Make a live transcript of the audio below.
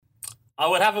I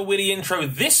would have a witty intro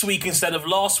this week instead of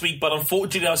last week, but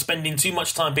unfortunately I was spending too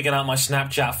much time picking out my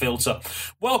Snapchat filter.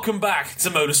 Welcome back to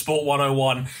Motorsport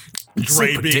 101.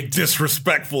 Dre being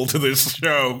disrespectful to this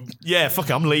show. Yeah, fuck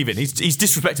it, I'm leaving. He's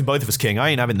disrespecting both of us, King. I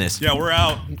ain't having this. Yeah, we're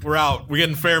out. We're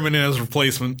getting Fairman in as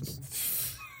replacement.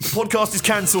 The podcast is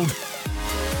cancelled.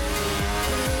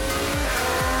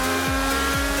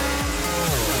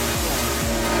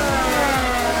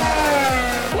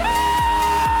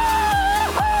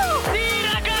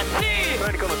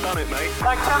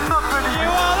 You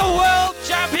are the world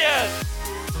champion!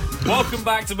 Welcome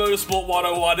back to Motorsport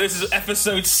 101. This is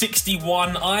episode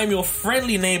 61. I'm your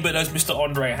friendly neighbour, as Mr.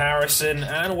 Andre Harrison,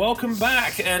 and welcome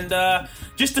back. And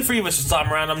just the three of us this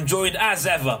time around, I'm joined as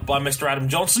ever by Mr. Adam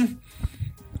Johnson.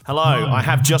 Hello, I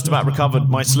have just about recovered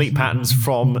my sleep patterns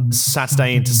from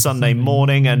Saturday into Sunday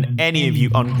morning, and any of you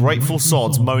ungrateful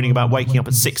sods moaning about waking up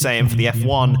at 6 a.m. for the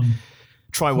F1,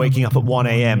 try waking up at 1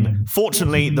 a.m.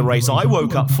 Fortunately, the race I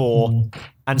woke up for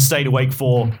and stayed awake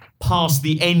for past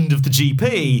the end of the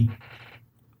GP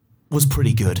was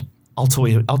pretty good. I'll tell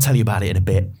you about it in a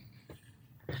bit.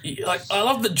 Like, I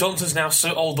love that Johnson's now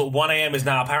so old that 1 a.m. is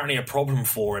now apparently a problem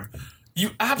for him.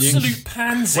 You absolute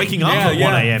pansy. Waking up at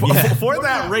 1 a.m. For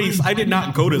that race, I did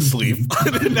not go to sleep.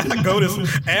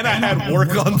 And I had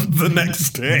work on the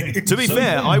next day. To be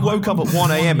fair, I woke up at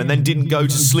 1 a.m. and then didn't go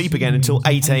to sleep again until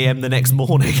 8 a.m. the next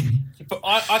morning. But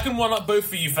I can one up both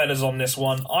of you fellas on this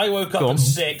one. I woke up at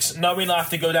 6, knowing I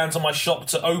have to go down to my shop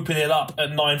to open it up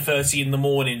at 9:30 in the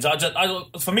mornings.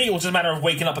 For me, it was just a matter of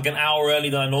waking up like an hour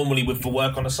earlier than I normally would for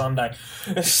work on a Sunday.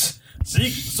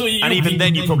 And even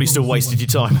then, you probably still wasted your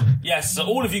time. Yes, so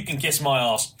all of you can kiss my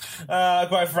ass.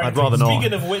 Quite frankly. I'd rather not.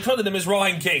 Speaking of which, one of them is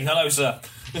Ryan King. Hello, sir.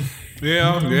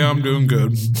 Yeah, I'm doing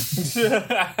good.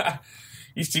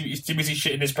 He's too busy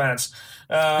shitting his pants.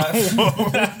 That's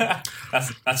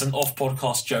an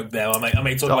off-podcast joke there. I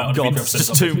may talk about God, it's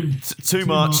just too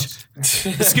much.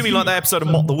 It's gonna be like that episode of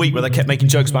Mock the Week where they kept making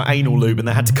jokes about anal lube and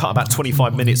they had to cut about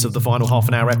 25 minutes of the final half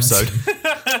an hour episode.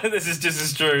 This is just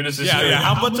as true. This is true. Yeah.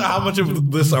 How much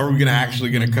of this are we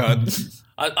actually gonna cut?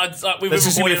 There's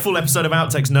just going to be a full episode of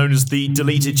outtakes known as the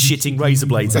deleted shitting razor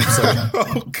blades episode.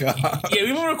 Oh god! Yeah,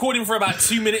 we've been recording for about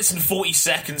 2 minutes and 40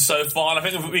 seconds so far, and I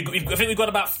think we've got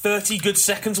about 30 good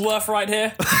seconds worth right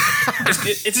here.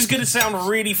 It's just going to sound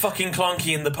really fucking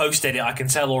clunky in the post edit, I can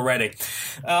tell already.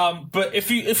 But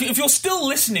if you're still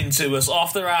listening to us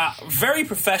after our very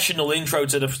professional intro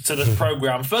to the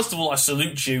program, first of all, I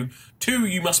salute you. 2,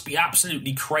 you must be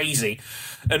absolutely crazy.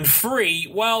 And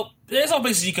 3, well, there's our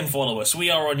places you can follow us. We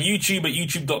are on YouTube at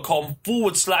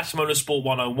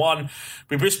youtube.com/motorsport101.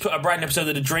 We just put a brand new episode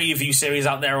of the Dre Review series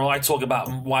out there where I talk about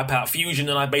Wipeout Fusion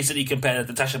and I basically compare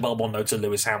Natasha Belmondo to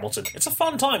Lewis Hamilton. It's a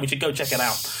fun time. You should go check it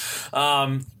out.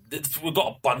 We've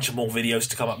got a bunch of more videos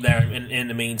to come up there in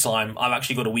the meantime. I've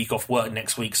actually got a week off work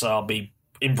next week, so I'll be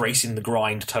embracing the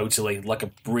grind totally, like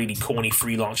a really corny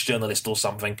freelance journalist or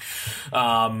something.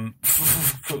 So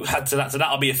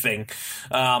that'll be a thing.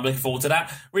 Looking forward to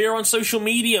that. We are on social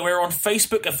media. We're on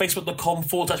Facebook at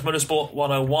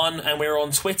facebook.com/motorsport101, and we're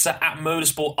on Twitter at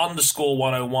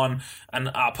motorsport_101, and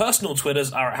our personal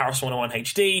Twitters are at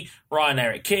Harris101HD, Ryan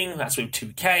Eric King, that's with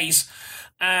 2 Ks.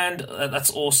 And that's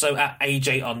also at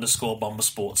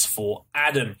AJ_Bombersports for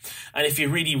Adam. And if you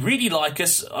really, really like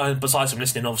us, besides from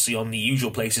listening, obviously, on the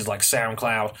usual places like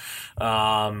SoundCloud,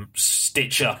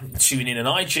 Stitcher, TuneIn, and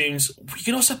iTunes, you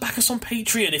can also back us on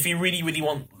Patreon if you really, really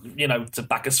want, to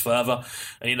back us further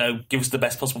and, give us the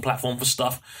best possible platform for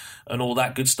stuff and all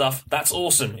that good stuff. That's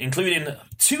awesome, including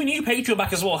 2 new Patreon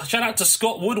back as well. Shout out to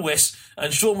Scott Woodwis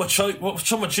and Sean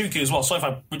Machuku as well. Sorry if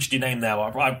I butchered your name there.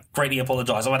 I greatly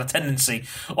apologise. I've had a tendency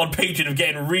on Patreon of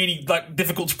getting really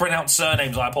difficult to pronounce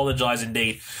surnames. I apologise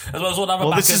indeed. As well as one other.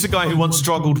 Well, this is the guy who once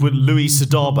struggled with Louis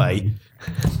Sadabe.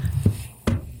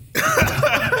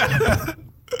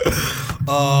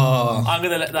 I'm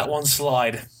going to let that one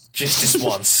slide. Just this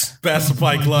once. Best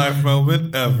Bike Live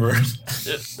moment ever.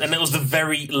 And it was the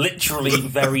very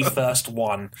first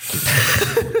one.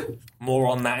 More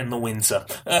on that in the winter.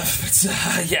 So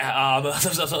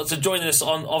joining us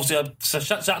on, obviously,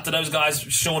 shout out to those guys,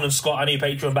 Sean and Scott, our new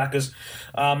Patreon backers.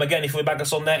 Again, if you back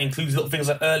us on there, includes little things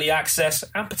like early access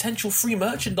and potential free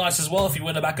merchandise as well if you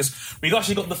want to back us. We've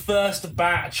actually got the first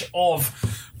batch of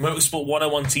Motorsport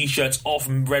 101 t-shirts off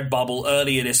Redbubble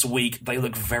earlier this week. They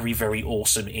look very, very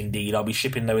awesome indeed. I'll be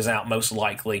shipping those out most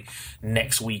likely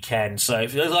next weekend. So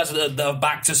if you guys that have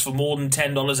backed us for more than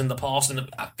 $10 in the past and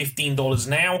at $15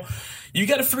 now, you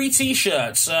get a free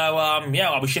t-shirt. So,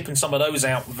 I'll be shipping some of those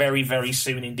out very, very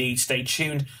soon indeed. Stay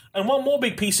tuned. And one more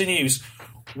big piece of news.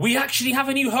 we actually have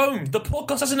a new home. The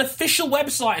podcast has an official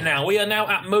website now. We are now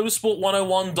at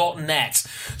motorsport101.net.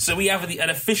 So we have an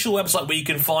official website where you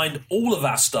can find all of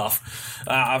our stuff.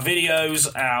 Our videos,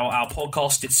 our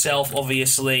podcast itself,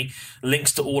 obviously.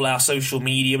 Links to all our social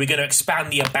media. We're going to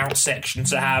expand the About section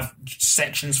to have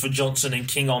sections for Johnson and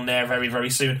King on there very, very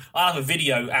soon. I have a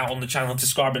video out on the channel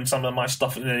describing some of my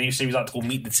stuff in the new series I like to call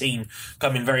Meet the Team,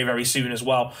 coming very, very soon as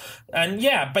well. And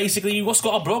yeah, basically, you've also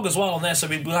got our blog as well on there, so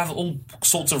we'll have all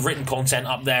sorts of written content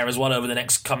up there as well over the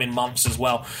next coming months as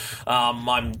well.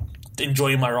 I'm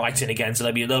enjoying my writing again, so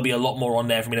there'll be a lot more on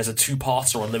there for me. There's a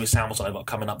 2-parter on Lewis Hamilton I've got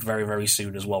coming up very, very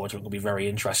soon as well, which will be very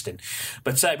interesting.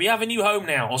 But we have a new home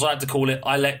now, as I like to call it.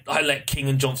 I let King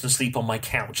and Johnson sleep on my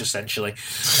couch, essentially.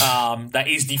 That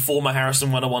is the former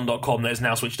Harrison101.com that has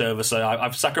now switched over, so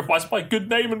I've sacrificed my good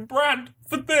name and brand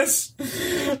for this.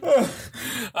 But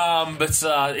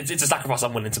it's a sacrifice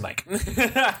I'm willing to make.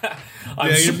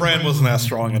 Your brand wasn't that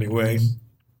strong anyway.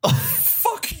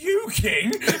 Fuck you,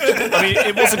 King. I mean,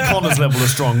 it wasn't Connor's level of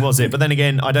strong, was it? But then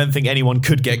again, I don't think anyone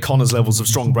could get Connor's levels of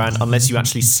strong brand unless you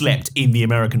actually slept in the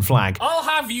American flag. I'll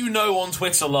have you know on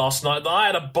Twitter last night that I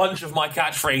had a bunch of my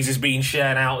catchphrases being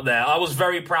shared out there. I was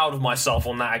very proud of myself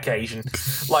on that occasion.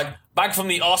 Like, back from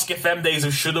the Ask FM days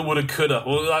of shoulda, woulda, coulda.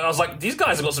 I was like, these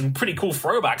guys have got some pretty cool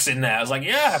throwbacks in there. I was like,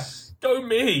 yeah, go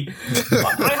me.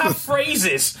 I have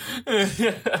phrases.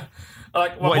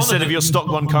 Like, what, instead of your stock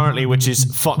one currently, which is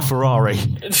fuck Ferrari?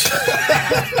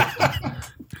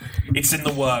 It's in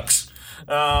the works.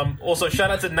 Also, shout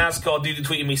out to NASCAR dude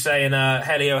tweeting me saying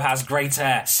Helio has great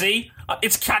hair. See?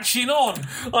 It's catching on.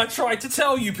 I tried to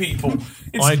tell you people.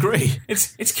 I agree.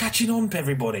 It's catching on,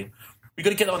 everybody. We've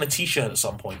got to get it on a t-shirt at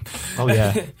some point. Oh,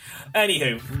 yeah.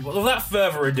 Anywho, without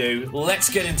further ado, let's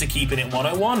get into Keeping It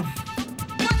 101.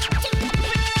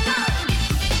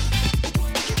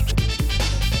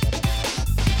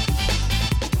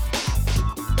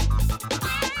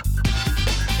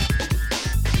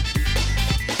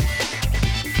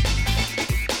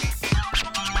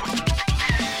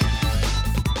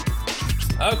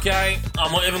 Okay,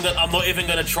 I'm not even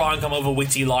going to try and come up with a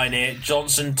witty line here.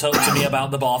 Johnson, talk to me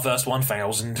about the Bathurst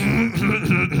 1000.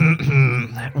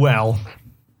 Well.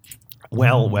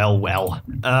 I'm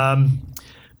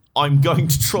going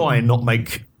to try and not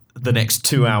make the next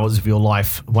 2 hours of your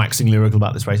life waxing lyrical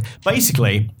about this race.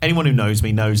 Basically, anyone who knows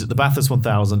me knows that the Bathurst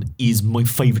 1000 is my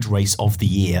favourite race of the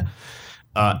year.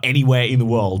 Anywhere in the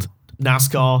world.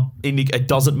 NASCAR, it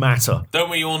doesn't matter. Don't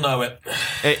we all know it?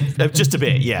 Just a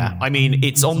bit, yeah. I mean,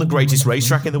 it's on the greatest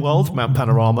racetrack in the world, Mount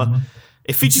Panorama.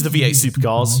 It features the V8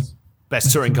 supercars,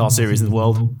 best touring car series in the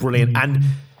world, brilliant. And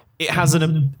it has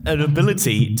an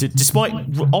ability to, despite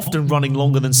often running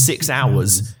longer than 6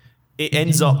 hours, it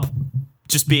ends up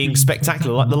just being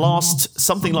spectacular. Like the last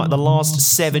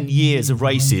 7 years of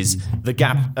races, the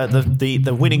gap,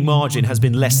 the winning margin has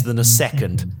been less than a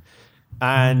second.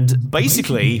 And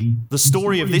basically, the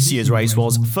story of this year's race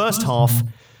was, first half,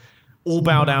 all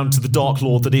bow down to the Dark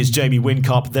Lord that is Jamie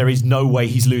Whincup. There is no way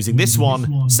he's losing this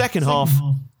one. Second half,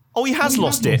 he has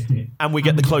lost it. And we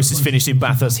get the closest finish in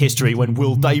Bathurst history when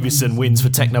Will Davison wins for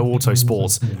Techno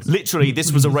Autosports. Literally,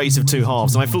 this was a race of two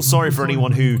halves. And I feel sorry for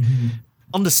anyone who,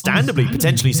 understandably,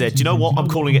 potentially said, you know what, I'm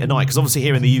calling it a night. Because obviously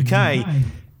here in the UK,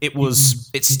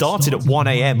 it started at 1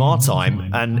 a.m. our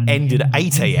time and ended at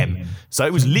 8 a.m. So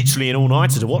it was literally an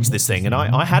all-nighter to watch this thing. And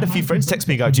I had a few friends text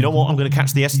me and go, do you know what, I'm going to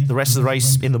catch the rest of the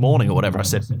race in the morning or whatever. I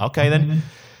said, okay then.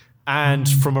 And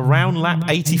from around lap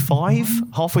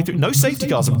 85, halfway through, no safety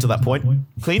cars up to that point,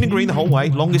 clean and green the whole way,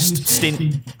 longest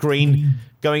stint green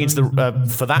going into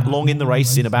for that long in the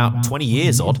race in about 20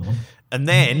 years odd. And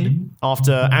then,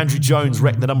 after Andrew Jones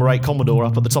wrecked the number 8 Commodore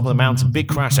up at the top of the mountain, big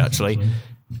crash actually,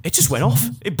 it just went off.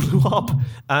 It blew up.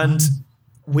 And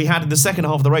we had in the second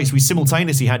half of the race, we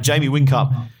simultaneously had Jamie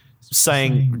Whincup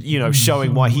saying,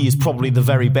 showing why he is probably the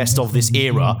very best of this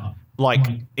era, like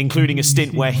including a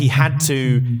stint where he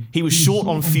was short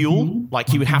on fuel, like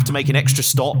he would have to make an extra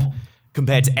stop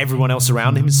compared to everyone else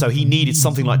around him. So he needed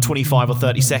something like 25 or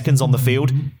 30 seconds on the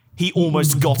field. He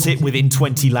almost got it within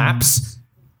 20 laps.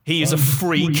 He is a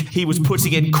freak. He was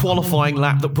putting in qualifying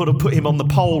lap that put him on the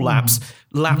pole laps,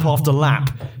 lap after lap,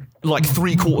 like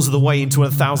 3/4 of the way into a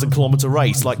 1,000-kilometer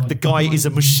race. Like, the guy is a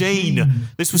machine.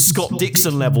 This was Scott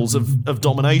Dixon levels of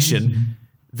domination.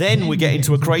 Then we get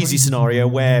into a crazy scenario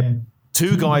where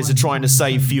two guys are trying to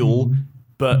save fuel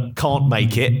but can't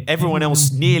make it. Everyone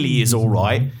else nearly is all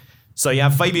right. So you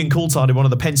have Fabian Coulthard in one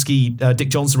of the Penske Dick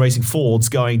Johnson Racing Fords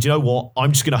going, do you know what?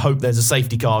 I'm just going to hope there's a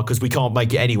safety car because we can't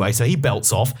make it anyway. So he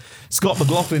belts off. Scott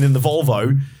McLaughlin in the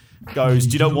Volvo goes,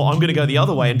 do you know what? I'm going to go the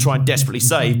other way and try and desperately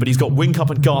save. But he's got Whincup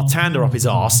and Garth Tander up his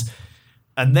arse.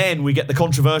 And then we get the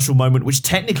controversial moment, which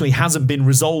technically hasn't been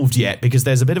resolved yet because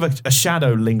there's a bit of a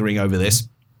shadow lingering over this.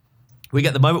 We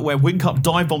get the moment where Whincup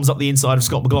dive bombs up the inside of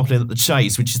Scott McLaughlin at the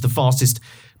chase, which is the fastest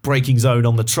braking zone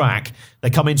on the track. They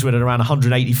come into it at around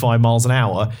 185 miles an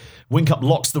hour. Whincup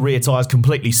locks the rear tyres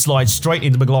completely, slides straight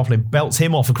into McLaughlin, belts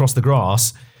him off across the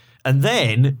grass. And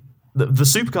then the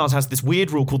Supercars has this weird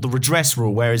rule called the redress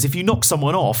rule, whereas if you knock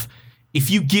someone off,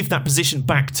 if you give that position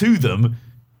back to them,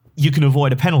 you can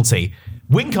avoid a penalty.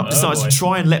 Whincup decides to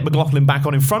try and let McLaughlin back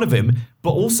on in front of him,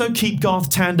 but also keep Garth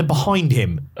Tander behind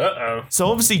him. So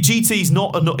obviously GT's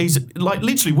he's like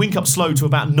literally Whincup slow to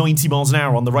about 90 miles an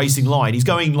hour on the racing line. He's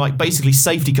going like basically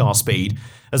safety car speed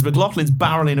as McLaughlin's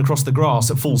barreling across the grass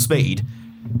at full speed.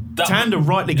 Tander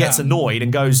rightly gets annoyed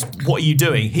and goes, "What are you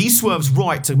doing?" He swerves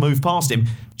right to move past him.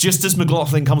 Just as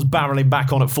McLaughlin comes barreling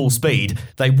back on at full speed,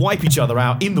 they wipe each other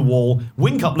out in the wall.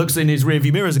 Whincup looks in his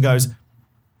rearview mirrors and goes,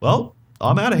 "Well,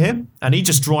 I'm out of here." And he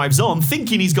just drives on,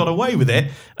 thinking he's got away with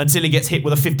it, until he gets hit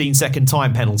with a 15-second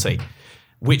time penalty,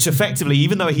 which effectively,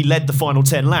 even though he led the final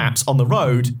 10 laps on the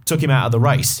road, took him out of the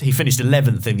race. He finished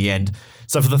 11th in the end.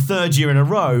 So for the third year in a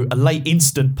row, a late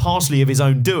incident, partially of his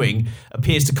own doing,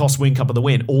 appears to cost Whincup the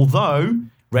win. Although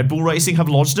Red Bull Racing have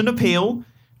lodged an appeal,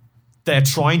 they're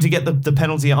trying to get the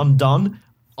penalty undone.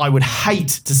 I would hate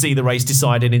to see the race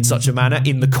decided in such a manner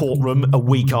in the courtroom a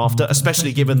week after,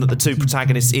 especially given that the two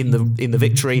protagonists in the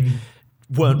victory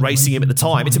weren't racing him at the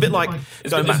time. It's a bit like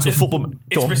going back to a football...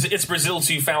 It's Brazil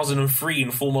 2003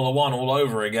 in Formula 1 all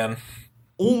over again.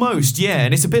 Almost, yeah.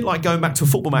 And it's a bit like going back to a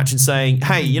football match and saying,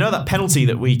 hey, you know that penalty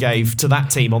that we gave to that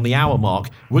team on the hour mark?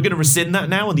 We're going to rescind that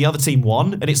now and the other team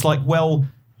won? And it's like, well,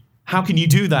 how can you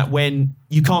do that when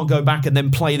you can't go back and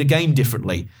then play the game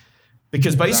differently?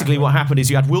 Because basically what happened is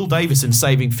you had Will Davison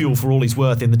saving fuel for all he's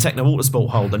worth in the Techno Autosport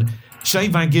Holden.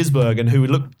 Shane Van Gisbergen, who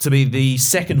looked to be the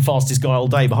second fastest guy all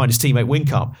day behind his teammate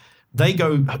Whincup, they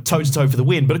go toe-to-toe for the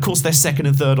win. But of course they're second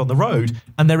and third on the road,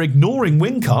 and they're ignoring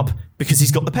Whincup because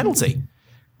he's got the penalty.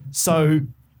 So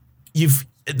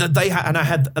they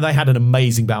had an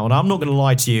amazing battle. And I'm not going to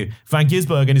lie to you, Van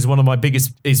Gisbergen is one of my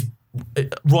biggest... is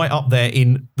right up there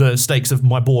in the stakes of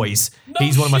my boys.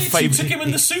 He's one of my favourite. You took him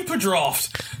in the super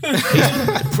draft.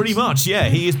 Pretty much, yeah.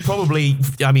 He is probably,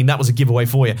 I mean, that was a giveaway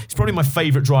for you. He's probably my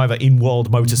favourite driver in world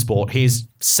motorsport. He is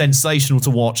sensational to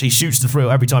watch. He shoots the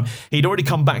thrill every time. He'd already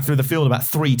come back through the field about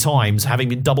 3 times, having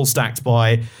been double stacked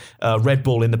by Red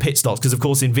Bull in the pit stops. Because, of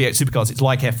course, in V8 Supercars, it's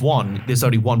like F1. There's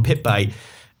only one pit bay.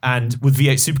 And with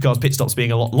V8 Supercars pit stops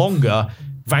being a lot longer,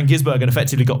 Van Gisbergen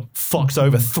effectively got fucked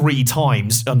over 3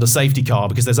 times under safety car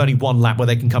because there's only one lap where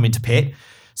they can come into pit.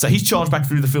 So he's charged back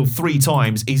through the field 3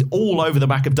 times. He's all over the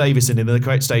back of Davison in the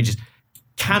correct stages.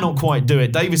 Cannot quite do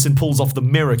it. Davison pulls off the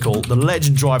miracle, the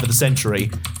legend drive of the century,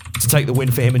 to take the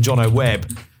win for him and Jono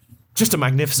Webb. Just a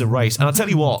magnificent race. And I'll tell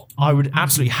you what, I would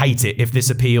absolutely hate it if this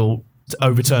appeal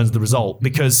overturns the result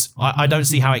because I don't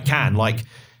see how it can. Like,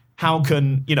 how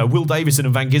can, Will Davison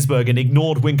and Van Gisbergen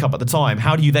ignored Whincup at the time?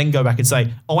 How do you then go back and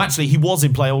say, oh, actually, he was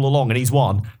in play all along and he's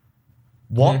won?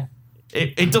 What? Yeah.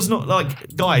 It does not,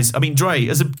 like, guys, I mean, Dre,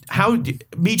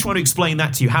 me trying to explain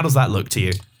that to you, how does that look to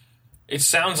you? It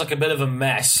sounds like a bit of a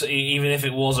mess, even if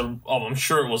it was I'm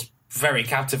sure it was very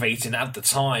captivating at the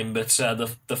time, but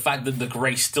the fact that the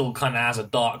race still kind of has a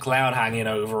dark cloud hanging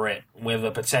over it with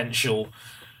a potential...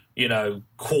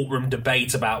 courtroom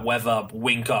debate about whether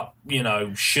Whincup,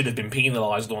 should have been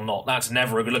penalised or not. That's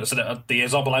never a good look. So the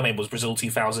example I made was Brazil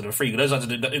 2003. For those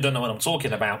who don't know what I'm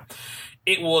talking about,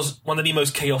 it was one of the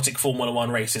most chaotic Formula 1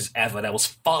 races ever. There was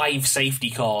 5 safety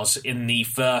cars in the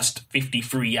first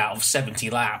 53 out of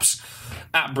 70 laps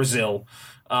at Brazil.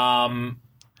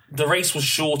 The race was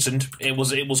shortened. It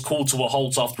was called to a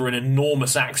halt after an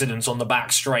enormous accident on the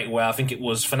back straight where I think it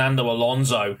was Fernando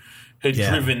Alonso had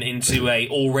driven into I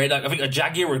think a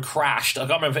Jaguar had crashed. I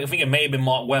can't remember. I think it may have been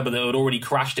Mark Webber that had already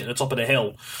crashed it at the top of the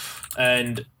hill.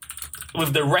 And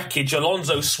with the wreckage,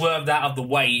 Alonso swerved out of the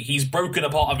way. He's broken a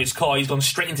part of his car. He's gone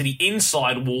straight into the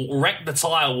inside wall, wrecked the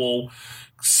tyre wall,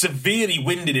 severely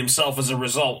winded himself as a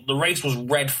result. The race was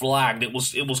red flagged. It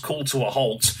was called to a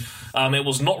halt. It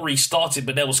was not restarted,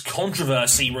 but there was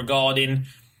controversy regarding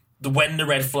when the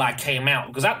red flag came out.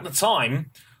 Because at the time...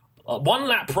 1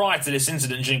 lap prior to this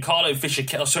incident,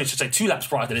 2 laps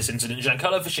prior to this incident,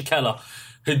 Giancarlo Fisichella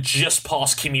had just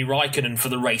passed Kimi Räikkönen for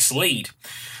the race lead.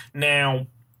 Now,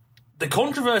 the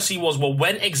controversy was, well,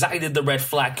 when exactly did the red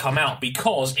flag come out?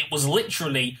 Because it was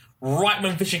literally right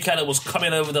when Fisichella was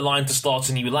coming over the line to start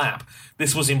a new lap.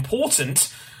 This was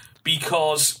important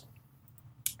because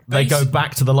they go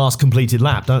back to the last completed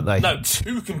lap, don't they? No,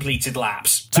 2 completed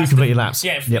laps. Two completed laps.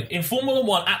 Yeah, Yep. in Formula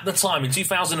 1 at the time, in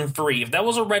 2003, if there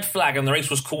was a red flag and the race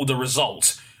was called a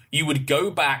result, you would go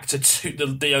back to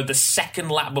the second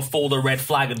lap before the red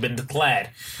flag had been declared.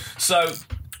 So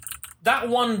that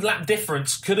 1 lap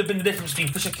difference could have been the difference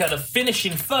between Fisichella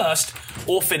finishing first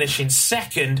or finishing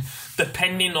second,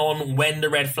 depending on when the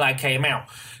red flag came out.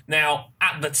 Now,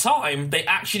 at the time, they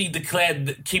actually declared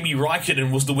that Kimi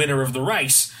Räikkönen was the winner of the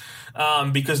race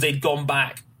because they'd gone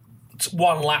back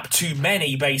 1 lap too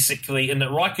many, basically, and that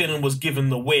Räikkönen was given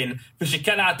the win.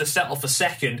 Fisichella had to settle for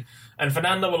second, and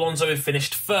Fernando Alonso had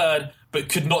finished third, but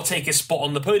could not take his spot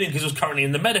on the podium because he was currently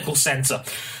in the medical centre.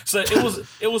 So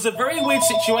it was a very weird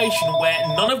situation where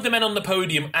none of the men on the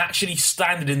podium actually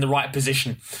standed in the right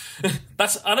position. I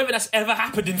don't think that's ever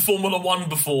happened in Formula 1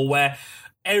 before, where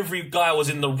every guy was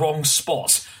in the wrong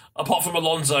spot, apart from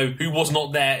Alonso, who was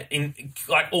not there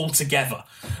altogether.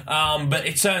 But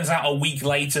it turns out a week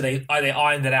later they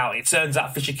ironed it out. It turns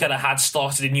out Fisichella had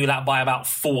started a new lap by about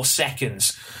 4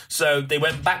 seconds. So they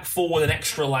went back forward an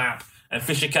extra lap, and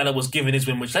Fisichella was given his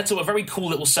win, which led to a very cool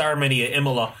little ceremony at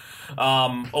Imola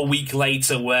a week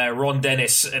later, where Ron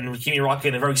Dennis and Kimi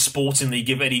Räikkönen very sportingly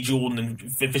give Eddie Jordan and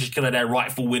Fisichella their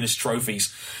rightful winners'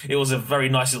 trophies. It was a very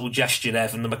nice little gesture there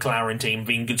from the McLaren team,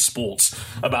 being good sports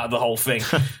about the whole thing,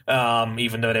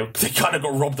 even though they kind of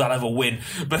got robbed out of a win.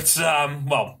 But,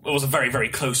 well, it was a very, very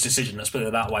close decision, let's put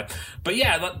it that way. But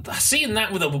yeah, seeing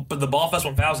that with the Bathurst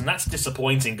 1000, that's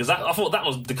disappointing, because I thought that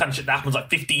was the kind of shit that happens like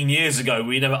 15 years ago.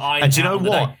 We never ironed. And do you know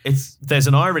what? There's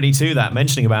an irony to that,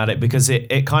 mentioning about it, because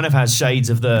it kind of has shades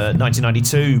of the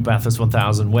 1992 Bathurst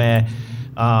 1000, where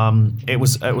it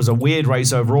was a weird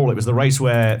race overall. It was the race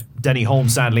where Denny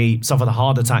Holmes sadly suffered a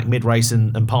heart attack mid-race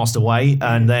and passed away,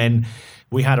 and then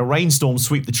we had a rainstorm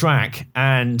sweep the track,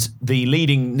 and the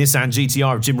leading Nissan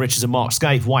GTR of Jim Richards and Mark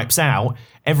Skaife wipes out.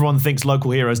 Everyone thinks local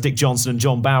heroes Dick Johnson and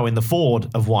John Bowe in the Ford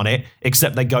have won it,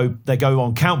 except they go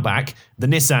on countback. The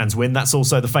Nissans win. That's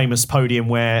also the famous podium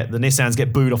where the Nissans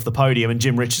get booed off the podium and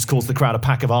Jim Richards calls the crowd a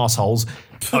pack of arseholes.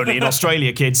 Only in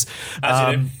Australia, kids.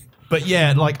 But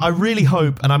yeah, I really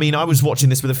hope, and I mean, I was watching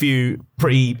this with a few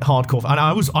pretty hardcore, and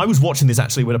I was watching this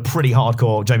actually with a pretty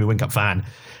hardcore Jamie Whincup fan,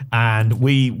 and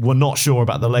we were not sure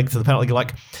about the length of the penalty.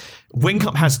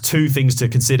 Whincup has 2 things to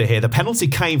consider here. The penalty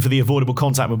came for the avoidable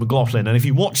contact with McLaughlin, and if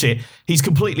you watch it, he's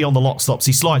completely on the lock stops.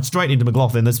 He slides straight into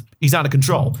McLaughlin. He's out of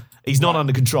control. He's not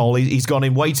under control. He's gone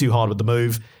in way too hard with the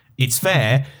move. It's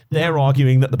fair. They're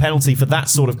arguing that the penalty for that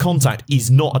sort of contact is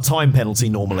not a time penalty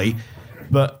normally.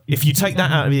 But if you take that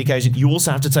out of the occasion, you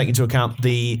also have to take into account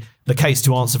the case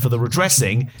to answer for the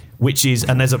redressing, which is,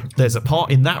 and there's a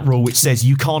part in that rule which says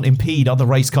you can't impede other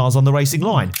race cars on the racing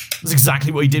line. That's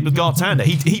exactly what he did with Garth Tander.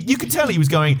 You could tell he was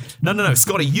going, no,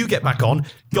 Scotty, you get back on.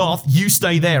 Garth, you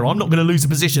stay there. I'm not going to lose a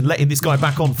position letting this guy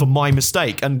back on for my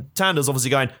mistake. And Tander's obviously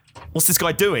going, what's this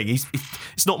guy doing?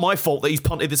 It's not my fault that he's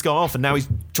punted this guy off and now he's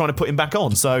trying to put him back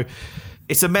on. So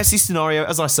it's a messy scenario.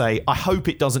 As I say, I hope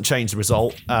it doesn't change the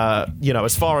result.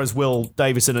 As far as Will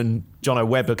Davison and Jono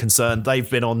Webb are concerned, they've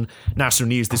been on national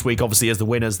news this week, obviously, as the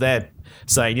winners. They're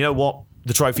saying, you know what?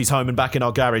 The trophy's home and back in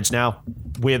our garage now.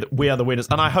 We are the winners.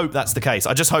 And I hope that's the case.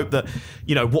 I just hope that,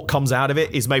 what comes out of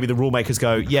it is maybe the rule makers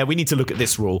go, yeah, we need to look at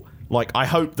this rule. I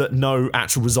hope that no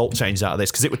actual result changes out of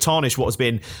this, because it would tarnish what has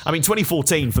been...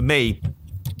 2014, for me,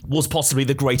 was possibly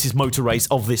the greatest motor race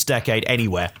of this decade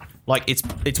anywhere.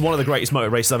 It's one of the greatest motor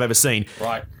races I've ever seen.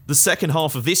 Right. The second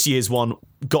half of this year's one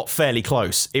got fairly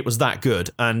close. It was that good,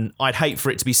 and I'd hate for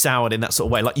it to be soured in that sort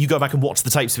of way. You go back and watch the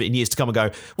tapes of it in years to come and go,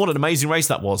 what an amazing race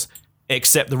that was.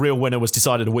 Except the real winner was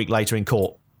decided a week later in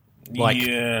court. It's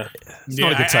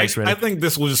not a good taste, really. I think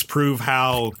this will just prove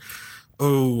how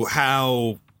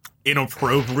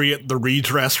inappropriate the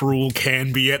redress rule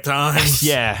can be at times.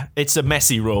 Yeah, it's a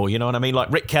messy rule, you know what I mean?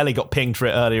 Rick Kelly got pinged for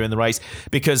it earlier in the race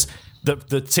because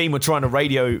the team were trying to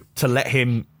radio to let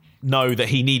him know that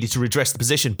he needed to redress the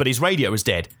position, but his radio was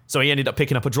dead. So he ended up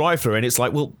picking up a drive-through, and it's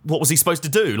well, what was he supposed to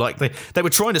do? They were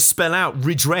trying to spell out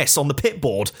redress on the pit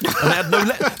board, and they had no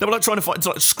they were trying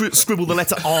to scribble the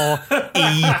letter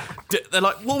R-E. They're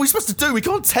like, what are we supposed to do? We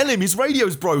can't tell him his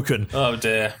radio's broken. Oh,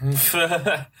 dear.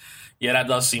 Yeah, that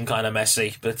does seem kind of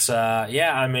messy. But, so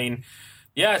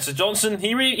Johnson,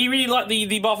 he really liked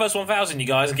the Bathurst 1000, you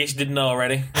guys, in case you didn't know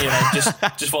already.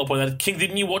 Just follow up on that. King,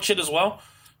 didn't you watch it as well?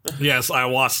 Yes, I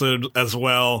watched it as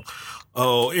well.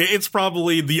 Oh, it's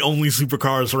probably the only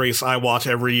supercars race I watch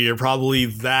every year. Probably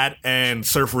that and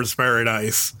Surfers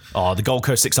Paradise. Oh, the Gold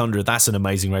Coast 600, that's an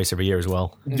amazing race every year as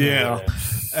well. Yeah.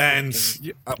 And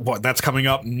that's coming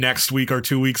up next week or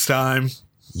 2 weeks' time.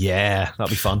 Yeah, that'll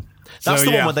be fun. That's So,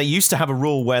 the yeah. one where they used to have a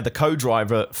rule where the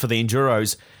co-driver for the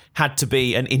Enduros had to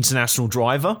be an international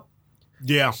driver.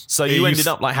 Yeah. So you ended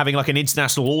up like having like an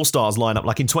international all-stars lineup.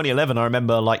 Like in 2011, I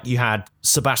remember like you had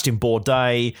Sebastian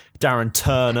Bourdais, Darren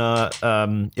Turner,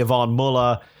 Yvonne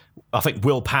Muller. I think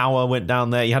Will Power went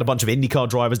down there. You had a bunch of IndyCar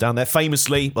drivers down there.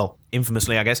 Famously, well,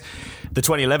 infamously, I guess, the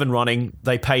 2011 running,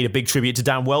 they paid a big tribute to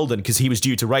Dan Weldon because he was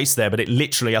due to race there. But it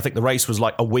literally, I think the race was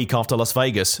like a week after Las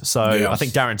Vegas. So Yeah. I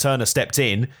think Darren Turner stepped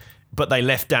in, but they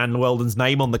left Dan Weldon's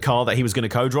name on the car that he was going to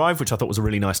co-drive, which I thought was a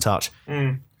really nice touch.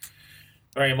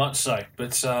 Very much so.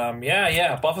 But,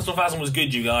 yeah, Bathurst 1000 was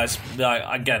good, you guys.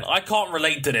 Again, I can't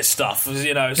relate to this stuff,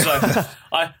 you know, so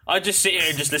I just sit here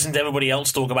and just listen to everybody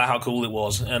else talk about how cool it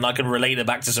was, and I can relate it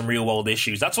back to some real-world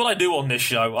issues. That's what I do on this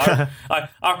show.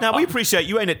 Now, we appreciate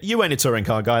you ain't a touring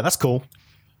car guy. That's cool.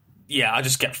 Yeah, I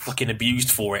just get fucking abused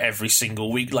for it every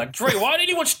single week. Like, Dre, why didn't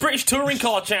you watch British Touring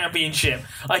Car Championship?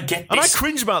 I get this. And I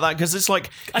cringe about that because it's like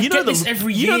I get this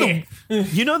every year.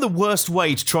 You know the worst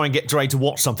way to try and get Dre to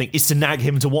watch something is to nag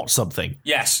him to watch something.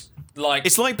 Yes. Like,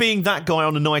 It's like being that guy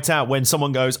on a night out when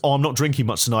someone goes, "Oh, I'm not drinking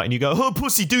much tonight," and you go, "Oh,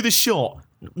 pussy, do this shot."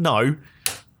 No,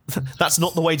 that's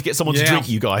not the way to get someone to Yeah. drink,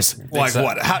 you guys. Like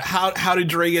what? How did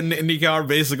Dre get into IndyCar?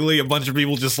 Basically, a bunch of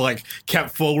people just like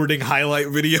kept forwarding highlight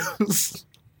videos.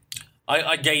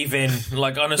 I gave in.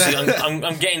 Like, honestly,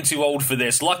 I'm getting too old for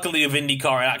this. Luckily, with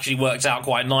IndyCar, it actually worked out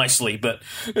quite nicely, but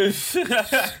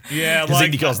Yeah, Because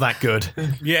like IndyCar's that good.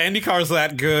 yeah, IndyCar's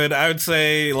that good. I would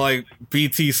say like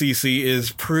BTCC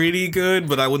is pretty good,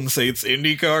 but I wouldn't say it's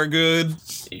IndyCar good.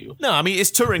 No, I mean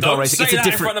it's touring car don't racing. say It's a that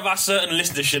in different. front of our certain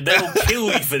listenership. They'll kill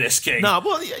you for this, King. No,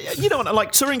 well, you know what?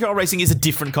 Like touring car racing is a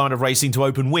different kind of racing to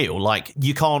open wheel. Like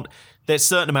you can't. There's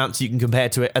certain amounts you can compare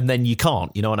to it, and then you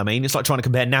can't. You know what I mean? It's like trying to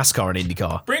compare NASCAR and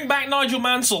IndyCar. Bring back Nigel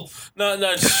Mansell. No.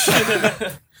 No.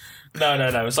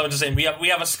 So I'm just saying, we have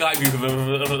a Skype group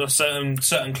of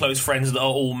certain close friends that are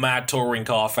all mad touring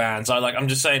car fans. I'm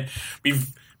just saying,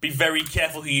 be very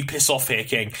careful who you piss off here,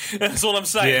 King. That's all I'm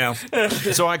saying. Yeah,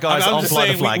 It's all right, guys. I'm I'll just fly the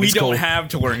saying flag. we It's don't cool. have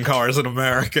touring cars in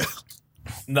America.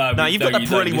 No, No, you've got that you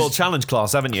don't. Pirelli World Challenge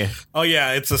class, haven't you? Oh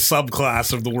yeah, it's a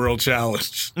subclass of the World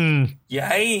Challenge.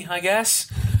 Yay, I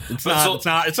guess. It's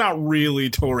not really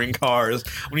touring cars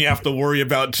when you have to worry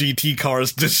about GT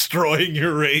cars destroying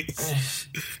your race.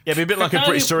 Yeah, it'd be a bit like a Can I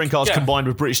British do- touring cars yeah. combined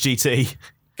with British GT.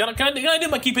 Can I do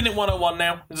my keeping it 101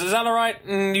 now? Is that all right?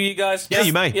 You guys? Yeah,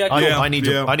 you may. Yeah, cool. Yeah. I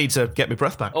need to get my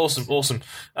breath back. Awesome.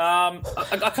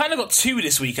 I kind of got two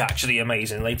this week, actually,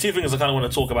 amazingly. Two things I kind of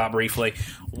want to talk about briefly.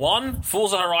 One,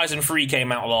 Forza Horizon 3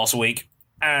 came out last week,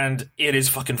 and it is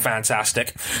fucking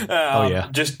fantastic. Yeah.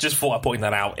 Just thought I'd point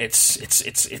that out.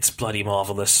 It's bloody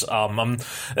marvelous.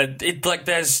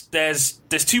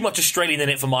 There's too much Australian in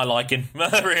it for my liking,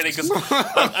 really, because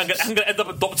I'm gonna end up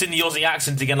adopting the Aussie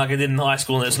accent again, like I did in high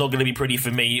school, and it's not going to be pretty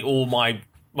for me or my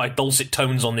dulcet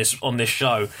tones on this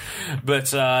show. But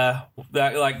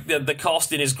the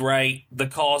casting is great. The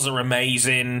cars are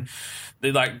amazing.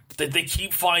 They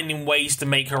keep finding ways to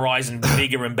make Horizon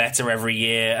bigger and better every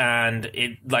year, and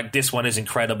this one is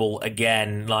incredible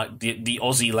again. Like the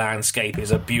Aussie landscape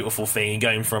is a beautiful thing,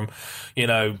 going from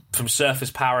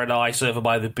Surfers Paradise over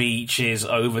by the beaches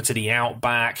over to the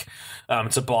outback,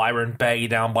 to Byron Bay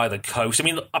down by the coast. I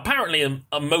mean, apparently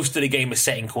most of the game is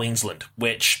set in Queensland,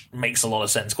 which makes a lot of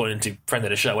sense according to friend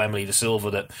of the show Emily De Silva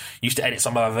that used to edit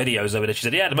some of our videos over there. She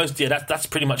said, that's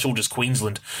pretty much all just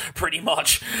Queensland, pretty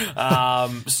much.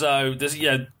 So there's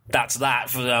that's that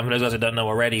for those guys who don't know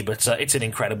already. But it's an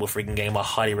incredible freaking game. I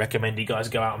highly recommend you guys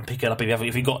go out and pick it up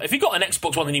if you got an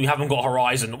Xbox One and you haven't got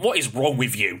Horizon. What is wrong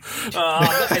with you?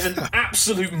 That is an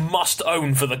absolute must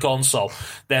own for the console.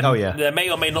 Then there may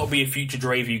or may not be a future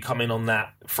Dre review coming on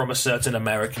that from a certain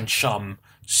American chum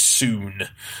soon.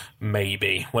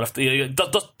 Maybe we'll have to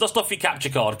dust off your capture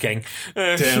card, King.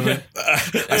 Damn it!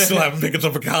 I still haven't picked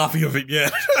up a copy of it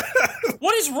yet.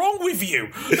 What is wrong with you?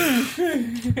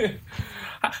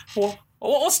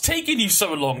 What's taking you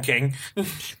so long, King?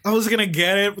 I was gonna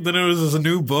get it, but then it was a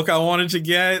new book I wanted to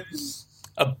get.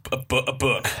 A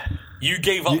book. You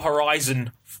gave up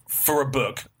Horizon for a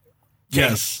book.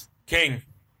 King.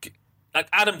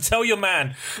 Adam, tell your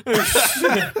man.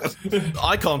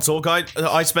 I can't talk.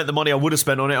 I spent the money I would have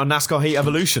spent on it on NASCAR Heat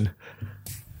Evolution.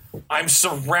 I'm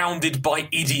surrounded by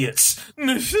idiots.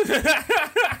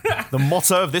 The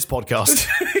motto of this podcast.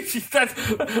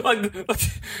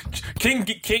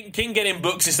 King getting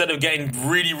books instead of getting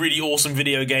really, really awesome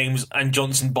video games, and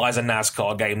Johnson buys a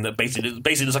NASCAR game that basically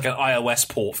looks like an iOS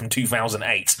port from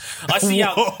 2008. I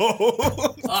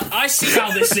see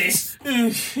how this is.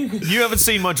 You haven't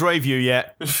seen my Dre view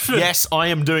yet. Yes, I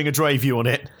am doing a Dre view on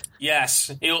it. Yes,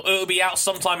 it'll be out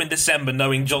sometime in December,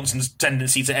 knowing Johnson's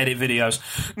tendency to edit videos.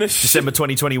 December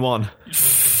 2021.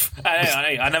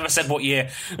 I never said what year.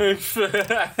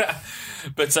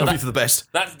 But Probably for the best.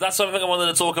 That's something I wanted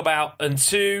to talk about. And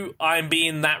two, I'm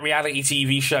being that reality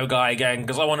TV show guy again,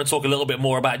 because I want to talk a little bit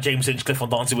more about James Hinchcliffe on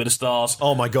Dancing with the Stars.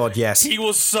 Oh my god, yes. He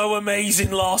was so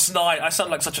amazing last night. I sound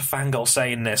like such a fangirl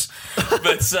saying this.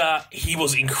 But he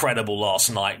was incredible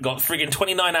last night. Got friggin'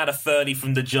 29 out of 30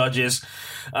 from the judges.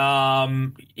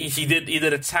 He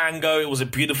did a tango. It was a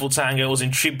beautiful tango. It was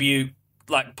in tribute,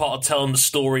 like part of telling the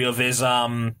story of his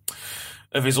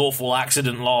awful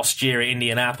accident last year at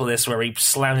Indianapolis, where he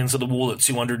slammed into the wall at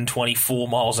 224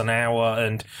 miles an hour.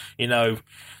 And, you know,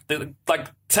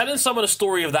 telling some of the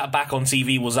story of that back on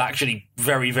TV was actually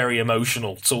very, very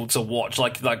emotional to watch.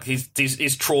 Like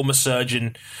his trauma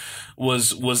surgeon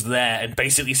was there and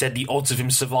basically said the odds of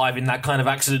him surviving that kind of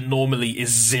accident normally is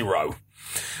 0.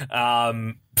 He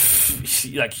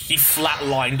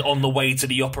flatlined on the way to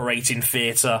the operating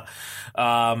theatre.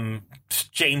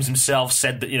 James himself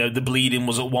said that, you know, the bleeding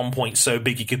was at one point so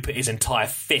big he could put his entire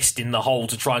fist in the hole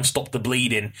to try and stop the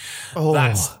bleeding. Oh.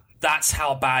 That's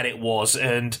how bad it was.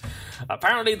 And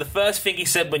apparently the first thing he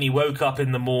said when he woke up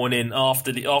in the morning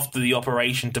after the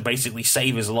operation to basically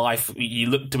save his life, he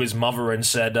looked to his mother and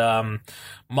said,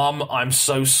 "Mum, I'm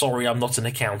so sorry I'm not an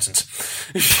accountant."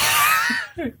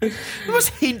 The most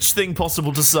Hinch thing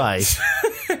possible to say.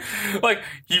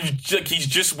 He's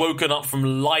just woken up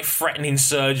from life-threatening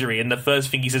surgery, and the first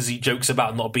thing he says, he jokes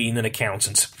about not being an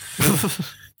accountant.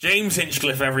 James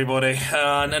Hinchcliffe, everybody.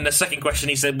 And the second question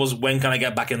he said was, "When can I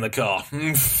get back in the car?"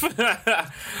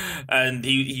 And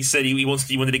he said he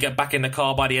wanted to get back in the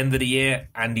car by the end of the year,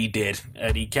 and he did.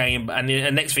 And he came, and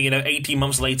next thing you know, 18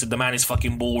 months later, the man is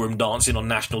fucking ballroom dancing on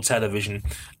national television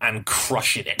and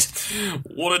crushing it.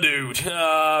 What a dude.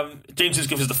 James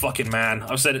Hinchcliffe is the fucking man.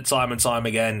 I've said it time and time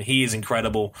again. He is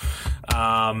incredible.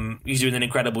 He's doing an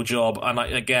incredible job. And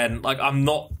I'm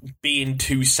not being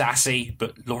too sassy,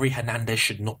 but Laurie Hernandez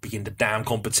should not be in the damn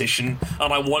competition,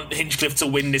 and I want Hinchcliffe to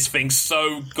win this thing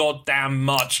so goddamn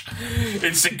much.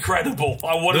 It's incredible.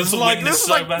 I want him to win this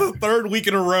so bad. The third week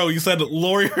in a row you said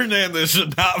Laurie Hernandez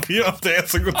should not be up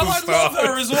Dancing with the Stars. I love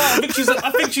her as well.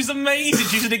 I think she's amazing.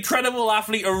 She's an incredible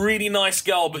athlete, a really nice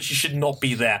girl, but she should not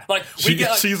be there.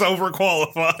 She's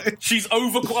overqualified. She's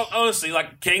overqualified. Honestly,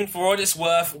 King, for what it's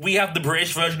worth, we have the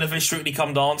British version of Strictly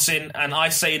Come Dancing, and I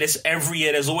say this every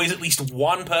year. There's always at least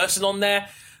one person on there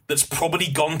that's probably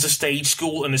gone to stage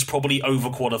school and is probably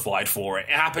overqualified for it.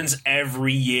 It happens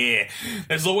every year.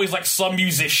 There's always some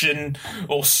musician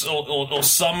or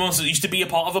someone that used to be a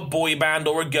part of a boy band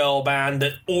or a girl band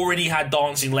that already had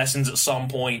dancing lessons at some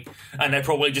point, and they're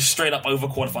probably just straight up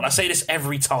overqualified. I say this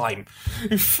every time.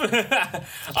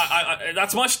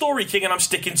 That's my story, King, and I'm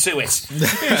sticking to it.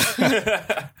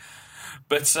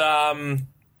 But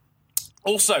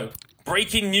also,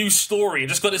 breaking news story. I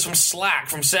just got this from Slack,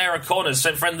 from Sarah Connors,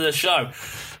 friend of the show.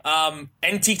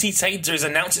 NTT Tater has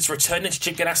announced it's returning to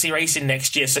Chip Ganassi Racing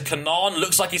next year, so Kanaan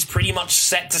looks like he's pretty much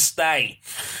set to stay.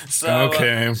 So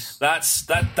okay, that's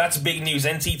big news.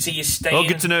 NTT is staying. Well,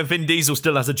 good to know Vin Diesel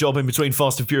still has a job in between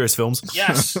Fast and Furious films.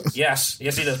 Yes, he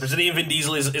does. Brazilian Vin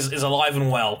Diesel is alive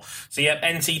and well. So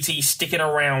NTT sticking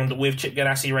around with Chip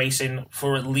Ganassi Racing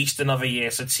for at least another year.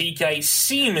 So TK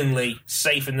seemingly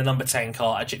safe in the number 10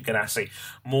 car at Chip Ganassi.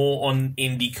 More on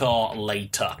IndyCar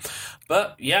later.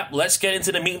 But, let's get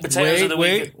into the meat and potatoes of the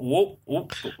week.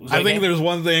 I think there's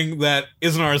one thing that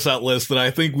isn't on our set list that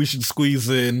I think we should squeeze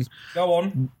in. Go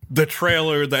on. The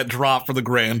trailer that dropped for the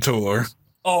Grand Tour.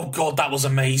 Oh, God, that was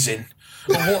amazing.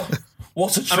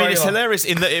 What a trailer. I mean, it's hilarious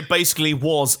in that it basically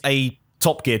was a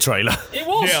Top Gear trailer. It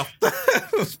was. Yeah.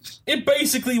 It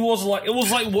basically was like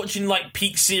watching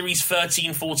Peak Series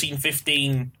 13, 14,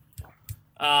 15,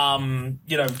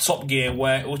 Top Gear,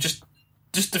 where it was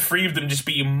just the three of them just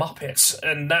being Muppets,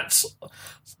 and that's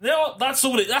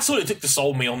all it took to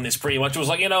sold me on this. Pretty much, it was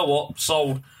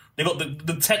sold. They got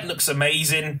the tent looks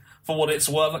amazing for what it's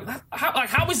worth.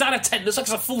 How is that a tent? It looks like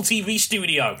it's a full TV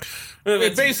studio.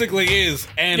 It basically is,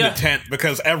 and a tent,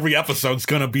 because every episode's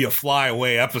gonna be a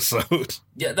flyaway episode.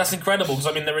 Yeah, that's incredible.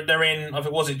 Because they're in.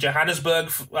 Was it Johannesburg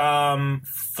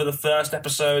for the first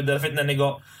episode? I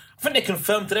think they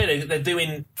confirmed today they're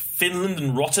doing Finland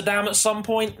and Rotterdam at some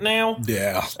point now.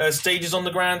 Yeah. Stages on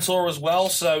the Grand Tour as well.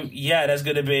 So, there's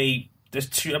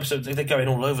 2 episodes. They're going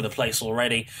all over the place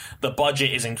already. The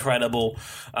budget is incredible.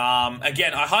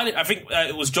 Again, I think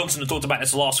it was Johnson that talked about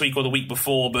this last week or the week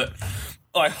before, but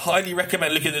I highly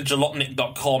recommend looking at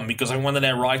Jalopnik.com because one of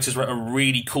their writers wrote a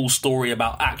really cool story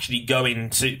about actually going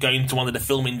to one of the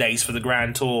filming days for the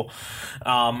Grand Tour,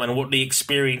 and what the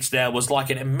experience there was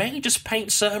like. And it may just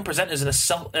paint certain presenters in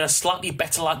a slightly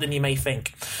better light than you may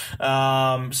think.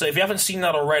 So if you haven't seen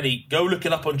that already, go look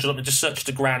it up on Jalopnik. Just search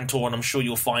the Grand Tour, and I'm sure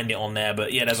you'll find it on there.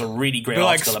 But yeah, there's a really great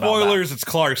article about that. Spoilers, it's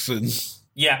Clarkson.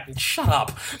 Yeah, shut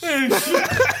up. King!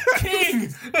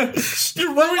 King,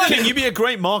 you'd be a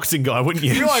great marketing guy, wouldn't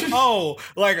you? You're who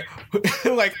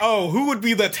would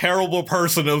be the terrible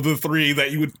person of the three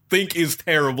that you would think is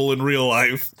terrible in real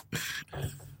life?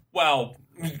 Well,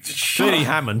 Clearly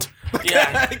Hammond.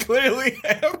 Yeah, clearly.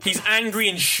 He's angry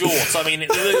and short. I mean,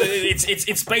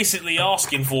 it's basically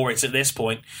asking for it at this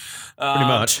point. Pretty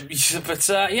much. But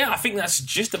yeah, I think that's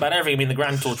just about everything. I mean, the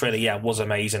Grand Tour trailer, was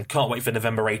amazing. Can't wait for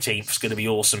November 18th. It's going to be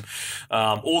awesome.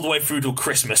 All the way through till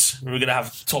Christmas, we're going to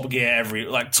have Top Gear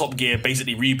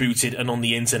basically rebooted and on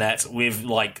the internet with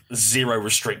like 0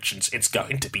 restrictions. It's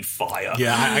going to be fire.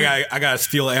 Yeah, I got to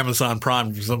steal Amazon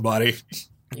Prime from somebody.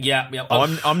 Yeah.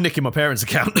 Oh, I'm nicking my parents'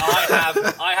 account.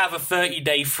 I have a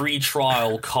 30-day free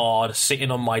trial card sitting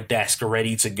on my desk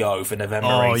ready to go for November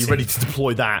 18th. Oh, you're ready to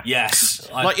deploy that? Yes.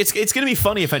 It's going to be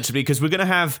funny eventually because we're going to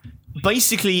have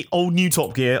basically old new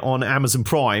Top Gear on Amazon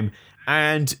Prime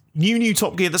and new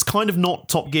Top Gear that's kind of not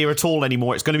Top Gear at all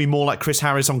anymore. It's going to be more like Chris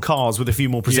Harris on Cars with a few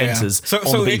more presenters on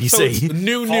the BBC. So it's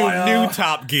new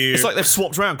Top Gear. It's like they've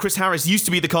swapped around. Chris Harris used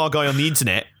to be the car guy on the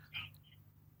internet.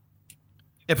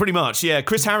 Yeah, pretty much, yeah.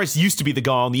 Chris Harris used to be the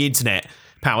guy on the internet,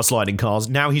 power sliding cars.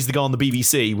 Now he's the guy on the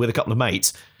BBC with a couple of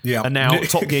mates. Yeah. And now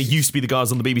Top Gear used to be the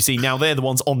guys on the BBC. Now they're the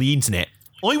ones on the internet.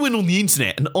 I went on the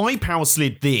internet and I power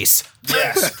slid this.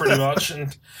 Yes, pretty much.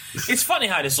 And it's funny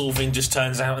how this whole thing just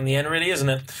turns out in the end, really, isn't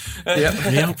it?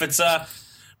 Yeah. But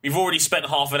we've already spent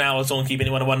half an hour talking Keeping It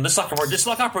 101, just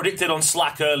like I predicted on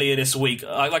Slack earlier this week.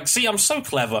 I'm so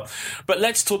clever. But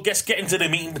let's get into the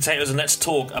meat and potatoes and let's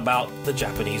talk about the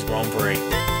Japanese Grand Prix.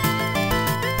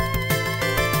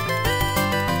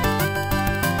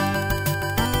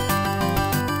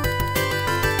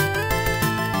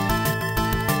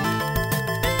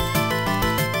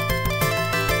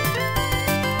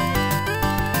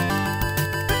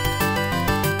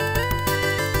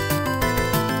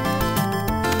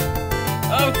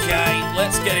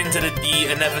 Let's get into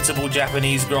the inevitable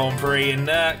Japanese Grand Prix. And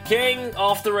King,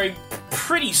 after a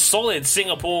pretty solid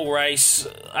Singapore race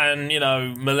and,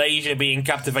 Malaysia being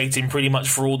captivating pretty much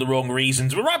for all the wrong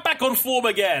reasons, we're right back on form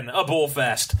again. A bore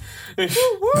fest. Not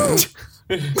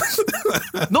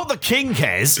that King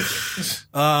cares.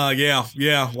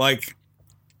 Yeah. Like,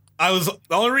 the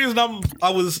only reason I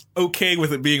was okay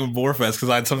with it being a bore fest because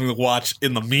I had something to watch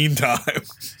in the meantime.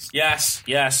 Yes,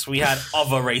 we had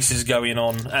other races going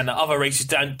on and other races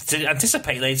to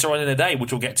anticipate later on in the day,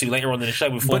 which we'll get to later on in the show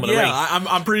with Formula 8.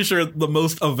 I'm pretty sure the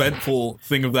most eventful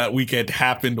thing of that weekend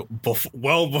happened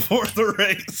well before the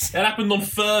race. It happened on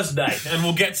Thursday, and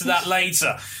we'll get to that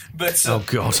later. But oh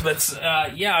god. But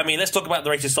let's talk about the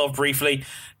race itself briefly.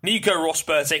 Nico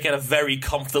Rosberg taking a very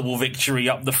comfortable victory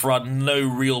up the front. No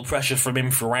real pressure from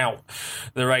him throughout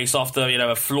the race after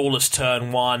a flawless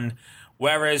turn one.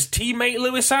 Whereas teammate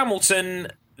Lewis Hamilton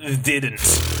didn't.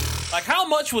 Like, how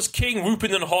much was King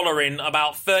whooping and hollering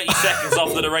about 30 seconds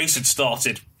after the race had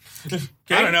started? Okay.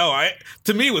 I don't know.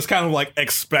 To me, it was kind of like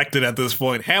expected at this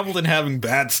point. Hamilton having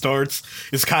bad starts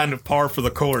is kind of par for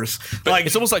the course. Like,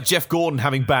 it's almost like Jeff Gordon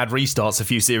having bad restarts a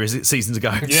few seasons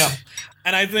ago. Yeah.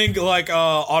 And I think,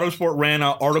 Autosport ran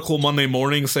an article Monday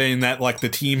morning saying that, the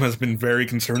team has been very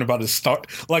concerned about his start.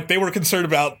 Like, they were concerned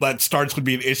about that starts would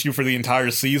be an issue for the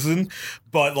entire season,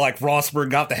 but,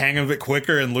 Rosberg got the hang of it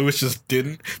quicker and Lewis just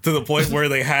didn't, to the point where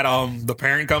they had, the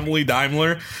parent company,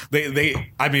 Daimler,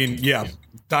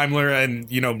 Daimler and,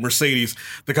 Mercedes,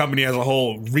 the company as a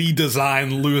whole,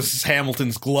 redesigned Lewis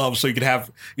Hamilton's gloves so he could have,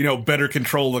 better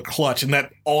control of the clutch, and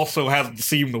that also hasn't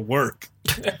seemed to work.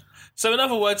 So in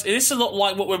other words, is this a lot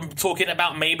like what we're talking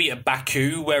about maybe at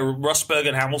Baku, where Rosberg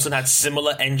and Hamilton had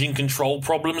similar engine control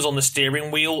problems on the steering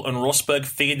wheel, and Rosberg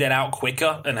figured that out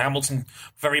quicker, and Hamilton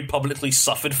very publicly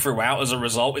suffered throughout as a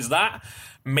result? Is that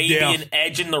maybe an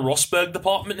edge in the Rosberg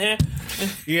department here?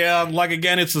 Yeah,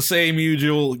 again, it's the same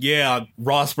usual,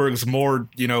 Rosberg's more,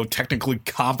 technically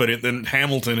competent than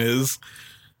Hamilton is.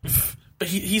 But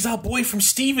he's our boy from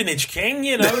Stevenage, King,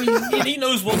 he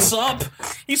knows what's up.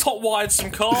 He's hot-wired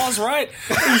some cars, right?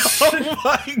 Oh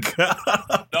my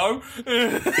god.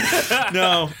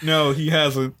 No, he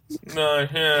hasn't. No.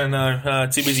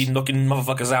 Too busy knocking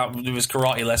motherfuckers out with his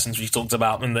karate lessons we talked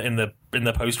about in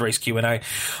the post-race Q&A.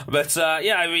 But,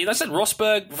 I said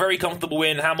Rosberg, very comfortable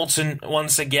win. Hamilton,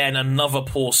 once again, another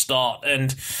poor start.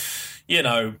 And you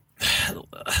know,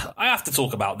 I have to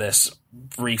talk about this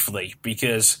briefly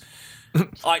because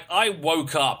I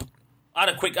woke up. I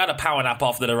had a power nap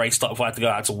after the race started before I had to go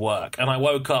out to work, and I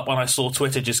woke up and I saw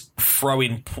Twitter just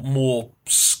throwing more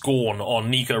scorn on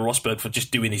Nico Rosberg for just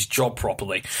doing his job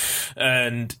properly,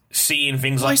 and seeing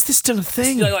things Why is this still a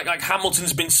thing? like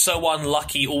Hamilton's been so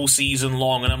unlucky all season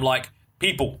long, and I'm like,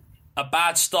 people, a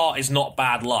bad start is not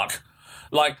bad luck.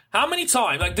 Like, how many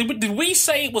times? Like, did we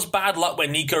say it was bad luck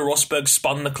when Nico Rosberg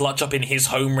spun the clutch up in his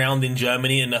home round in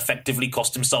Germany and effectively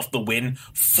cost himself the win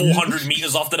 400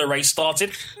 meters after the race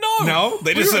started? No,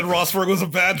 they just said Rosberg was a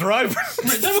bad driver.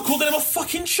 They never called him a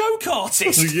fucking choke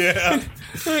artist. Yeah.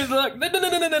 Like,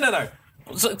 no.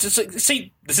 So,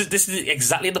 see, this is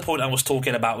exactly the point I was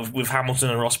talking about with Hamilton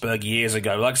and Rosberg years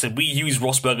ago. Like I said, we use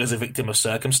Rosberg as a victim of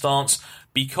circumstance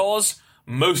because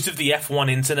most of the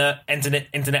F1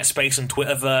 internet space and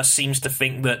Twitterverse seems to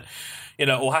think that, you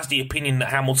know, or has the opinion that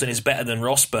Hamilton is better than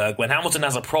Rosberg. When Hamilton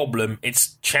has a problem,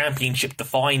 it's championship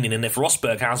defining, and if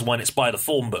Rosberg has one, it's by the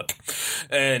form book.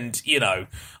 And, you know,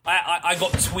 I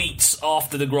got tweets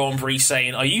after the Grand Prix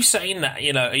saying, are you saying that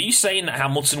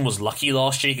Hamilton was lucky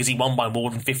last year because he won by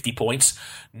more than 50 points?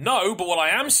 No, but what I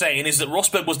am saying is that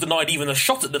Rosberg was denied even a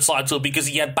shot at the title because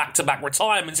he had back-to-back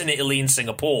retirements in Italy and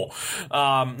Singapore.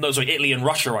 Italy and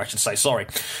Russia, I should say, sorry.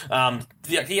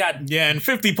 He had... Yeah, and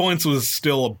 50 points was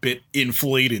still a bit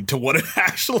inflated to what it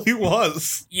actually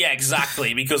was. Yeah,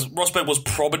 exactly, because Rosberg was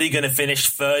probably going to finish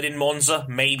third in Monza,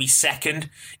 maybe second,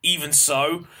 even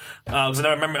so. Because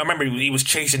I remember he was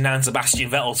chasing down Sebastian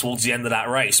Vettel towards the end of that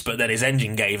race, but then his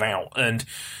engine gave out. And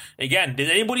again, did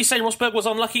anybody say Rosberg was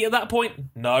unlucky at that point?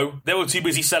 No, they were too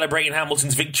busy celebrating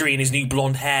Hamilton's victory and his new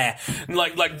blonde hair. No,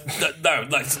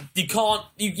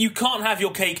 you can't have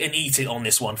your cake and eat it on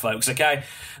this one, folks. Okay,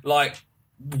 like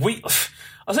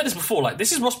I've said this before. Like,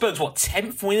 this is Rosberg's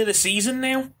 10th win of the season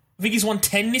now. I think he's won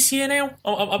 10 this year now.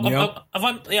 At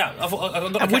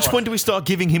which point do we start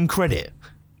giving him credit?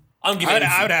 I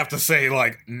would have to say,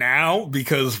 like, now,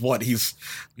 because his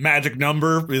magic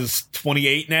number is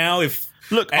 28 now.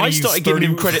 I started giving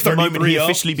him credit the moment he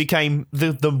officially became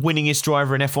the winningest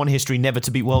driver in F1 history never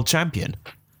to be world champion.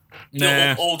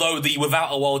 Nah. Although the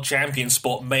without a world champion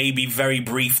spot may be very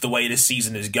brief the way this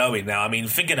season is going now. I mean,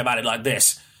 thinking about it like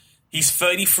this, he's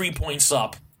 33 points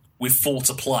up with 4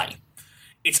 to play.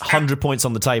 It's 100 points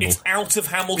on the table. It's out of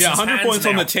Hamilton's hands 100 points now.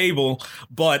 on the table,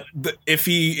 but it's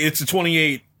a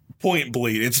 28-point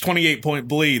bleed. It's a 28-point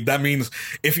bleed. That means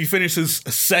if he finishes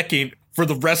second for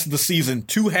the rest of the season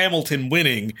to Hamilton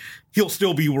winning, he'll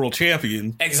still be world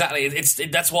champion. Exactly.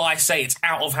 That's why I say it's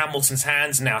out of Hamilton's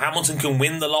hands now. Hamilton can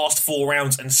win the last 4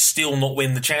 rounds and still not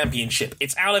win the championship.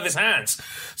 It's out of his hands.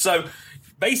 So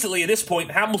basically, at this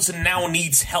point, Hamilton now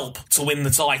needs help to win the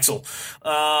title.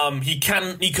 He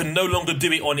can no longer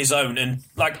do it on his own. And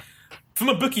like, from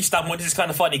a bookie standpoint, this is kind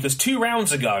of funny because 2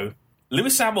 rounds ago,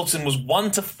 Lewis Hamilton was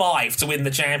 1-5 to win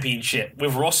the championship,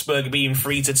 with Rosberg being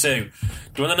 3-2. Do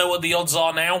you want to know what the odds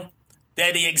are now?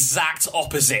 They're the exact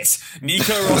opposite.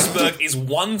 Nico Rosberg is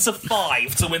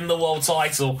 1-5 to win the world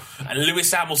title, and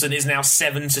Lewis Hamilton is now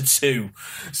 7-2.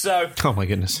 So, oh my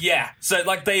goodness, yeah. So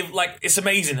it's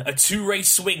amazing, a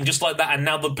 2-race swing just like that, and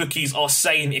now the bookies are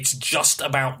saying it's just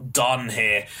about done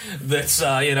here. That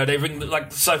they ring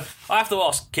so. I have to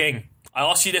ask King. I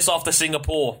asked you this after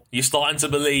Singapore. You're starting to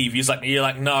believe. You're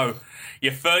like, no.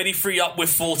 You're 33 up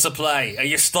with 4 to play. Are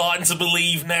you starting to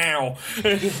believe now?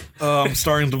 I'm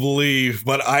starting to believe,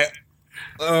 but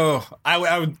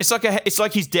it's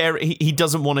like he's he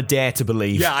doesn't want to dare to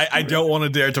believe. Yeah, I don't want to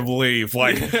dare to believe.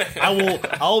 Like,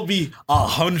 I'll be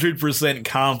 100%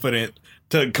 confident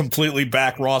to completely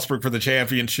back Rosberg for the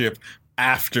championship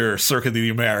after Circuit of the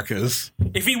Americas.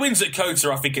 If he wins at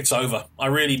COTA, I think it's over. I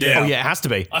really do. Oh yeah, it has to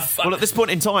be. Well, at this point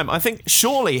in time, I think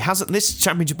surely hasn't this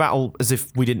championship battle, as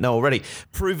if we didn't know already,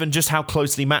 proven just how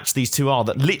closely matched these two are,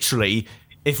 that literally,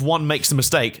 if one makes a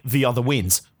mistake, the other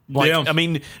wins. I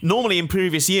mean, normally in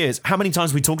previous years, how many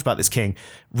times have we talked about this, King?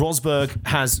 Rosberg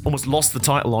has almost lost the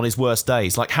title on his worst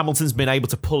days. Like, Hamilton's been able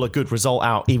to pull a good result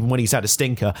out even when he's had a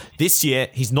stinker. This year,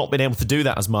 he's not been able to do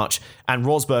that as much, and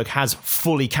Rosberg has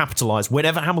fully capitalised.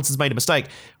 Whenever Hamilton's made a mistake,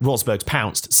 Rosberg's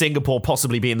pounced. Singapore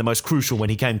possibly being the most crucial when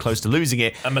he came close to losing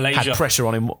it. And Malaysia. Had pressure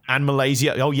on him. And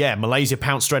Malaysia. Oh, yeah, Malaysia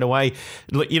pounced straight away.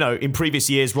 In previous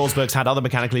years, Rosberg's had other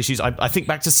mechanical issues. I think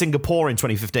back to Singapore in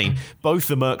 2015. Both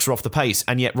the Mercs are off the pace,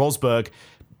 and yet Rosberg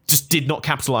just did not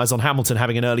capitalise on Hamilton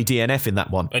having an early DNF in that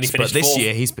one. But this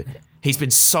year, he's been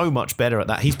so much better at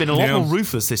that. He's been a lot more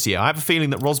ruthless this year. I have a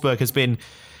feeling that Rosberg has been.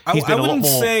 I wouldn't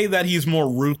say that he's more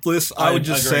ruthless. I would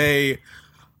just say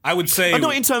I would say...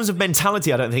 Not in terms of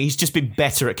mentality, I don't think. He's just been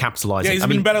better at capitalizing. Yeah, he's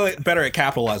been better at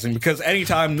capitalizing, because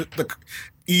anytime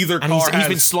either car he's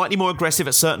been slightly more aggressive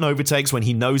at certain overtakes when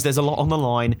he knows there's a lot on the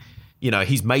line.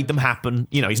 He's made them happen.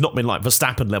 He's not been like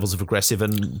Verstappen levels of aggressive,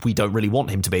 and we don't really want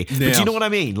him to be. Yeah. But do you know what I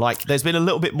mean? Like, there's been a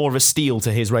little bit more of a steal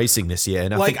to his racing this year.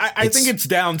 And I think it's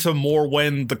down to more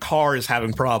when the car is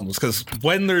having problems, because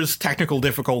when there's technical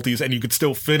difficulties and you could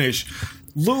still finish,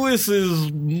 Lewis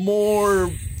is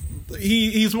more...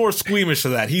 He's more squeamish to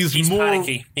that. He's more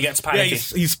panicky. He gets panicky.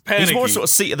 Yeah, he's panicky. He's more sort of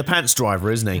seat of the pants driver,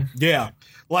 isn't he? Yeah.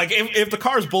 Like, if the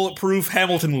car's bulletproof,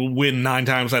 Hamilton will win 9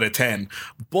 times out of 10.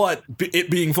 But it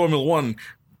being Formula One,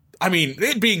 I mean,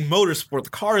 it being motorsport, the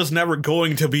car is never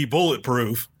going to be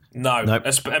bulletproof. No. Nope.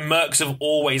 And Mercs have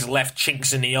always left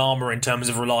chinks in the armour in terms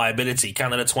of reliability.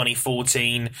 Canada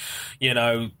 2014,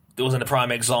 there wasn't a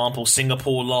prime example.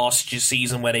 Singapore last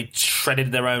season where they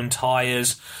shredded their own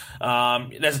tyres.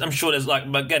 I'm sure there's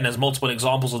multiple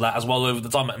examples of that as well over the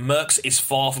time. Merckx is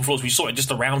far from flawless. We saw it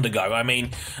just a round ago. I mean,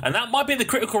 and that might be the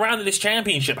critical round of this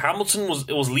championship. Hamilton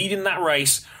was leading that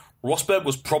race. Rosberg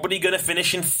was probably going to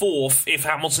finish in 4th if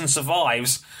Hamilton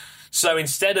survives. So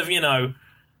instead of,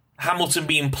 Hamilton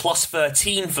being plus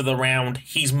 13 for the round,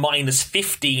 he's minus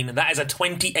 15. That is a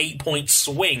 28-point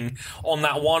swing on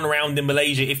that one round in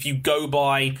Malaysia if you go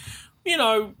by,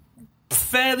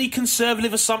 fairly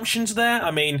conservative assumptions there.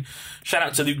 I mean, shout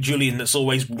out to Luke Julian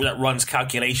that runs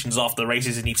calculations after the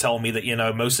races, and he told me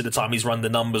that, most of the time he's run the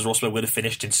numbers, Rosberg would have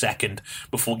finished in 2nd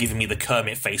before giving me the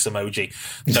Kermit face emoji.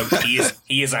 So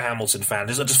he is a Hamilton fan.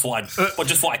 I just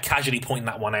thought I'd casually point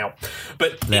that one out.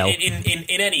 But in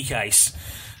any case,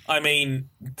 I mean,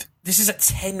 this is a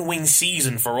 10-win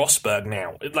season for Rosberg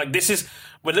now. Like, this is...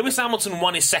 When Lewis Hamilton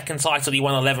won his 2nd title, he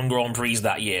won 11 Grand Prix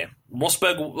that year.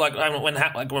 Rosberg, when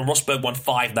Rosberg won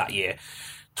 5 that year.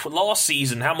 Last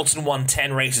season, Hamilton won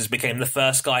 10 races, became the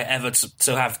first guy ever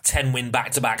to have 10-win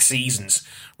back-to-back seasons.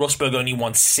 Rosberg only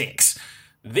won 6.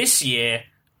 This year,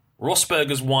 Rosberg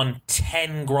has won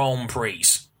 10 Grand Prix.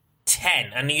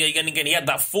 10, and he had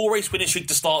that 4-race winning streak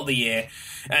to start the year,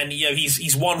 and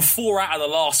he's won 4 out of the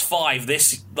last 5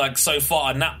 so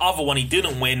far, and that other one he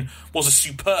didn't win was a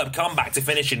superb comeback to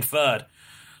finish in 3rd.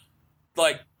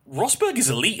 Like, Rosberg is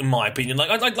elite in my opinion.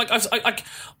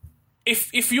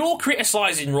 If you're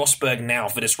criticising Rosberg now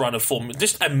for this run of form,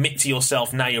 just admit to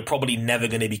yourself now you're probably never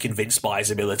going to be convinced by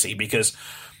his ability, because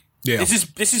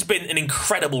this has been an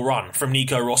incredible run from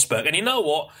Nico Rosberg, and you know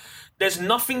what? There's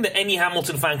nothing that any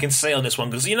Hamilton fan can say on this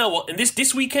one, because you know what? In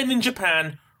this weekend in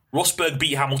Japan, Rosberg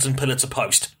beat Hamilton pillar to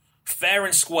post, fair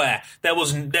and square.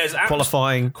 There's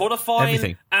qualifying,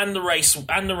 everything, and the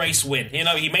race win.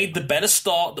 He made the better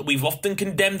start that we've often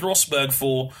condemned Rosberg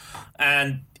for,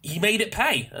 and he made it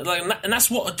pay. And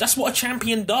that's what a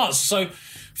champion does. So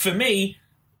for me,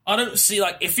 I don't see,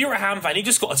 if you're a Ham fan, you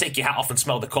just got to take your hat off and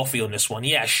smell the coffee on this one.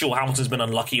 Yeah, sure, Hamilton's been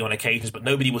unlucky on occasions, but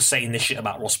nobody was saying this shit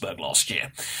about Rosberg last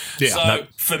year.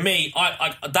 For me,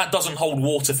 I that doesn't hold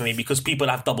water for me, because people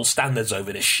have double standards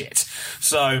over this shit.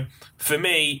 So, for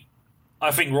me, I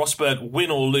think Rosberg,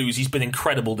 win or lose, he's been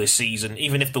incredible this season.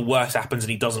 Even if the worst happens and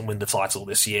he doesn't win the title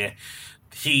this year,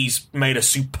 he's made a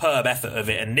superb effort of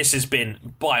it, and this has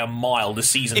been by a mile the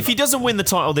season. If he doesn't win the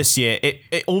title this year,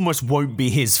 it almost won't be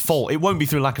his fault. It won't be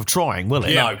through lack of trying, will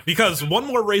it? Yeah, no, because one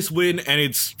more race win and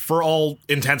it's, for all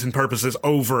intents and purposes,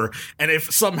 over. And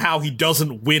if somehow he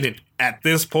doesn't win it at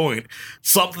this point,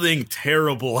 something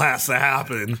terrible has to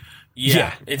happen.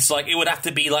 Yeah, it's it would have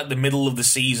to be the middle of the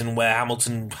season where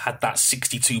Hamilton had that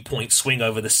 62-point swing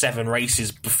over the 7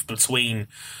 races between...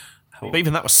 But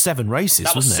even that was 7 races,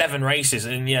 That was wasn't it? 7 races,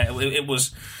 and yeah, it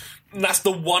was... That's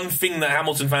the one thing that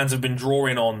Hamilton fans have been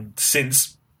drawing on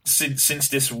since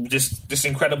this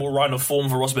incredible run of form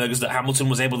for Rosberg, is that Hamilton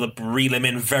was able to reel him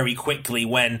in very quickly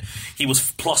when he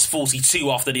was plus 42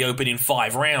 after the opening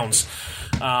 5 rounds.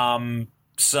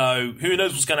 So who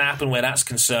knows what's going to happen where that's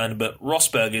concerned, but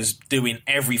Rosberg is doing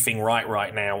everything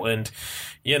right now, and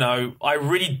I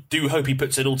really do hope he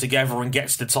puts it all together and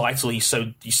gets the title he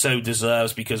so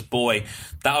deserves, because boy,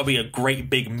 that would be a great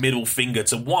big middle finger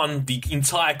to the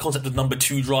entire concept of number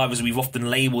 2 drivers we've often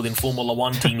labelled in Formula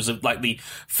One teams of the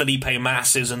Felipe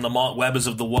Masses and the Mark Webbers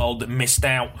of the world that missed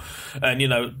out, and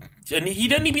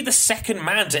he'd only be the 2nd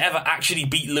man to ever actually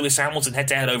beat Lewis Hamilton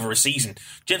head-to-head over a season.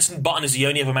 Jenson Button is the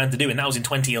only other man to do it, and that was in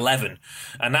 2011.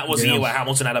 And that was the year where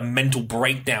Hamilton had a mental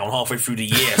breakdown halfway through the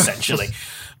year, essentially.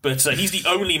 But he's the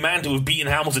only man to have beaten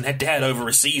Hamilton head-to-head over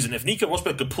a season. If Nico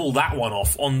Rosberg could pull that one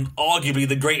off on arguably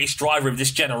the greatest driver of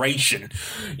this generation,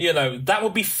 that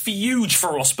would be huge for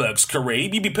Rosberg's career.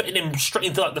 He'd be putting him straight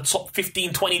into like the top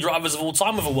 15, 20 drivers of all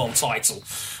time with a world title.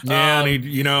 Yeah, and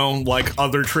he'd, like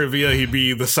other trivia, he'd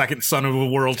be the second son of a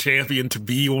world champion to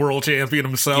be a world champion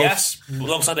himself. Yes,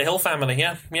 alongside the Hill family.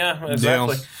 Yeah,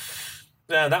 exactly.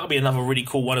 Yeah, that would be another really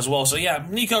cool one as well. So yeah,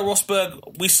 Nico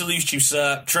Rosberg, we salute you,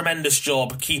 sir. Tremendous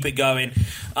job. Keep it going.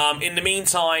 In the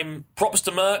meantime, props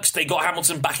to Merckx. They got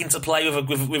Hamilton back into play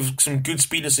with some good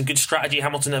speed and some good strategy.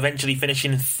 Hamilton eventually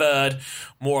finishing third.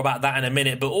 More about that in a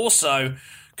minute. But also,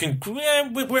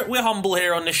 we're humble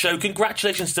here on this show.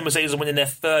 Congratulations to Mercedes on winning their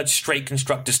third straight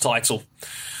Constructors title.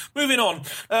 Moving on.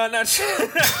 I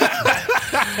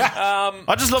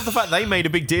just love the fact they made a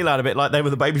big deal out of it, like they were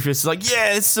the babyfaces. It's like,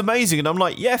 yeah, this is amazing, and I'm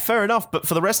like, yeah, fair enough. But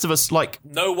for the rest of us, like,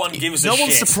 no one gives no a shit. No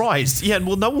one's surprised. Yeah,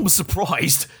 well, no one was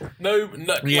surprised. No.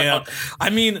 Yeah, I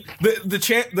mean,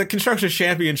 the Constructors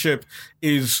Championship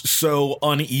is so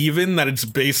uneven that it's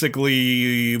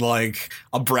basically like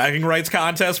a bragging rights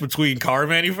contest between car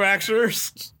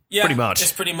manufacturers. Yeah, pretty much.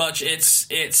 It's pretty much.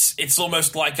 It's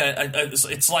almost like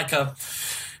it's like a.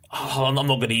 Oh, I'm not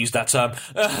going to use that term.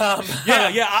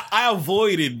 I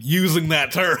avoided using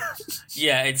that term.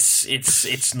 Yeah,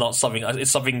 it's not something.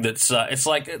 It's something that's it's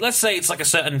like, let's say it's like a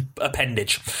certain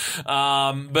appendage,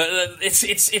 but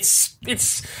it's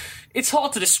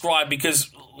hard to describe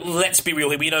because let's be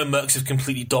real here. We know Merckx have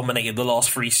completely dominated the last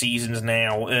 3 seasons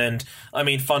now, and I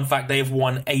mean, fun fact: they have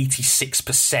won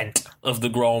 86% of the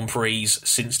Grand Prix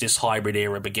since this hybrid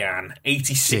era began.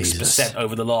 86%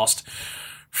 over the last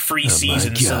 3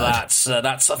 seasons, so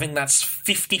that's I think that's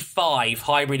 55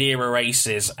 hybrid era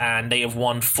races, and they have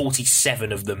won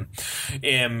 47 of them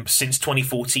since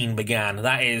 2014 began.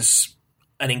 That is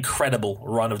an incredible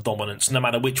run of dominance, no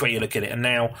matter which way you look at it. And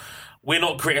now, we're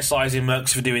not criticising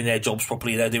Merckx for doing their jobs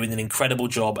properly. They're doing an incredible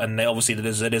job, and they obviously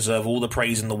deserve all the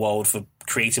praise in the world for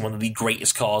creating one of the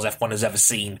greatest cars F1 has ever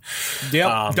seen.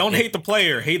 Yep. Don't hate the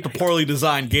player, hate the poorly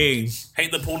designed game.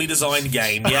 Hate the poorly designed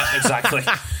game. Yeah, exactly.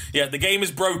 Yeah, the game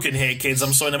is broken here, kids.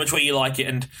 I'm sorry, no much way you like it.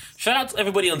 And shout out to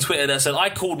everybody on Twitter that said I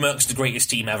called Merckx the greatest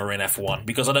team ever in F1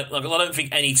 because I don't think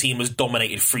any team has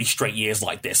dominated 3 straight years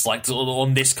like this, like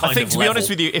on this kind of level. I think, to be honest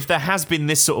with you, if there has been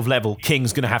this sort of level,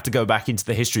 King's going to have to go back into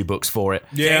the history books for it.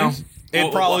 Yeah.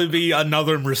 It'd probably be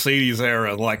another Mercedes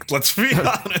era. Like, let's be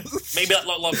honest. Maybe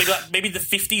the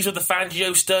 50s or the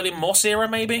Fangio Sterling Moss era.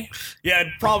 Maybe. Yeah,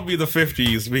 it'd probably be the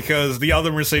 50s because the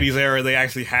other Mercedes era they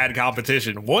actually had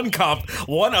competition. One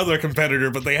other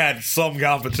competitor, but they had some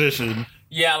competition.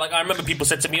 Yeah, like I remember people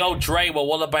said to me, "Oh, Dre, well,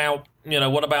 what about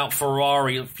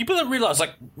Ferrari?" People don't realize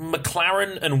like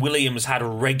McLaren and Williams had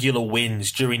regular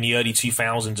wins during the early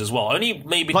 2000s as well. Only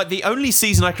maybe like the only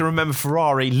season I can remember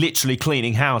Ferrari literally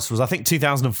cleaning house was I think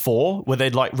 2004, where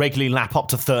they'd like regularly lap up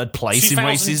to third place in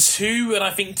races. 2002 and I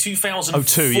think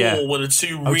 2004 were the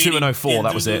two. 02 and 04,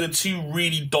 that was it. The two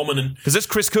really dominant. Because as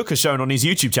Chris Cook has shown on his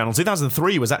YouTube channel,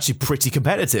 2003 was actually pretty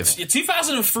competitive. Yeah,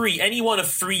 2003, any one of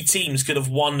 3 teams could have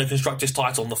won the Constructors'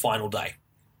 title on the final day.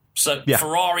 So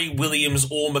Ferrari, Williams,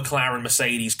 or McLaren,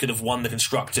 Mercedes could have won the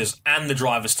Constructors and the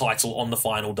Drivers' title on the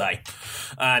final day.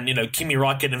 And, Kimi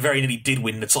Räikkönen very nearly did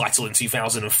win the title in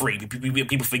 2003.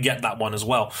 People forget that one as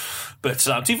well. But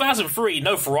 2003,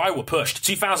 no, Ferrari were pushed.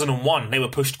 2001, they were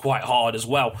pushed quite hard as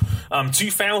well.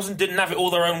 2000 didn't have it all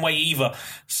their own way either.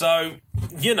 So,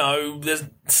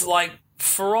 there's like...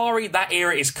 Ferrari, that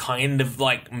era is kind of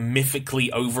like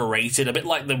mythically overrated, a bit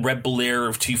like the Red Bull era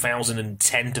of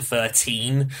 2010 to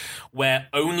 13, where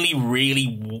only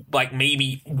really like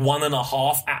maybe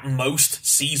 1.5 at most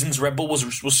seasons Red Bull was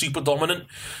super dominant.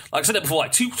 Like I said it before,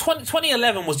 like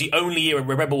 2011 was the only year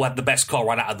where Red Bull had the best car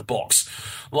right out of the box.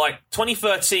 Like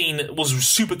 2013 was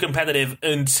super competitive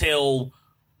until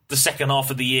the second half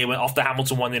of the year, after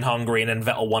Hamilton won in Hungary and then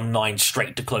Vettel won 9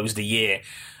 straight to close the year.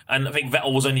 And I think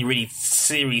Vettel was only really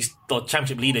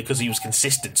championship leader because he was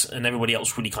consistent, and everybody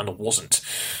else really kind of wasn't.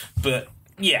 But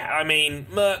yeah, I mean,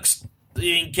 Merckx,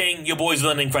 King, your boys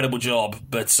done an incredible job,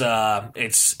 but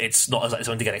it's not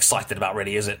something to get excited about,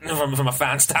 really, is it? From a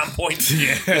fan standpoint.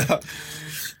 Yeah,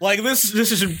 like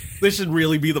this should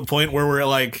really be the point where we're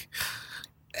like,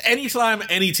 anytime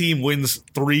any team wins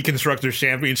 3 Constructors'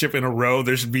 Championship in a row,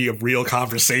 there should be a real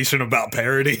conversation about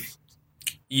parity.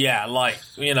 Yeah, like,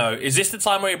 is this the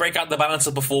time where we break out the balance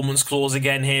of performance clause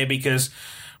again here? Because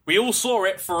We all saw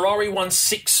it. Ferrari won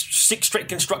six straight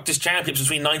Constructors' Championships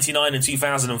between 99 and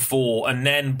 2004, and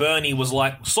then Bernie was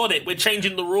like, sod it, we're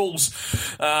changing the rules.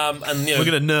 And we're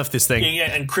going to nerf this thing.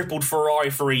 Yeah, and crippled Ferrari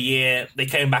for a year. They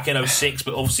came back in 06,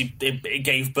 but obviously it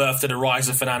gave birth to the rise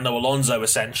of Fernando Alonso,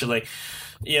 essentially.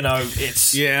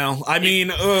 It's... Yeah, I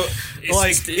mean,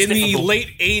 it's in difficult. the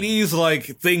late 80s, like,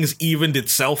 things evened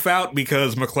itself out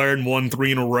because McLaren won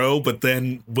 3 in a row, but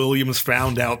then Williams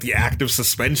found out the active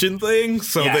suspension thing,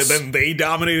 so then they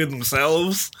dominated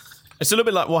themselves. It's a little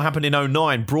bit like what happened in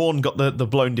 09. Brawn got the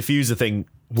blown diffuser thing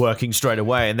working straight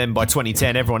away, and then by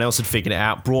 2010 everyone else had figured it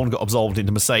out. Brawn got absolved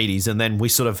into Mercedes, and then we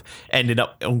sort of ended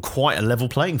up on quite a level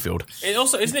playing field. It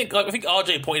also, isn't it, like, I think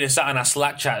RJ pointed this out in our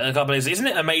Slack chat a couple of days, isn't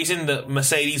it amazing that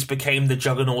Mercedes became the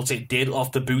juggernaut it did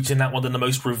after booting out one of the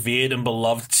most revered and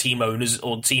beloved team owners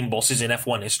or team bosses in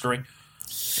F1 history?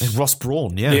 And Ross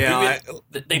Brawn,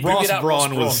 Ross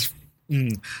Brawn was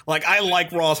like, I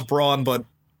like Ross Brawn, but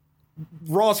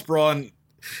Ross Brawn,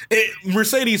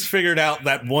 Mercedes figured out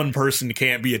that one person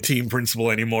can't be a team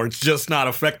principal anymore. It's just not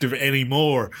effective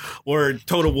anymore. Where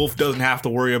Toto Wolff doesn't have to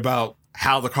worry about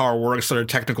how the car works on the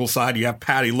technical side. You have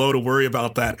Paddy Lowe to worry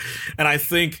about that. And I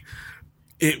think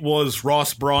it was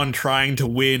Ross Brawn trying to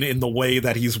win in the way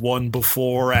that he's won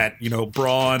before at,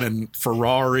 Brawn and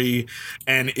Ferrari.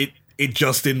 And it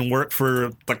just didn't work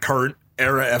for the current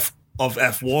era of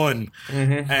F1.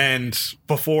 Mm-hmm. And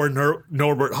before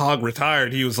Norbert Hogg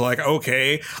retired, he was like,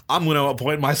 okay, I'm going to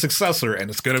appoint my successor, and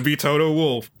it's going to be Toto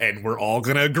Wolff, and we're all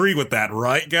going to agree with that,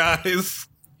 right, guys?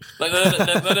 Like,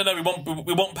 no,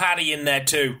 we want Paddy in there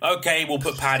too. Okay, we'll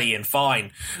put Paddy in,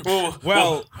 fine.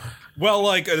 Well,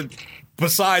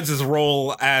 besides his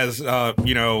role as,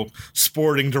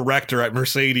 sporting director at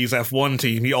Mercedes F1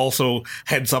 team, he also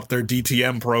heads up their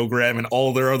DTM program and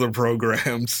all their other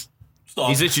programs.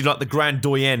 He's literally like the grand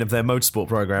doyen of their motorsport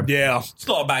program. Yeah. It's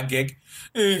not a bad gig.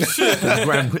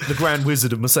 the grand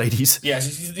wizard of Mercedes.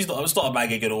 Yes, it's not a bad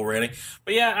gig at all, really.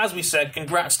 But yeah, as we said,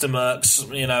 congrats to Mercs.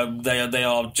 They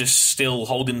are just still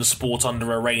holding the sport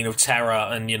under a reign of terror.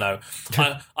 And,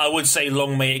 I would say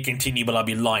long may it continue, but I'd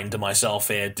be lying to myself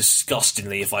here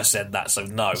disgustingly if I said that. So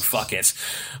no, fuck it.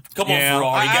 Come on,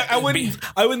 Ferrari.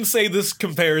 I wouldn't say this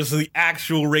compares to the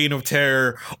actual reign of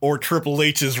terror or Triple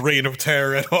H's reign of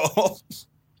terror at all.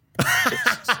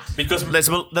 Because there's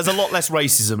a lot less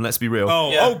racism, let's be real.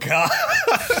 Oh God.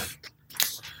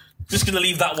 Just going to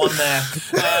leave that one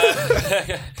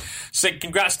there. So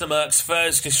congrats to Merck's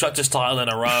first Constructors title in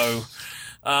a row.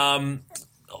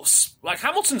 Like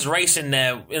Hamilton's race in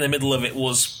there in the middle of it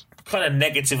was kind of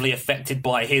negatively affected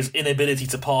by his inability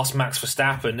to pass Max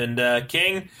Verstappen. And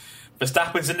King,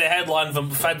 Verstappen's in the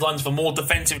headlines for more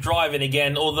defensive driving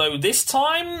again, although this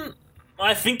time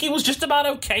I think he was just about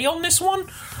okay on this one.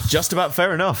 Just about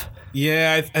fair enough.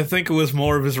 Yeah, I think it was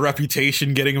more of his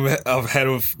reputation getting him ahead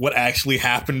of what actually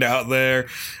happened out there.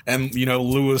 And,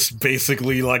 Lewis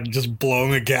basically, just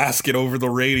blowing a gasket over the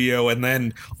radio and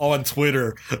then on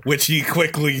Twitter, which he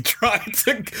quickly tried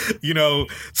to,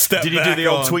 step back. Did he do the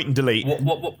old tweet and delete?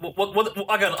 What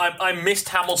again, I missed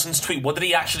Hamilton's tweet. What did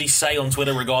he actually say on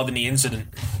Twitter regarding the incident?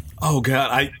 Oh,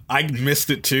 God, I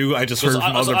missed it, too. I just heard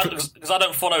from other... Because I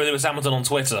don't follow Lewis Hamilton on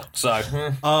Twitter, so...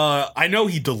 I know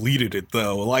he deleted it,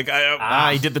 though.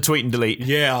 He did the tweet and delete.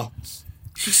 Yeah.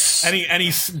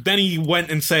 Then he went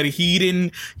and said he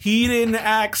didn't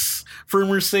ask for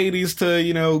Mercedes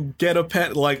to, get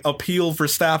appeal for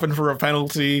Verstappen for a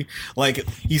penalty.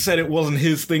 He said it wasn't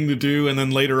his thing to do, and then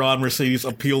later on Mercedes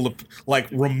appealed,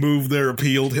 removed their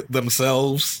appeal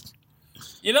themselves.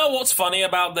 You know what's funny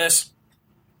about this?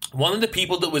 One of the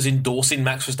people that was endorsing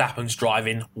Max Verstappen's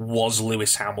driving was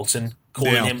Lewis Hamilton,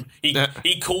 calling him.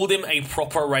 He called him a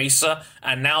proper racer,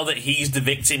 and now that he's the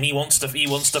victim, he wants to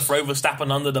throw Verstappen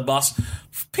under the bus.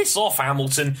 Piss off,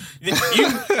 Hamilton!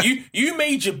 You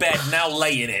made your bed, now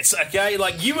lay in it. Okay,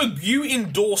 you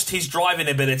endorsed his driving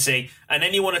ability, and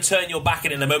then you want to turn your back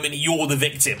in the moment you're the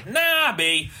victim. Nah,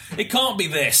 B, it can't be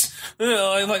this.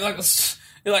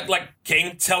 Like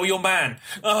King, tell your man.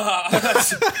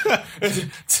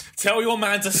 Tell your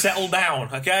man to settle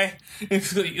down, okay?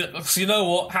 You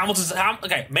know what?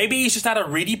 Okay, maybe he's just had a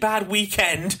really bad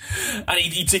weekend, and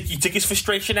he took his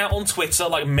frustration out on Twitter,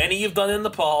 like many have done in the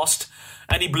past,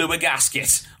 and he blew a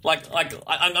gasket.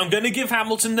 I'm going to give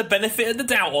Hamilton the benefit of the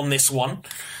doubt on this one.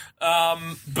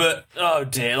 But oh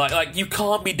dear, you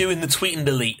can't be doing the tweet and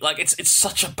delete. It's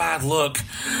such a bad look.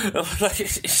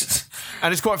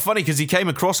 And it's quite funny because he came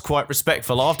across quite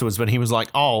respectful afterwards when he was like,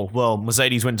 "Oh, well,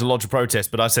 Mercedes went to lodge a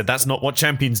protest, but I said that's not what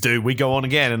champions do. We go on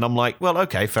again." And I'm like, "Well,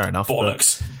 okay, fair enough."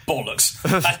 Bollocks. bollocks.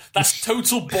 That's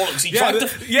total bollocks. He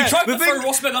Yeah, tried to the throw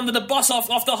Rosberg under the bus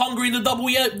after Hungary in the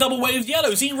double wave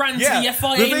yellows. He ran to the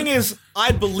FIA. The thing is,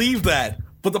 I believe that,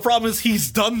 but the problem is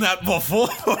he's done that before.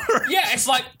 Yeah, it's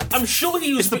like, I'm sure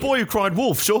he was... It's the boy who cried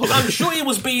wolf, surely. I'm sure he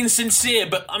was being sincere,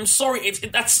 but I'm sorry,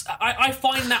 I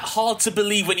find that hard to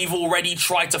believe when you've already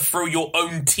tried to throw your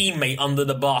own teammate under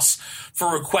the bus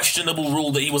for a questionable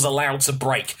rule that he was allowed to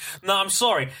break. No, I'm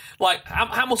sorry. Like,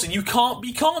 Hamilton, you can't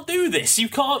do this. You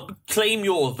can't claim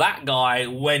you're that guy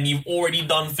when you've already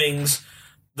done things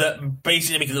that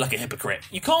basically make you look like a hypocrite.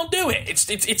 You can't do it.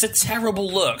 It's a terrible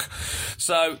look.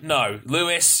 So, no,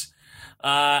 Lewis...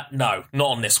 no, not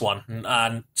on this one.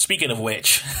 And speaking of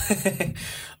which,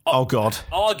 oh God,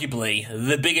 arguably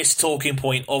the biggest talking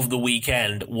point of the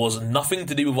weekend was nothing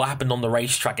to do with what happened on the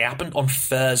racetrack. It happened on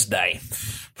Thursday,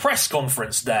 press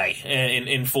conference day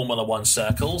in Formula One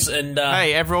circles. And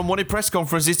hey, everyone wanted press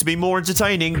conferences to be more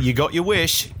entertaining. You got your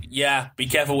wish. Yeah, be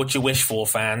careful what you wish for,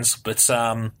 fans. But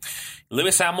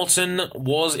Lewis Hamilton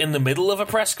was in the middle of a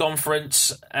press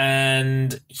conference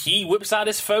and he whips out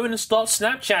his phone and starts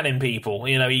Snapchatting people.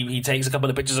 You know, he takes a couple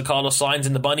of pictures of Carlos Sainz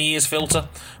in the bunny ears filter.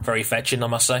 Very fetching, I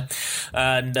must say.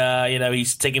 And, you know,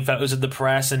 he's taking photos of the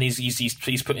press and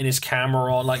he's putting his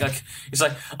camera on. Like it's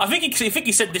like, I think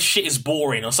he said this shit is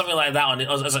boring or something like that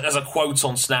as a quote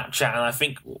on Snapchat. And I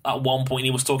think at one point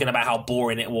he was talking about how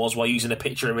boring it was while using a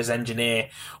picture of his engineer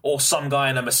or some guy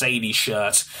in a Mercedes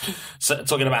shirt. So,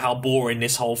 talking about how boring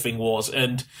this whole thing was,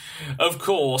 and of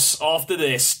course after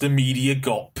this the media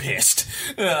got pissed.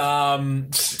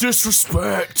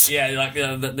 Disrespect. Yeah, like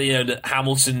the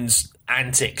Hamilton's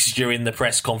antics during the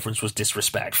press conference was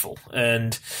disrespectful,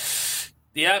 and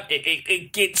yeah,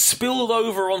 it spilled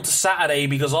over onto Saturday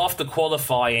because after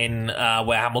qualifying,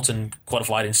 where Hamilton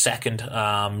qualified in second,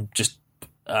 just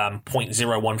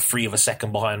 0.013 of a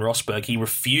second behind Rosberg, he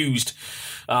refused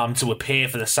to appear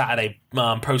for the Saturday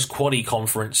post-quali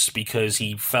conference because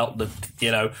he felt that,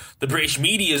 you know, the British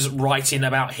media's writing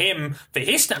about him for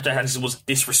his Snapchat handles was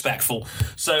disrespectful.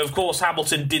 So, of course,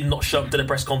 Hamilton did not show up to the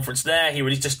press conference there. He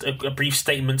released just a brief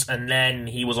statement and then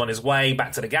he was on his way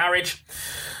back to the garage.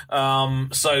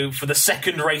 So for the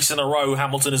second race in a row,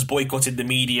 Hamilton has boycotted the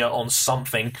media on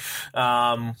something.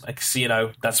 You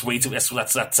know, that's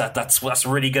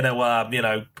really gonna you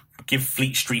know, give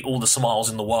Fleet Street all the smiles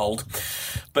in the world.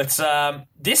 But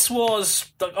this was...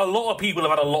 A lot of people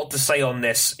have had a lot to say on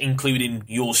this, including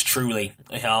yours truly,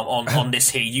 on this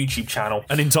here YouTube channel.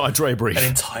 An entire Dre brief.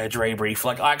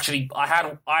 Like, I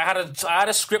had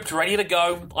a script ready to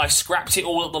go. I scrapped it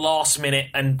all at the last minute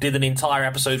and did an entire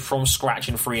episode from scratch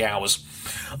in 3 hours.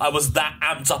 I was that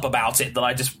amped up about it that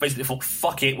I just basically thought,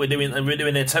 fuck it, we're doing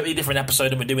a totally different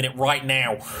episode and we're doing it right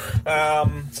now.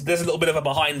 So there's a little bit of a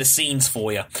behind the scenes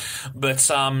for you. But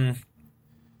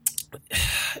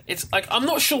it's like, I'm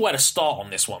not sure where to start on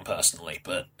this one personally,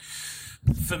 but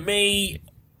for me,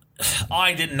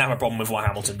 I didn't have a problem with what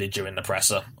Hamilton did during the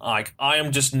presser. Like, I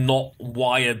am just not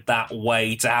wired that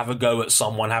way to have a go at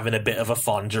someone having a bit of a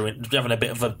having a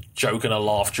bit of a joke and a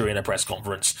laugh during a press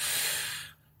conference.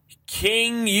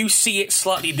 King, you see it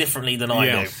slightly differently than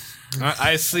I do.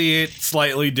 I see it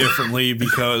slightly differently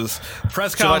because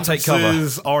press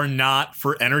conferences are not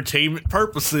for entertainment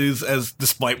purposes, as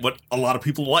despite what a lot of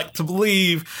people like to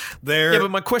believe. Yeah,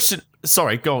 but my question...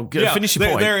 Sorry, go on. Finish your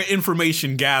point. They're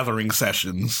information gathering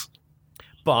sessions.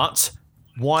 But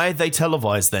why are they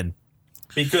televised then?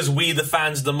 Because we, the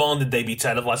fans, demanded they be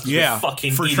televised. Yeah, we're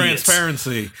fucking for idiots.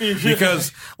 Transparency.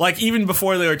 Because, like, even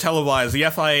before they were televised, the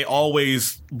FIA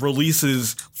always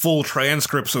releases full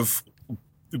transcripts of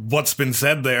what's been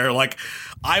said there. Like,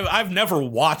 I've never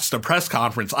watched a press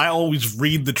conference. I always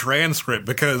read the transcript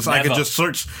because I could just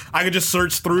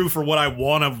search through for what I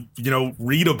want to,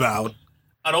 read about.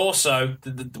 And also,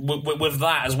 with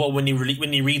that as well, when you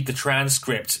read the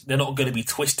transcript, they're not going to be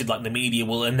twisted like the media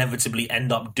will inevitably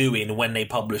end up doing when they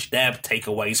publish their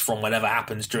takeaways from whatever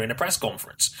happens during a press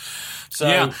conference. So,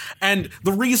 yeah, and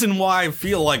the reason why I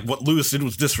feel like what Lewis did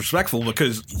was disrespectful,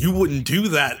 because you wouldn't do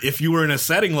that if you were in a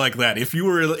setting like that. If you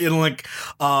were in like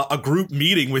a group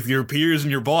meeting with your peers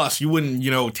and your boss, you wouldn't,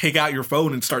 take out your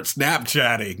phone and start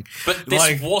Snapchatting. But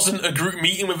this wasn't a group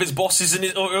meeting with his bosses and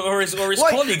his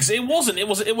colleagues. It wasn't.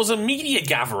 It was a media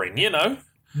gathering,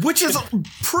 Which is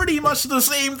pretty much the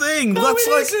same thing. No, That's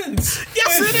it isn't.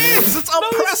 Yes, it is. It's a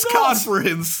press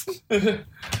conference.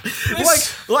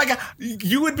 like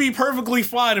you would be perfectly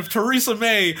fine if Theresa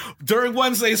May, during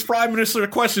Wednesday's Prime Minister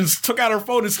questions, took out her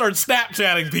phone and started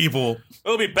Snapchatting people.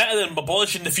 It'll be better than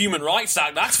abolishing the Human Rights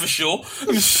Act, that's for sure.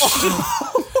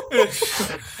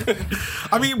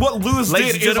 I mean, what Lewis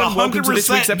did is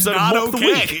 100% not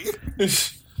okay.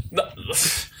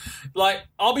 like,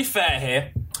 I'll be fair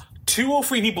here. 2 or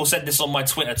 3 people said this on my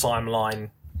Twitter timeline.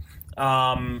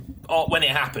 When it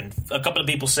happened, a couple of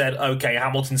people said, "Okay,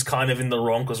 Hamilton's kind of in the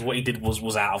wrong because what he did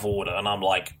was out of order." And I'm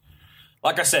like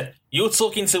I said, you're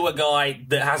talking to a guy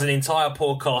that has an entire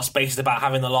podcast based about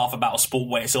having a laugh about a sport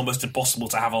where it's almost impossible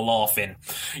to have a laugh in.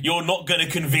 You're not going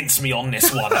to convince me on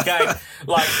this one, okay?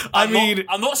 Like, I'm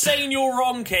not saying you're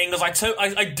wrong, King, because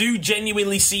I do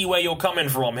genuinely see where you're coming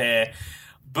from here,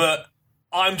 but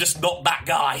I'm just not that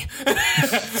guy.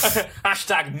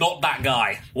 Hashtag not that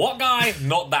guy. What guy?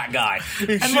 Not that guy.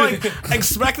 And like,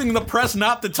 expecting the press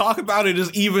not to talk about it is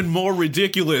even more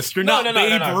ridiculous. You're not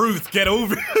Babe Ruth. Get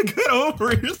over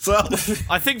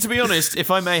yourself. I think, to be honest, if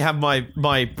I may have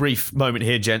my brief moment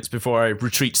here, gents, before I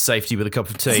retreat to safety with a cup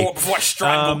of tea. Before I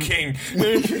strangle King.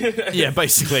 Yeah,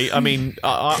 basically. I mean,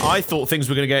 I thought things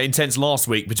were going to get intense last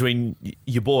week between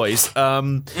your boys.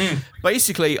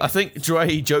 Basically, I think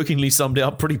Dre jokingly summed it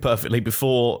up pretty perfectly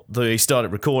before they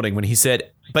started recording when he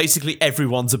said, basically,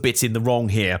 everyone's a bit in the wrong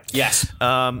here. Yes.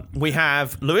 We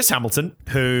have Lewis Hamilton,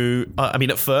 who,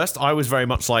 at first, I was very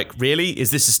much like, really?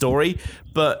 Is this a story?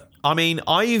 But I mean,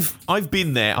 I've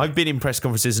been there. I've been in press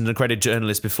conferences and accredited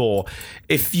journalists before.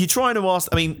 If you're trying to ask,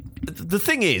 I mean, the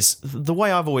thing is, the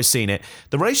way I've always seen it,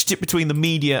 the relationship between the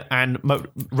media and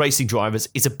racing drivers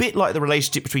is a bit like the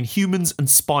relationship between humans and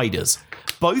spiders.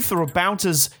 Both are about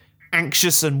as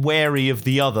anxious and wary of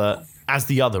the other as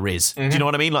the other is. Mm-hmm. Do you know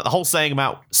what I mean? Like the whole saying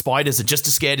about spiders are just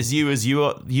as scared as you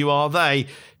are they.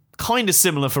 Kind of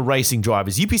similar for racing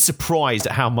drivers. You'd be surprised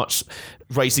at how much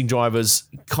racing drivers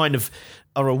kind of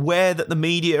are aware that the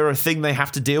media are a thing they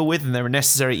have to deal with and they're a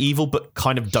necessary evil, but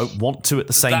kind of don't want to at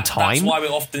the same time. That's why we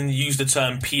often use the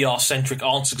term PR-centric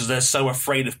answer, because they're so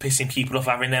afraid of pissing people off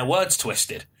having their words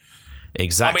twisted.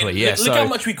 Exactly, I mean, yeah. Look how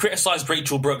much we criticised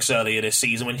Rachel Brooks earlier this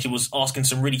season when she was asking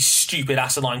some really stupid,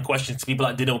 asinine questions to people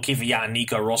like Daniil Kvyat and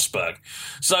Nico Rosberg.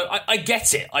 So I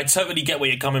get it. I totally get where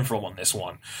you're coming from on this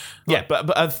one. Yeah, but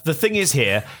the thing is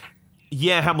here,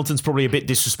 yeah, Hamilton's probably a bit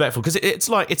disrespectful because it's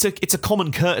like it's a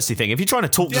common courtesy thing. If you're trying to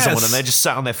talk to someone and they're just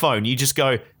sat on their phone, you just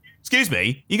go, "Excuse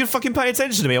me, you can fucking pay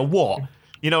attention to me or what?"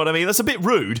 You know what I mean? That's a bit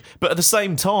rude, but at the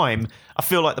same time, I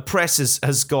feel like the press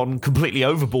has gone completely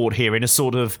overboard here in a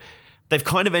sort of, they've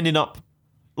kind of ended up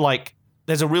like,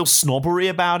 there's a real snobbery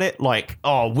about it, like,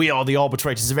 oh, we are the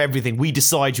arbitrators of everything, we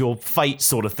decide your fate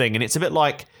sort of thing, and it's a bit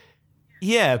like,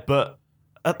 yeah, but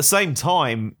at the same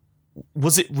time,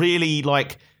 was it really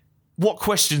like, what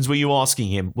questions were you asking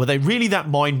him? Were they really that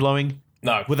mind-blowing?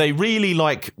 No. Were they really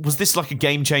like, was this like a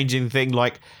game-changing thing?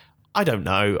 Like, I don't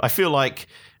know. I feel like,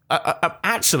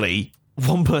 actually,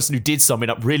 one person who did sum it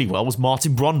up really well was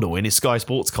Martin Brundle in his Sky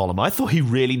Sports column. I thought he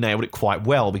really nailed it quite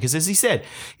well because, as he said,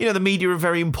 you know, the media are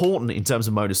very important in terms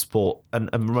of motorsport and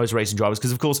motor racing drivers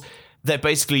because, of course, they're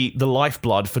basically the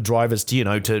lifeblood for drivers to, you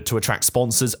know, to attract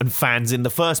sponsors and fans in the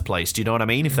first place. Do you know what I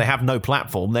mean? If they have no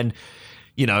platform, then,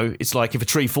 you know, it's like if a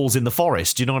tree falls in the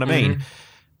forest. Do you know what I mean? Mm-hmm.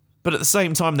 But at the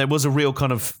same time, there was a real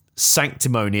kind of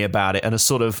sanctimony about it and a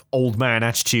sort of old man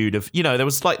attitude of, you know, there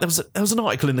was an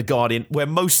article in The Guardian where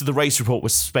most of the race report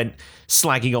was spent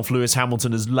slagging off Lewis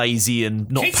Hamilton as lazy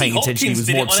and not paying attention. He was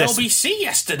more obsessed. On LBC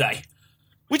yesterday.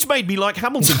 Which made me like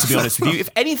Hamilton, to be honest with you. If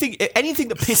anything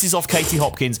that pisses off Katie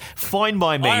Hopkins, fine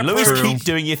by me. Lewis, keep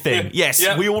doing your thing. Yes,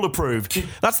 we all approve.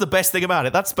 That's the best thing about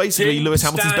it. That's basically Lewis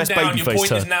Hamilton's best babyface turn. Your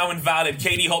point is now invalid.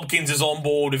 Katie Hopkins is on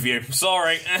board with you.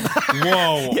 Sorry.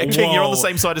 Whoa. Yeah, King, you're on the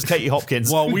same side as Katie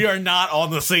Hopkins. Well, we are not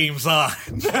on the same side.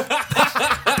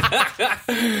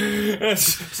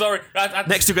 Sorry.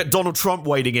 Next you'll get Donald Trump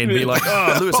wading in, be like,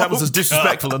 oh, Lewis Hamilton's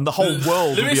disrespectful, and the whole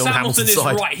world will be on Hamilton's side. Lewis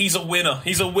Hamilton is right. He's a winner.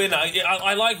 He's a winner.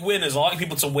 I like winners. I like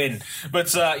people to win.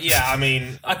 But yeah, I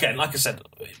mean, again, like I said,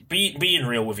 being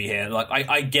real with you here, like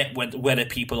I get whether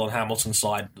people on Hamilton's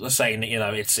side are saying that, you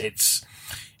know, it's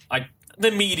the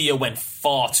media went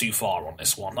far too far on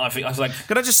this one. I was like,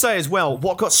 can I just say as well,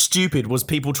 what got stupid was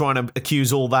people trying to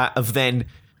accuse all that of then,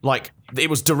 like, it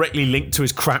was directly linked to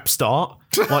his crap start.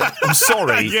 Like, I'm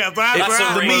sorry. Yeah,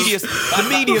 the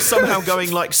media somehow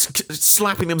going, like,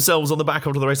 slapping themselves on the back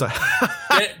after the race, like,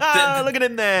 look at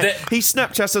him there. He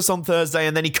Snapchats us on Thursday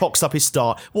and then he cocks up his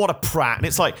start. What a prat. And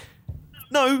it's like,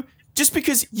 no, just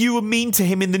because you were mean to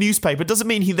him in the newspaper doesn't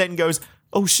mean he then goes,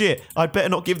 oh shit, I'd better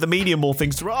not give the media more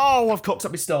things to... Oh, I've cocked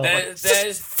up his start.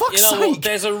 Fuck's sake.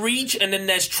 There's a reach and then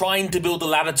there's trying to build a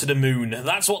ladder to the moon.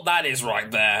 That's what that is right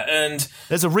there. And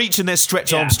there's a reach and there's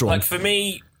Stretch Armstrong. Like, for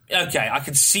me... Okay, I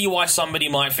can see why somebody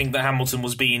might think that Hamilton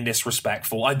was being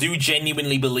disrespectful. I do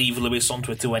genuinely believe Lewis on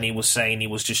Twitter when he was saying he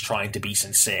was just trying to be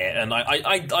sincere, and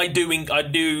I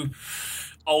do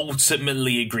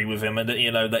ultimately agree with him, and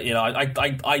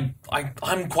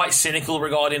I'm quite cynical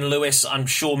regarding Lewis. I'm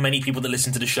sure many people that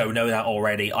listen to the show know that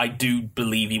already. I do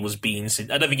believe he was being.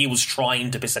 I don't think he was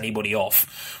trying to piss anybody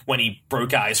off when he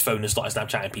broke out his phone and started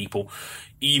Snapchatting people,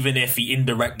 even if he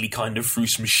indirectly kind of threw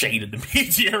some shade at the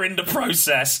media in the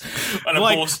process. And of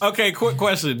course, okay, quick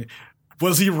question: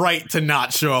 was he right to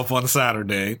not show up on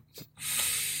Saturday?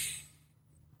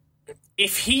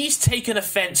 If he's taken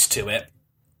offense to it,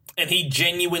 and he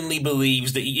genuinely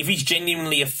believes that if he's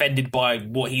genuinely offended by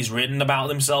what he's written about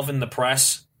himself in the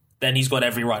press, then he's got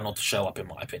every right not to show up, in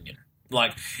my opinion.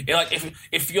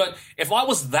 If I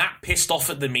was that pissed off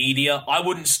at the media, I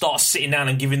wouldn't start sitting down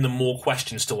and giving them more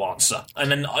questions to answer,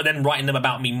 and then writing them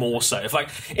about me more so.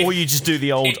 Or you just do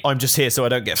the old "I'm just here so I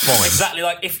don't get fined." Exactly.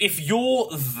 Like if you're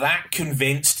that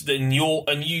convinced that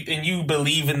you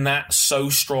believe in that so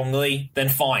strongly, then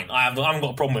fine. I haven't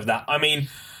got a problem with that. I mean,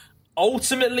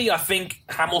 ultimately, I think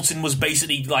Hamilton was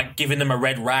basically like giving them a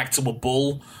red rag to a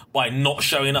bull by not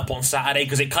showing up on Saturday,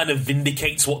 because it kind of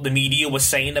vindicates what the media was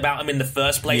saying about him in the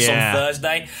first place on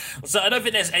Thursday. So I don't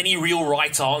think there's any real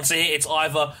right answer here. It's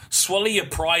either swallow your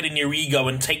pride and your ego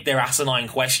and take their asinine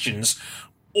questions,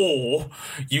 or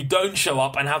you don't show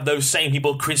up and have those same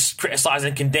people criticize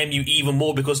and condemn you even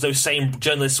more, because those same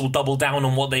journalists will double down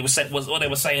on what they were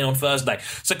saying on Thursday.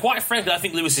 So quite frankly, I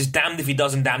think Lewis is damned if he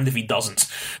does and damned if he doesn't,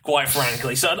 quite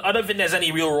frankly. So I don't think there's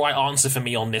any real right answer for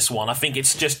me on this one. I think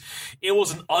it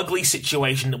was an ugly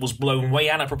situation that was blown way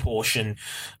out of proportion,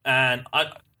 and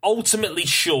ultimately,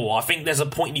 sure, I think there's a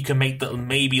point you can make that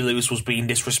maybe Lewis was being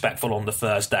disrespectful on the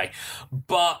Thursday,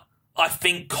 but I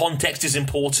think context is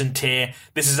important here.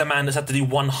 This is a man that's had to do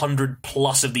 100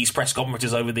 plus of these press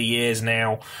conferences over the years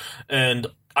now, and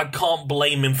I can't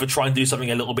blame him for trying to do something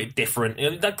a little bit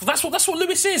different. That's what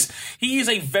Lewis is. He is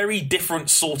a very different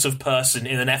sort of person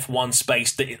in an F1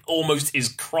 space that almost is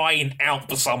crying out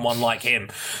for someone like him.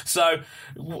 So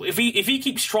if he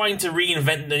keeps trying to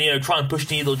reinvent, try and push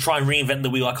the needle, try and reinvent the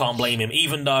wheel, I can't blame him.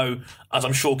 Even though, as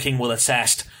I'm sure King will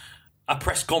attest, a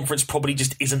press conference probably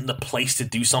just isn't the place to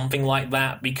do something like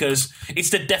that, because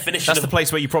it's the definition That's the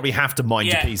place where you probably have to mind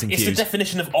your P's and Q's. It's the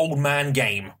definition of old man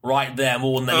game right there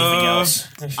more than anything else.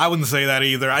 I wouldn't say that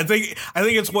either. I think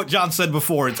it's what John said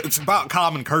before. It's about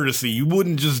common courtesy. You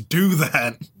wouldn't just do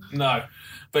that. No.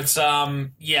 But, I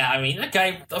mean,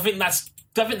 okay, I think that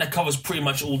covers pretty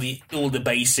much all the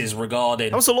bases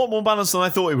regarding. That was a lot more balanced than I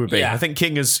thought it would be. Yeah. I think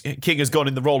King has gone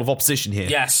in the role of opposition here.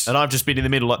 Yes. And I've just been in the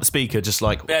middle like the speaker, just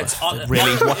like, really?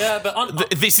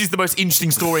 This is the most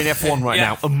interesting story in F1 right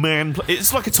now.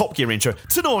 It's like a Top Gear intro.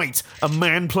 Tonight, a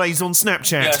man plays on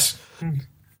Snapchat. Yes.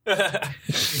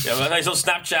 Plays on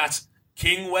Snapchat.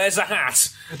 King wears a hat.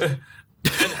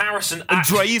 And Harrison... And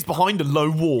Dre is behind a low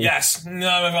wall. Yes.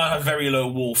 No, behind a very low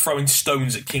wall, throwing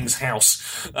stones at King's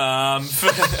house. But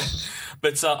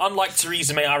unlike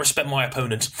Theresa May, I respect my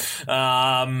opponent.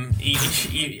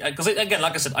 Because again,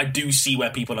 like I said, I do see where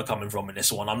people are coming from in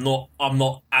this one. I'm not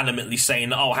adamantly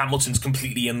saying, Hamilton's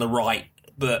completely in the right,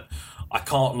 but I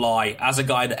can't lie. As a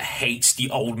guy that hates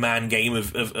the old man game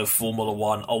of Formula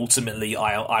One, ultimately,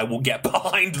 I will get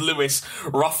behind Lewis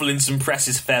ruffling some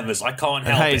press's feathers. I can't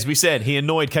help it. As we said, he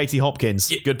annoyed Katie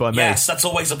Hopkins. Goodbye, mate. Yes, that's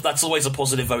always a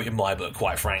positive vote in my book,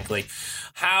 quite frankly.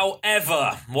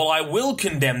 However, what I will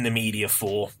condemn the media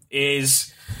for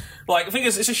is... I think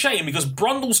it's a shame, because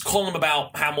Brundle's column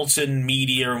about Hamilton,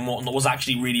 media and whatnot was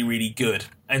actually really, really good.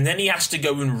 And then he has to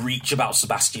go and reach about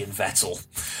Sebastian Vettel.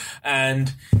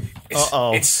 And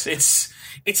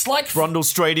it's like... Brundle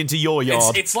straight into your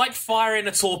yard. It's like firing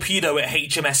a torpedo at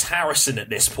HMS Harrison at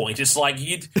this point. It's like,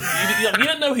 you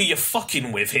don't know who you're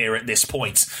fucking with here at this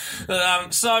point.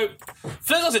 So,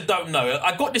 for those that don't know,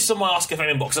 I got this on my Ask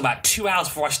FM inbox about 2 hours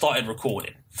before I started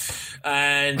recording.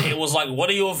 And it was like, what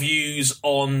are your views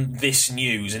on this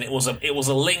news? And it was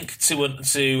a link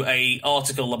to a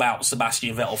article about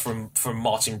Sebastian Vettel from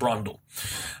Martin Brundle.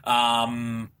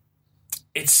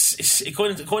 It's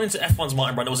according to F1's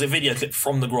Martin Brundle, there was a video clip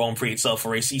from the Grand Prix itself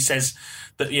where he says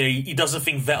that he doesn't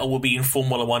think Vettel will be in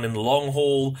Formula One in the long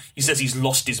haul. He says he's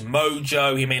lost his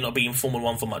mojo. He may not be in Formula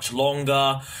One for much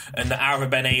longer, and that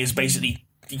Arabene is basically.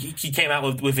 He came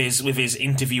out with his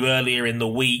interview earlier in the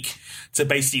week to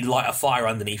basically light a fire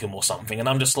underneath him or something, and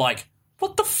I'm just like,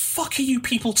 what the fuck are you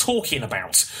people talking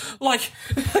about? Like,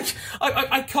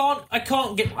 I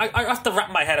can't get. I have to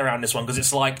wrap my head around this one, because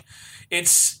it's like,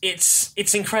 it's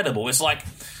incredible. It's like,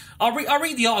 I'll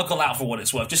read the article out for what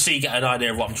it's worth, just so you get an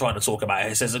idea of what I'm trying to talk about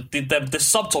here. It says the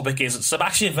subtopic is that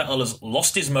Sebastian Vettel has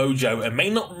lost his mojo and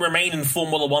may not remain in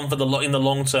Formula One in the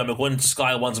long term, according to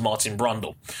Sky One's Martin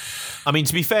Brundle. I mean,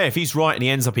 to be fair, if he's right and he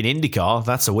ends up in IndyCar,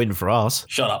 that's a win for us.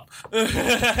 Shut up.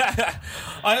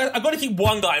 I've got to keep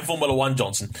one guy in Formula One,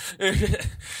 Johnson. The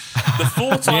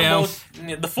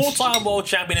four-time world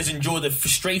champion has enjoyed a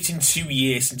frustrating 2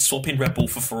 years since swapping Red Bull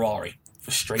for Ferrari.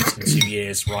 Frustrating 2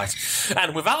 years, right.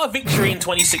 And without a victory in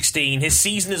 2016, his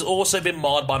season has also been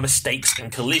marred by mistakes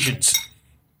and collisions.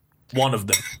 One of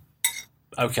them.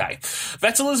 Okay.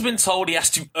 Vettel has been told he has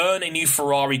to earn a new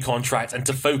Ferrari contract and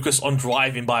to focus on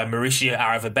driving by Mauricio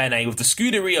Arrivabene, with the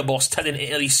Scuderia boss telling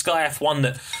Italy Sky F1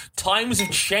 that times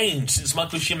have changed since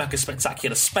Michael Schumacher's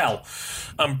spectacular spell.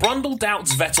 Brundle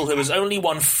doubts Vettel, who has only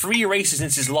won 3 races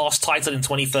since his last title in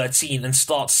 2013 and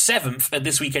starts 7th at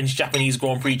this weekend's Japanese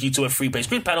Grand Prix due to a 3-place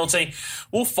grid penalty,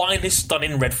 will find his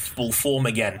stunning Red Bull form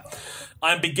again.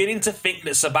 I'm beginning to think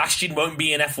that Sebastian won't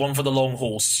be in F1 for the long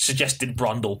haul, suggested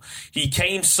Brundle. He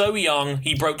came so young,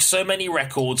 he broke so many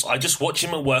records, I just watch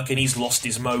him at work and he's lost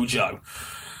his mojo.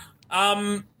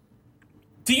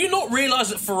 Do you not realise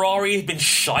that Ferrari have been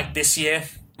shite this year,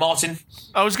 Martin?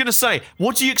 I was going to say,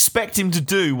 what do you expect him to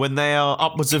do when they are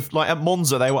upwards of, like at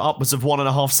Monza, they were upwards of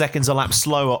 1.5 seconds a lap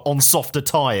slower on softer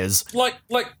tyres? Like,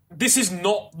 this is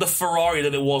not the Ferrari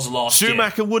that it was last year.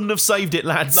 Schumacher wouldn't have saved it,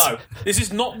 lads. No, this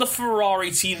is not the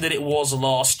Ferrari team that it was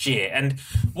last year. And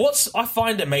what I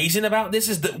find amazing about this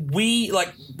is that we,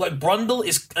 like Brundle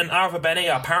and Arrivabene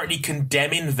are apparently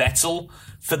condemning Vettel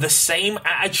for the same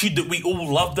attitude that we all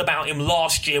loved about him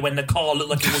last year when the car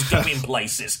looked like it was going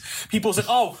places. People said,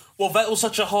 oh, well, Vettel's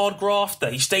such a hard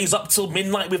grafter. He stays up till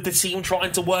midnight with the team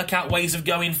trying to work out ways of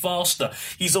going faster.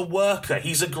 He's a worker.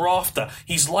 He's a grafter.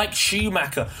 He's like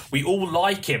Schumacher. We all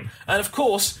like him. And, of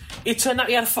course, it turned out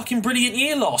he had a fucking brilliant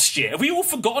year last year. Have we all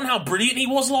forgotten how brilliant he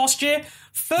was last year?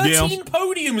 13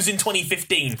 podiums in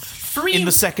 2015. In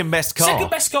the second best car. Second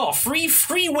best car.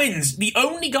 Three wins. The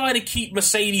only guy to keep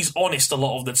Mercedes honest a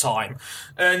lot of the time.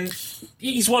 And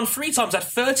he's won 3 times, had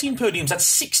 13 podiums, had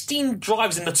 16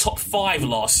 drives in the top 5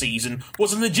 last season,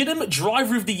 was a legitimate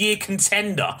driver of the year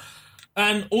contender.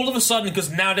 And all of a sudden, because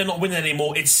now they're not winning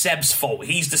anymore, it's Seb's fault.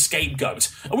 He's the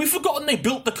scapegoat. Have we forgotten they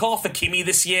built the car for Kimi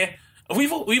this year? Have we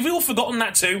all forgotten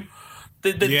that too?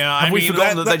 Have we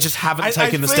forgotten that they just haven't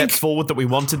taken the steps forward that we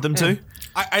wanted them to?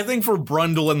 I think for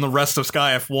Brundle and the rest of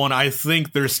Sky F1, I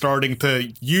think they're starting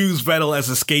to use Vettel as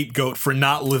a scapegoat for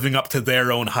not living up to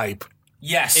their own hype.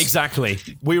 Yes. Exactly.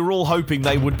 We were all hoping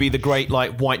they would be the great,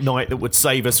 white knight that would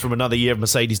save us from another year of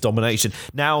Mercedes domination.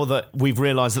 Now that we've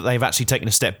realised that they've actually taken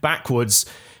a step backwards,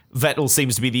 Vettel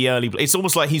seems to be the early... It's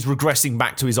almost like he's regressing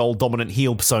back to his old dominant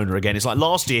heel persona again. It's like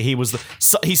last year he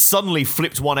suddenly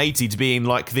flipped 180 to being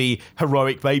like the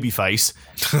heroic babyface,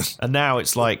 and now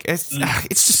it's like it's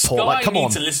just poor. Like, come on.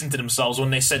 Sky need to listen to themselves when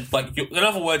they said, in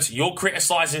other words, you're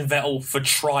criticising Vettel for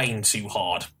trying too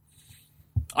hard.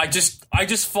 I just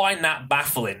find that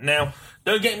baffling. Now,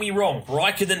 don't get me wrong,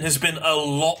 Raikkonen has been a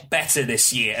lot better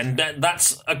this year, and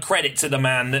that's a credit to the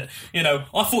man that,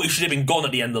 I thought he should have been gone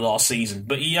at the end of last season,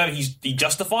 but, he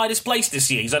justified his place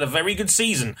this year. He's had a very good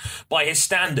season by his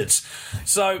standards.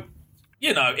 So,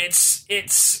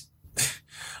 it's...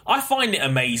 I find it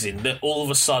amazing that all of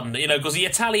a sudden, because the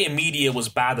Italian media was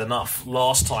bad enough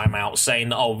last time out saying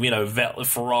that,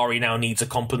 Ferrari now needs a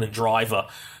competent driver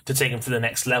to take him to the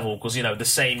next level, because, the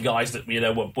same guys that,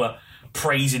 were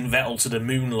praising Vettel to the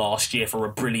moon last year for a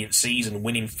brilliant season,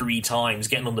 winning 3 times,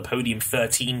 getting on the podium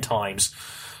 13 times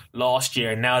last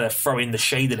year, and now they're throwing the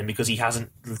shade at him because he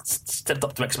hasn't stepped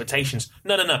up to expectations.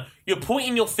 No. You're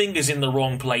pointing your fingers in the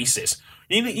wrong places.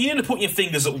 You need to point your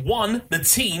fingers at 1, the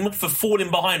team for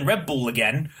falling behind Red Bull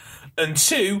again, and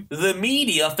 2, the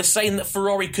media for saying that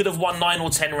Ferrari could have won 9 or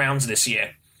 10 rounds this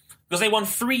year. Because they won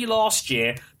 3 last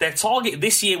year. Their target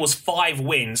this year was 5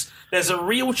 wins. There's a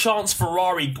real chance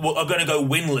Ferrari are going to go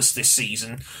winless this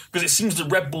season, because it seems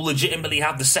that Red Bull legitimately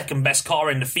have the second best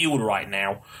car in the field right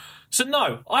now. So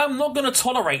no, I'm not going to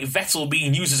tolerate Vettel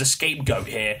being used as a scapegoat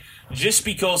here, just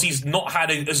because he's not had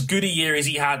as good a year as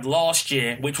he had last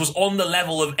year, which was on the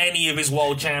level of any of his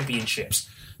world championships.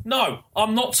 No,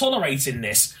 I'm not tolerating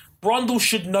this. Brundle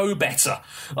should know better.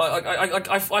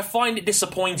 I find it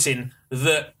disappointing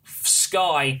that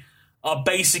Sky are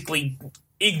basically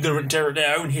ignorant to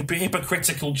their own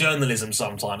hypocritical journalism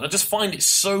sometimes. I just find it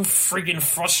so friggin'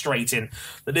 frustrating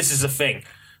that this is a thing.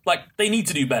 They need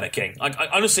to do better, King.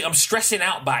 Honestly, I'm stressing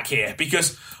out back here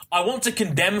because I want to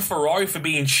condemn Ferrari for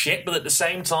being shit, but at the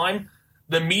same time,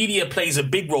 the media plays a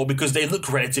big role because they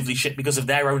look relatively shit because of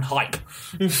their own hype.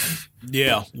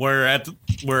 Yeah, where at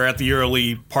the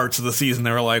early parts of the season,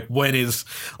 they were like, when is,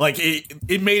 like,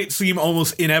 it made it seem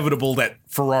almost inevitable that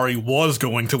Ferrari was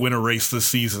going to win a race this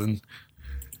season.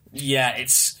 Yeah,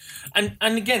 it's, and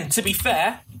again, to be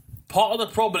fair, part of the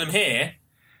problem here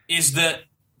is that,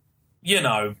 you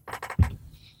know,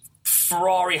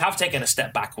 Ferrari have taken a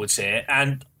step backwards here,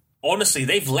 and honestly,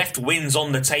 they've left wins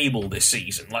on the table this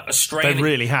season. Like Australia, They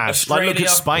really have. Like, look at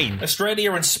Spain.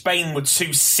 Australia and Spain were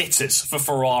two sitters for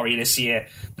Ferrari this year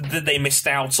that they missed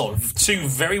out on. Two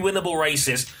very winnable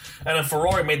races, and then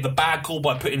Ferrari made the bad call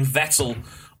by putting Vettel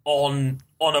on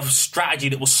a strategy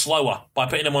that was slower, by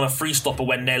putting him on a free stopper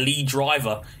when their lead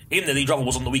driver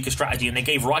was on the weaker strategy, and they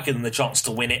gave Raikkonen the chance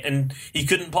to win it, and he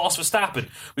couldn't pass Verstappen.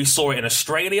 We saw it in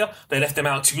Australia. They left him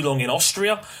out too long in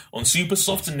Austria on super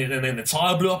soft, and then the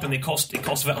tyre blew up, and it cost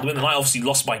Vettel the win, and I obviously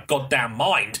lost my goddamn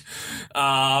mind.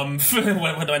 I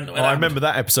remember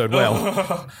that episode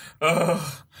well.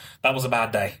 That was a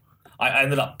bad day. I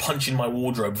ended up punching my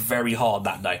wardrobe very hard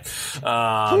that day.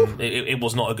 It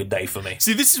was not a good day for me.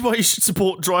 See, this is why you should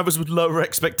support drivers with lower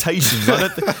expectations. If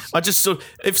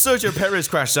Sergio Perez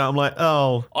crashed out, I'm like,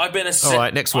 oh, I've been all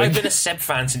right, next week. I've been a Seb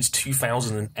fan since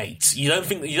 2008. You don't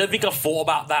think I've thought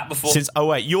about that before? Since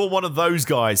 2008, you're one of those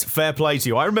guys. Fair play to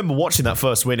you. I remember watching that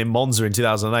first win in Monza in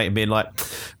 2008 and being like,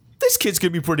 this kid's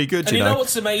going to be pretty good, and you know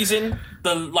what's amazing?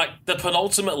 The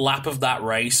penultimate lap of that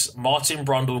race, Martin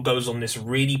Brundle goes on this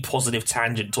really positive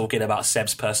tangent talking about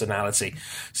Seb's personality,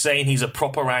 saying he's a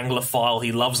proper Anglophile,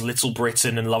 he loves Little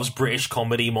Britain and loves British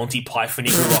comedy, Monty Python,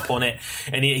 he grew up on it,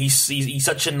 and he's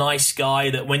such a nice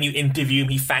guy that when you interview him,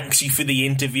 he thanks you for the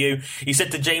interview. He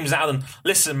said to James Allen,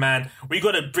 listen man, we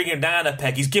got to bring him down a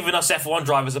peg, he's giving us F1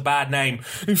 drivers a bad name.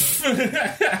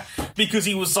 Because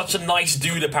he was such a nice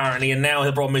dude apparently, and now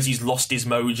the problem is he's lost his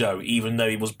mojo, even though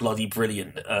he was bloody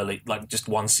brilliant early, like just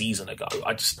one season ago.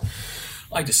 I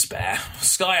despair.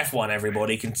 Sky F1,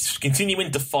 everybody,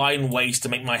 continuing to find ways to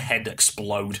make my head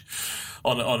explode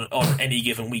on any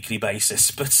given weekly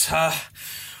basis. But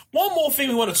one more thing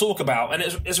we want to talk about, and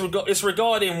it's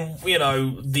regarding, you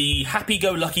know, the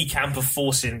happy-go-lucky camp of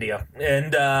Force India.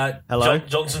 And Hello?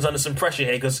 Johnson's under some pressure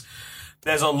here because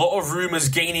there's a lot of rumours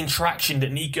gaining traction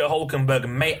that Nico Hülkenberg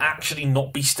may actually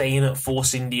not be staying at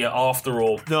Force India after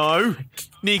all. No,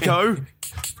 Nico,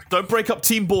 don't break up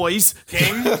Team Boys.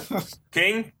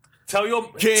 King, tell your...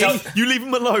 you leave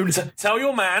him alone. Tell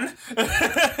your man...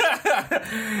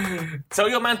 tell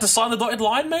your man to sign the dotted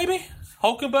line, maybe?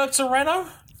 Hülkenberg to Renault?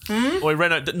 Oi,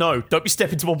 Renault, no, don't be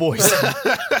stepping to my boys.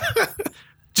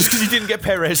 Just because you didn't get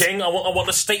Perez. King, I want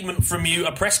a statement from you,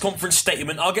 a press conference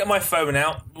statement. I'll get my phone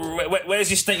out. Where's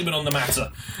your statement on the matter?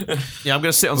 Yeah, I'm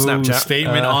going to sit on Snapchat.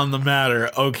 Statement on the matter.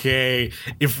 Okay.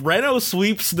 If Renault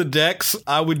sweeps the decks,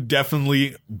 I would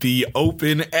definitely be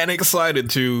open and excited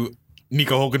to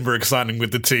Nico Hülkenberg signing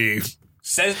with the team.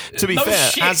 To be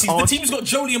fair, the team's got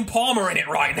Jolyon Palmer in it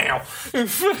right now.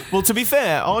 Well, to be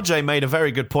fair, RJ made a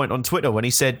very good point on Twitter when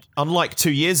he said, unlike 2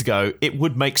 years ago, it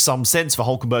would make some sense for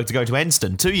Hülkenberg to go to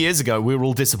Enston. 2 years ago, we were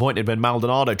all disappointed when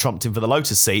Maldonado trumped him for the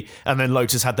Lotus seat, and then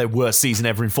Lotus had their worst season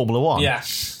ever in Formula One. Yeah.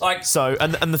 So,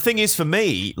 and the thing is for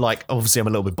me, like, obviously I'm a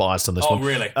little bit biased on this one. Oh,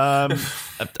 really?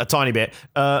 A tiny bit.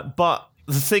 But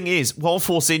the thing is, while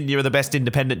Force India are the best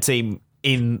independent team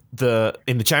in the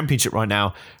championship right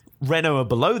now, Renault are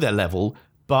below their level,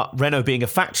 but Renault being a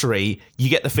factory, you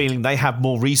get the feeling they have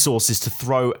more resources to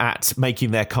throw at making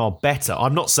their car better.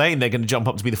 I'm not saying they're going to jump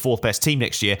up to be the fourth best team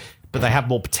next year, but they have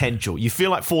more potential. You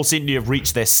feel like Force India have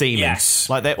reached their ceiling. Yes.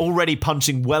 Like they're already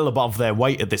punching well above their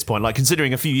weight at this point. Like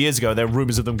considering a few years ago, there were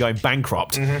rumours of them going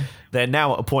bankrupt. Mm-hmm. They're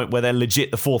now at a point where they're legit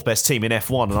the fourth best team in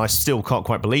F1, and I still can't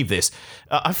quite believe this.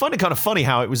 I find it kind of funny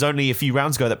how it was only a few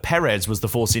rounds ago that Perez was the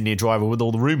Force India driver with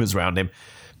all the rumours around him.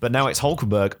 But now it's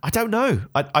Hülkenberg. I don't know.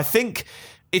 I think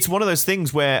it's one of those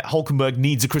things where Hülkenberg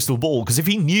needs a crystal ball, because if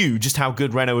he knew just how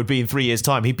good Renault would be in 3 years'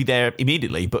 time, he'd be there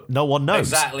immediately, but no one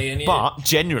knows. Exactly. But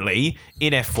generally,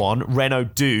 in F1,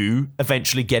 Renault do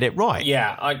eventually get it right.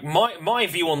 Yeah, my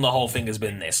view on the whole thing has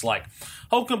been this. Like,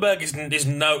 Hülkenberg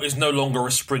is no longer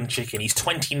a spring chicken. He's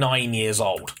 29 years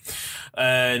old.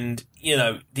 And, you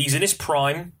know, he's in his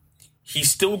prime. He's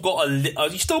still got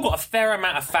a fair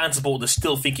amount of fan support that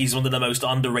still think he's one of the most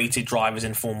underrated drivers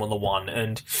in Formula One,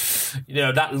 and you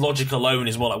know that logic alone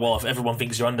is well, if everyone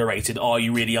thinks you're underrated, are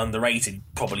you really underrated?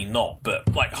 Probably not.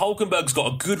 But like Hülkenberg's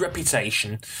got a good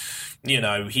reputation. You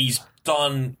know, he's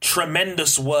done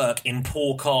tremendous work in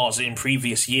poor cars in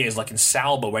previous years, like in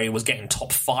Sauber, where he was getting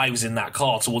top fives in that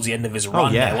car towards the end of his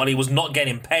run. There, while he was not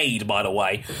getting paid, by the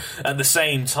way, at the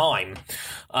same time.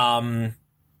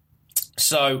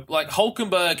 So, like,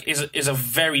 Hulkenberg is a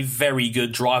very, very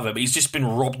good driver, but he's just been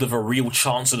robbed of a real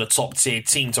chance at a top-tier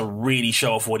team to really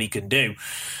show off what he can do.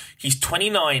 He's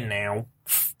 29 now.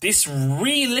 This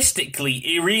realistically,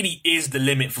 it really is the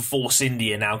limit for Force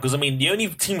India now, because, I mean, the only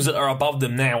teams that are above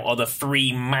them now are the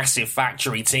three massive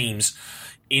factory teams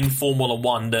in Formula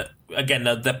One that, again,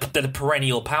 they're the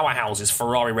perennial powerhouses,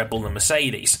 Ferrari, Red Bull, and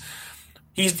Mercedes.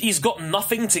 He's got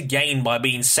nothing to gain by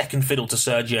being second fiddle to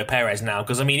Sergio Perez now,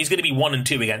 because, I mean, he's going to be 1 and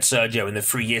 2 against Sergio in the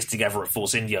 3 years together at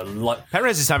Force India.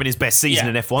 Perez is having his best season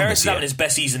in F1 Perez this is year. having his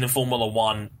best season in Formula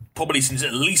One, probably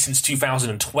at least since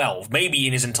 2012, maybe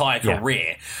in his entire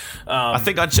career. I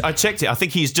think I checked it. I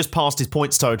think he's just passed his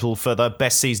points total for the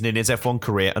best season in his F1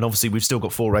 career, and obviously we've still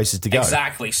got 4 races to go.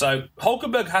 Exactly. So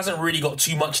Hulkenberg hasn't really got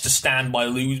too much to stand by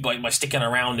sticking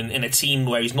around in a team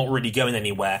where he's not really going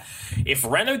anywhere. If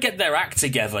Renault get their act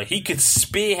together, he could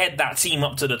spearhead that team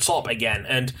up to the top again.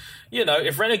 And, you know,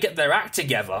 if Renault get their act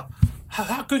together,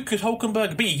 how good could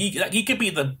Hulkenberg be? He could be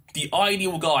the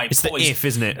ideal guy. It's the if,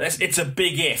 isn't it? It's a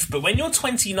big if. But when you're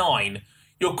 29,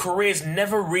 your career's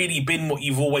never really been what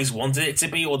you've always wanted it to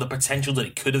be, or the potential that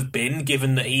it could have been,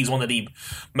 given that he's one of the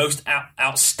most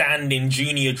outstanding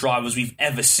junior drivers we've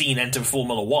ever seen enter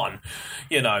Formula One.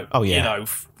 You know,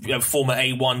 former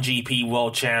A1 GP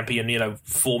world champion,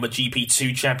 former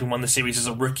GP2 champion, won the series as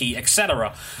a rookie,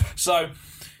 etc. So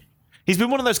he's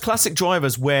been one of those classic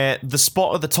drivers where the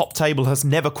spot at the top table has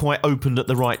never quite opened at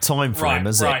the right time for him,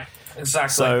 has it? Right.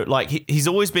 Exactly. So, like, he's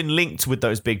always been linked with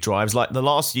those big drives. Like, the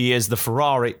last years, the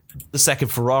second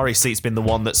Ferrari seat's been the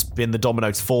one that's been the domino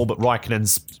to fall, but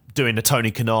Raikkonen's doing the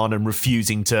Tony Kanaan and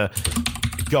refusing to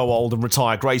go old and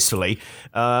retire gracefully.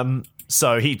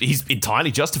 So he's entirely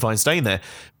justified in staying there.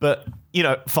 But,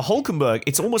 for Hulkenberg,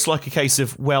 it's almost like a case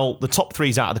of, well, the top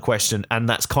three's out of the question, and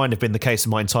that's kind of been the case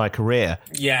of my entire career.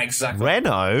 Yeah, exactly.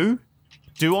 Renault,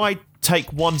 do I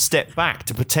take one step back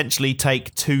to potentially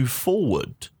take 2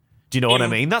 forward? Do you know what I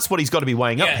mean? That's what he's got to be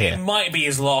weighing up here. It might be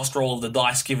his last roll of the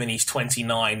dice, given he's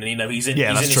 29, and he's in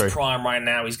his prime right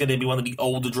now. He's going to be one of the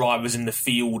older drivers in the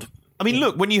field. I mean,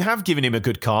 look, when you have given him a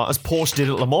good car, as Porsche did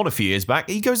at Le Mans a few years back,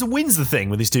 he goes and wins the thing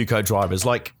with his 2 co-drivers.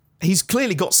 Like, he's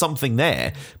clearly got something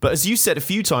there. But as you said a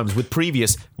few times with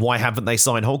previous, why haven't they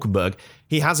signed Hulkenberg?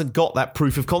 He hasn't got that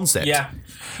proof of concept. Yeah.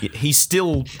 He's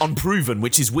still unproven,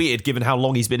 which is weird given how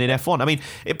long he's been in F1. I mean,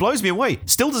 it blows me away.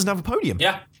 Still doesn't have a podium.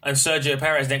 Yeah, and Sergio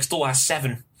Perez next door has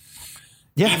 7.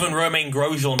 Yeah. Even Romain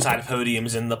Grosjean's had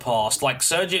podiums in the past.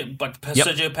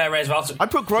 Sergio Perez. I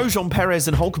put Grosjean, Perez,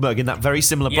 and Hulkenberg in that very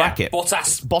similar bracket.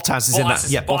 Bottas is in that.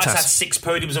 Yeah, Bottas had 6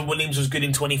 podiums, and Williams was good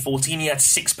in 2014. He had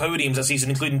 6 podiums that season,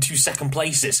 including 2 second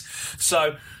places.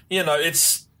 So,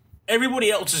 it's everybody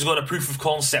else has got a proof of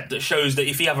concept that shows that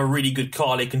if you have a really good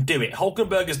car, they can do it.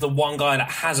 Hulkenberg is the one guy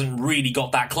that hasn't really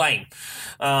got that claim.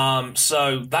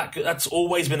 So that's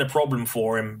always been a problem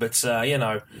for him. But,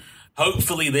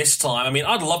 hopefully this time, I mean,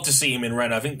 I'd love to see him in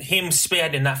Renault. I think him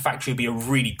spearheading that factory would be a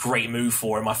really great move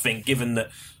for him, I think, given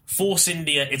that Force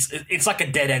India, it's like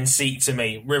a dead-end seat to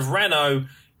me. With Renault,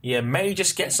 you may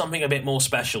just get something a bit more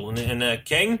special. And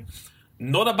King,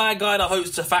 not a bad guy to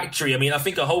host a factory. I mean, I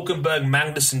think a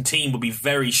Hulkenberg-Magnussen team would be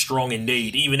very strong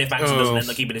indeed, even if Magnussen doesn't end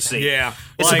up keeping his seat. Yeah.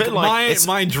 It's a bit like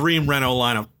my dream Renault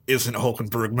lineup isn't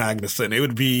Hulkenberg-Magnussen. It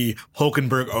would be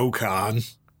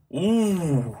Hulkenberg-Ocon.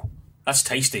 Ooh, that's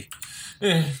tasty.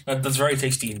 That's very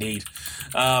tasty indeed.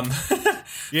 Well,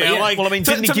 I mean,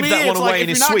 didn't he give that one away in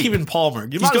his sweep? If you're not keeping Palmer,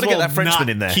 you He's might got as to well get that Frenchman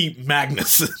in there. Keep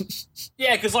Magnussen.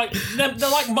 Yeah, because they're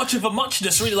like much of a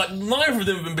muchness, really. Like, neither of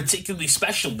them have been particularly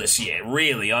special this year,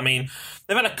 really. I mean,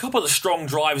 they've had a couple of strong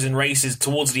drives in races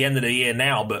towards the end of the year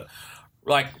now, but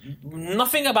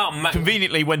nothing about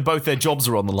conveniently when both their jobs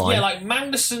are on the line. Yeah,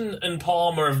 Magnussen and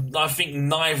Palmer, I think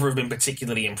neither have been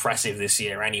particularly impressive this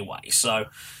year anyway. So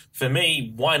for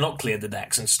me, why not clear the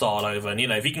decks and start over? And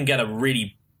if you can get a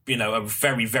really, a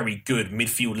very, very good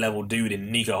midfield level dude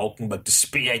in Nico Hulkenberg to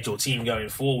spearhead your team going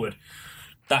forward,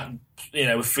 that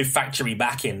with factory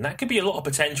backing, that could be a lot of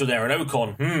potential there. And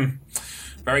Ocon,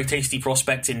 very tasty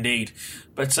prospect indeed.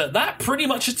 But that pretty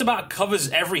much just about covers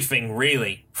everything,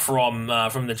 really, from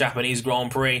the Japanese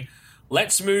Grand Prix.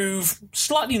 Let's move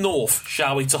slightly north,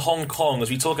 shall we, to Hong Kong as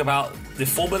we talk about the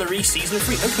Formula E Season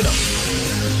 3 opener.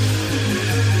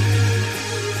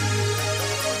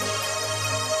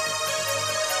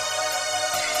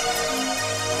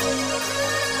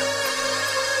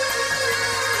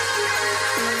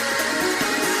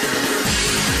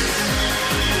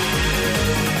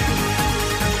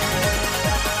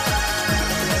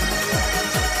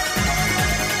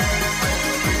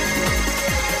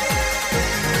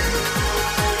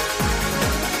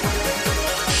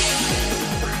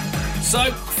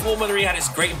 Formula E had its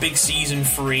great big season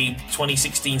 3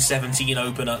 2016-17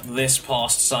 opener this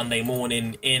past Sunday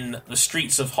morning in the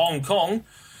streets of Hong Kong.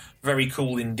 Very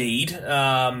cool indeed.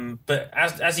 But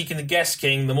as you can guess,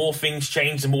 King, the more things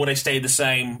change, the more they stay the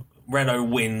same. Renault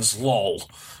wins, lol,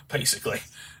 basically.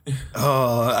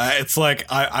 It's like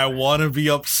I want to be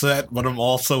upset, but I'm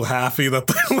also happy that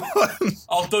they won.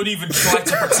 Oh, don't even try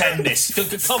to pretend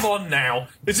this. Come on now,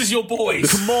 this is your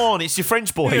boys. Come on, it's your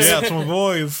French boys. Yeah, it's my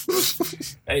boys.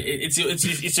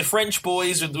 It's your French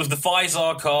boys with the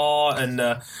Faisal car and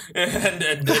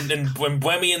when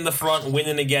Buemi in the front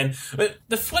winning again. But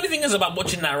the funny thing is about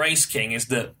watching that race, King, is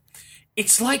that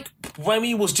it's like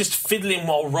Buemi was just fiddling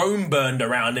while Rome burned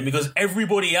around him because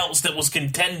everybody else that was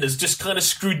contenders just kind of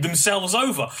screwed themselves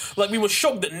over. Like, we were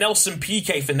shocked that Nelson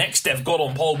Piquet for Nextev got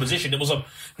on pole position. It was a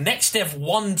Nextev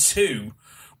 1-2,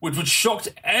 which shocked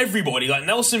everybody. Like,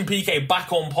 Nelson Piquet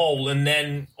back on pole, and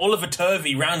then Oliver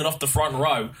Turvey rounding off the front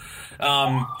row.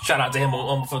 Shout out to him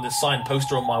for the signed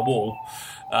poster on my wall.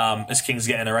 As King's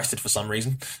getting arrested for some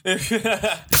reason.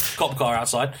 Cop car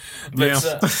outside. But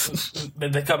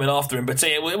they're coming after him. But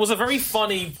it was a very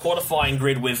funny qualifying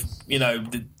grid with,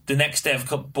 the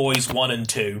Nextev boys 1 and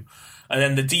 2. And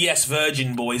then the DS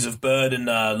Virgin boys of Bird and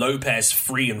Lopez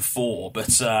 3 and 4. But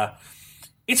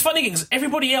it's funny because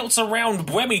everybody else around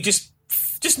Buemi just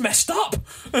messed up.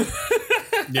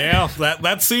 Yeah,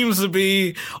 that seems to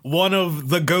be one of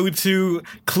the go-to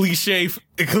cliches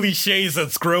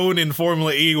that's grown in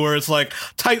Formula E, where it's like,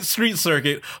 tight street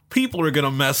circuit, people are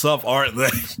gonna mess up, aren't they?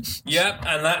 Yep,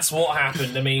 and that's what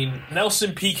happened. I mean,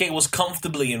 Nelson Piquet was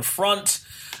comfortably in front,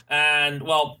 and,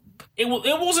 well, it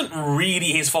wasn't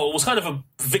really his fault. It was kind of a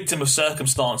victim of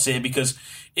circumstance here, because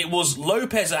it was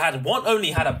Lopez that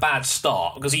only had a bad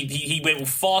start, because he went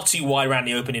far too wide around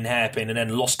the opening hairpin and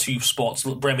then lost 2 spots.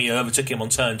 Bremy overtook him on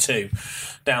turn 2,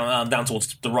 down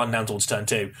towards the run down towards turn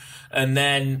 2. And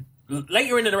then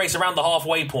later in the race, around the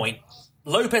halfway point,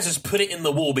 Lopez has put it in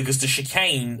the wall because the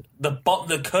chicane,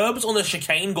 the curbs on the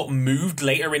chicane got moved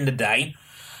later in the day.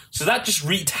 So that just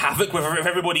wreaked havoc with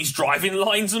everybody's driving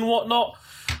lines and whatnot.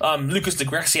 Lucas Di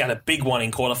Grassi had a big one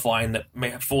in qualifying that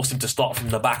may have forced him to start from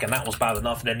the back, and that was bad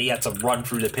enough. And then he had to run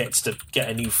through the pits to get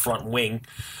a new front wing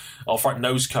or front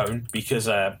nose cone because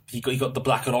he got the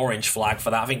black and orange flag for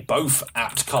that. I think both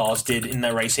Apt cars did in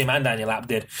their race, him and Daniel Apt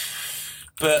did.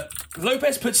 But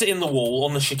Lopez puts it in the wall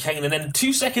on the chicane, and then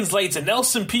 2 seconds later,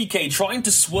 Nelson Piquet, trying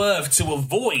to swerve to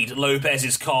avoid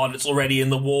Lopez's car that's already in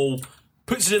the wall,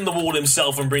 puts it in the wall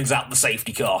himself and brings out the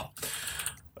safety car.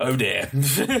 Oh dear.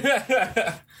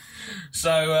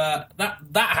 So that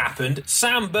happened.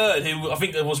 Sam Bird, who I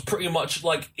think was pretty much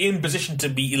like in position to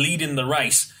be leading the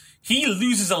race, he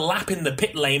loses a lap in the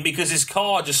pit lane because his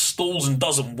car just stalls and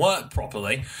doesn't work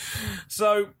properly.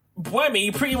 So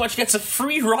Buemi pretty much gets a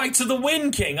free ride to the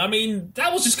win, King. I mean,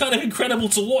 that was just kind of incredible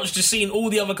to watch, just seeing all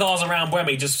the other cars around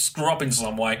Buemi just screw up in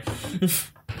some way.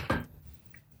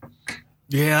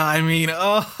 Yeah, I mean,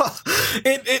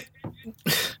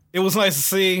 it was nice to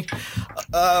see.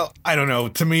 I don't know.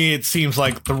 To me, it seems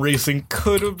like the racing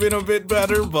could have been a bit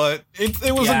better, but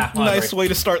it was a nice way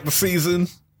to start the season.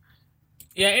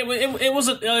 Yeah, it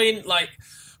wasn't. I mean, like,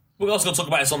 we're also going to talk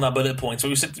about this on that bullet point. So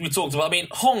we talked about. I mean,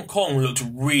 Hong Kong looked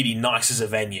really nice as a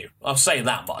venue. I'll say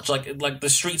that much. Like the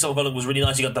streets of Hong Kong was really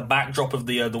nice. You got the backdrop of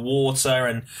the water,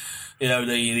 and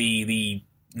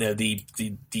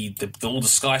all the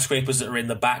skyscrapers that are in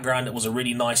the background. It was a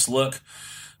really nice look.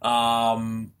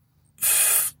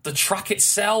 The track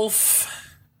itself,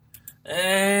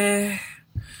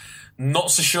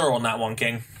 not so sure on that one,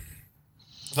 King.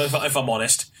 If I'm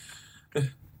honest.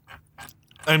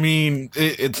 I mean,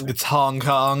 it's Hong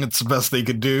Kong. It's the best they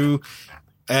could do.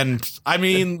 And, I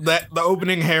mean, the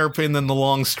opening hairpin and the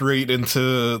long straight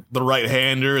into the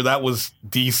right-hander, that was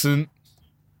decent.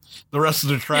 The rest of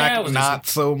the track, not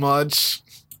so much.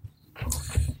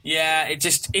 Yeah, I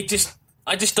just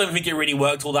don't think it really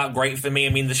worked all that great for me. I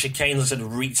mean, the chicanes, I said,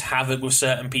 wreaked havoc with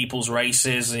certain people's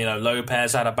races.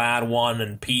 Lopez had a bad one,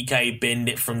 and Piquet binned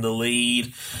it from the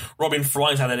lead. Robin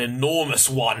Freins had an enormous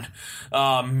one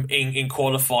in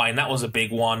qualifying. That was a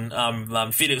big one.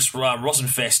 Felix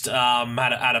Rosenfist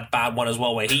had a bad one as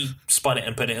well, where he spun it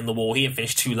and put it in the wall. He had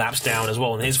finished 2 laps down as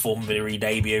well in his Formula E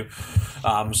debut.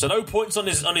 So no points on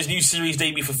his new series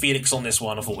debut for Felix on this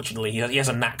one, unfortunately. He has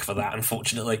a knack for that,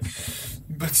 unfortunately.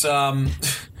 But,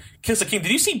 Killer King,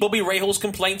 did you see Bobby Rahal's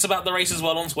complaints about the race as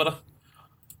well on Twitter?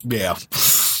 Yeah.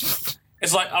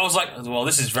 It's like, I was like, well,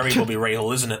 this is very Bobby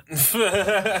Rahal, isn't it?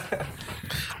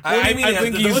 I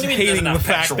think he's hating the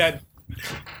fact that...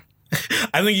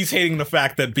 I think he's hating the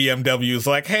fact that BMW is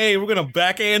like, hey, we're going to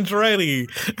back Andretti.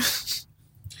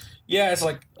 Yeah, it's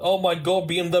like, oh my god,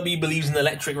 BMW believes in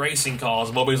electric racing cars.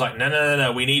 And Bobby's like,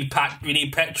 no, we need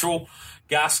petrol,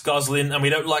 gas guzzling, and we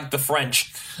don't like the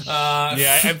French.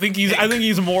 Yeah, I think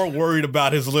he's more worried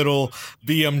about his little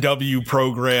BMW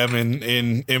program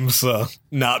in IMSA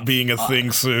not being a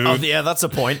thing soon. Oh, yeah, that's a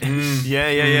point.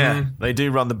 Yeah. They do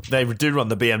run the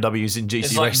BMWs in GC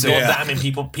It's like racing. goddamning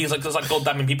people. He's like,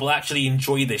 goddamning people actually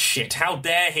enjoy this shit. How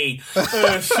dare he?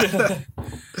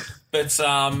 But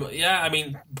yeah, I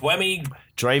mean, Buemi.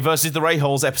 Dre versus the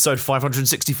Rahals, episode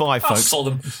 565, I folks. saw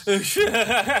them.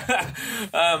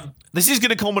 This is going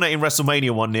to culminate in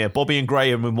WrestleMania one year. Bobby and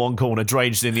Graham in one corner, Dre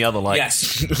just in the other. Like,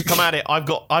 Yes. come at it. I've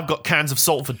got cans of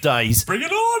salt for days. Bring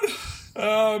it on.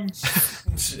 I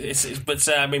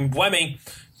mean, Buemi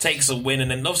takes a win,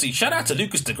 and then obviously shout out to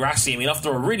Lucas Di Grassi. I mean,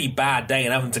 after a really bad day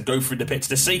and having to go through the pits,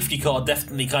 the safety car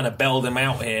definitely kind of bailed him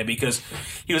out here because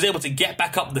he was able to get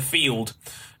back up the field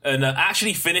and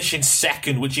actually finish in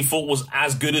second, which he thought was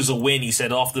as good as a win, he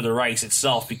said, after the race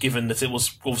itself, given that it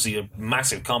was obviously a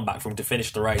massive comeback for him to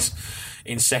finish the race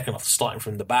in second after starting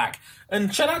from the back.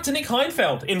 And shout out to Nick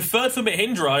Heinfeld in third for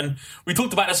Mahindra, and we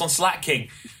talked about this on Slack King.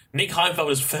 Nick Heinfeld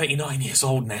is 39 years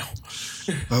old now.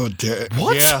 Oh, dear.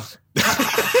 What? Yeah.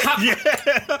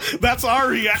 Yeah, that's our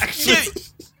reaction.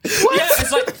 Yeah,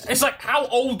 it's like how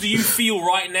old do you feel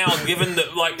right now, given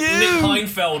that like Nick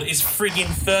Heinfeld is friggin'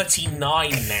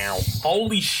 39 now?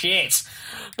 Holy shit!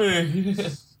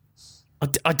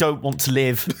 I don't want to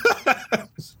live.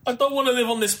 I don't want to live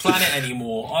on this planet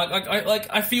anymore.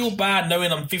 I feel bad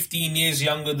knowing I'm 15 years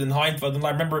younger than Heinfeld, and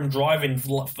I remember him driving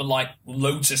for like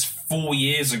Lotus 4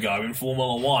 years ago in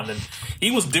Formula One, and he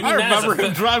was doing I that. remember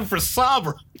him driving for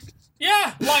Sauber.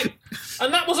 Yeah, like,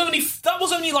 and that was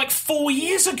only like 4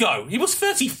 years ago. He was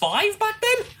 35 back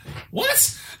then.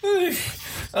 What?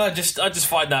 I just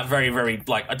find that very, very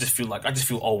like I just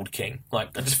feel old, King.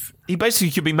 Like He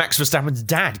basically could be Max Verstappen's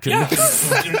dad, couldn't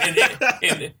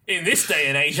he? in this day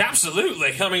and age,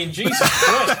 absolutely. I mean, Jesus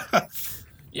Christ.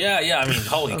 Yeah. I mean,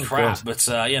 holy crap! God. But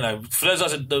for those of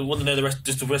us that want to know the rest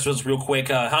results real quick,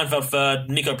 Heinfeld third,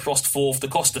 Nico Prost fourth, Da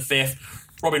Costa fifth.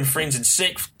 Robin Frins in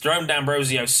 6th, Jerome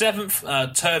D'Ambrosio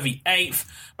 7th, Turvey 8th,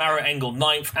 Maro Engel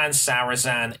 9th, and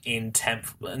Sarazan in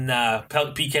 10th. And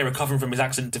PK recovering from his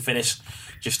accident to finish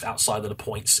just outside of the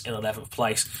points in 11th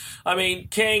place. I mean,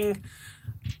 King,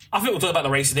 I think we'll talk about the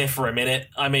racing here for a minute.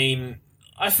 I mean,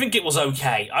 I think it was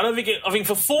okay. I think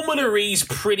for Formula E's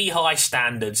pretty high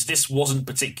standards, this wasn't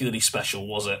particularly special,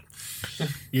 was it?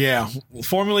 Yeah,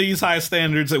 Formula E's high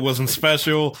standards, it wasn't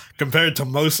special. Compared to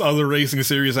most other racing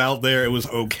series out there, it was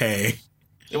okay.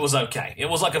 It was okay. It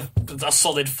was like a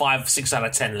solid 5-6 out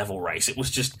of 10 level race. It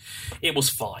was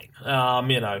fine.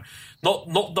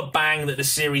 Not the bang that the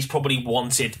series probably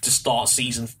wanted to start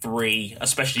season 3,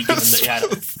 especially given that it had.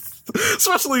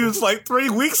 Especially, it's like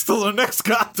 3 weeks till the next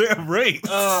goddamn race.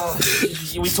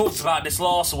 We talked about this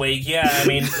last week. Yeah, I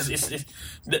mean,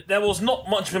 there was not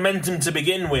much momentum to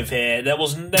begin with here. There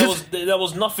was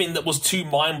nothing that was too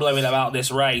mind blowing about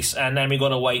this race, and then we got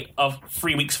to wait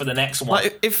 3 weeks for the next one.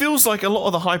 Like, it feels like a lot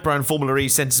of the hype around Formula E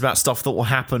centers about stuff that will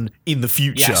happen in the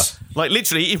future. Yes. Like,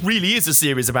 literally, it really is a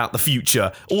series about the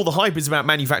future. All the hype is about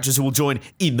manufacturers who will join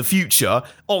in the future.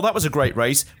 Oh, that was a great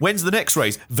race. When's the next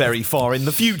race? Very far in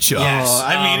the future. Yes.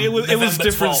 I mean, it was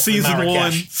different. 12th in Season 1.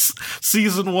 Marrakesh.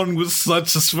 Season 1 was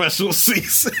such a special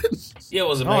season. Yeah, it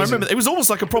was amazing. Oh, I remember. It was almost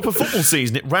like a proper football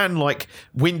season. It ran like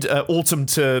autumn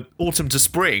to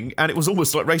spring, and it was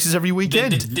almost like races every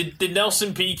weekend. Did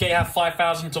Nelson PK have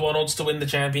 5,000 to 1 odds to win the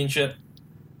championship?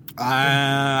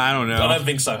 I don't know. I don't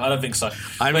think so.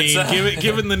 I mean,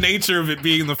 given the nature of it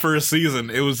being the first season,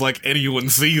 it was like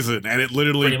anyone's season, and it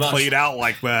literally played out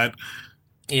like that.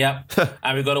 Yep.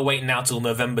 And we've got to wait now till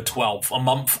November 12th, a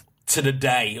month to the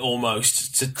day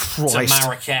almost, to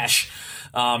Marrakesh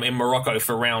in Morocco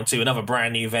for round 2, another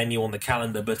brand new venue on the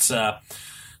calendar. But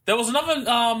there was another,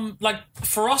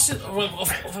 for us, for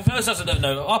those that don't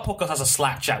know, our podcast has a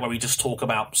Slack chat where we just talk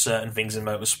about certain things in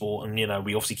motorsport, and,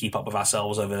 we obviously keep up with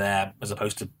ourselves over there as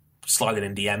opposed to sliding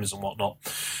in DMs and whatnot.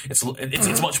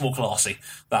 It's much more classy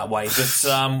that way.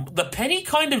 But the penny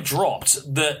kind of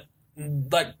dropped that,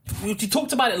 like, we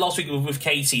talked about it last week with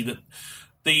Katie, that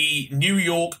the New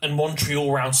York and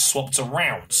Montreal rounds swapped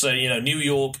around. So, New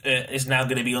York is now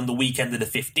going to be on the weekend of the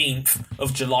 15th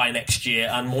of July next year,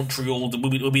 and Montreal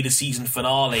will be the season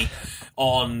finale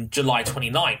on July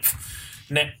 29th.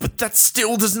 Now, but that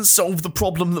still doesn't solve the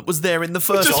problem that was there in the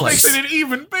first Just place. makes it an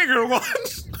even bigger one.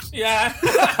 Yeah.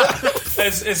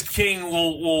 as King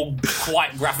will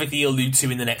quite graphically allude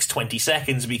to in the next 20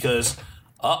 seconds, because,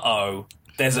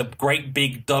 there's a great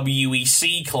big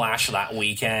WEC clash that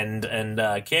weekend,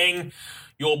 and King,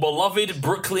 your beloved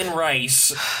Brooklyn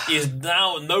race is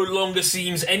now no longer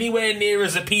seems anywhere near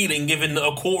as appealing, given that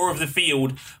a quarter of the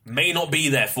field may not be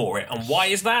there for it. And why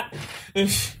is that?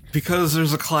 Because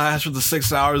there's a clash with the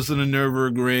 6 hours in the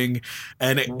Nürburgring,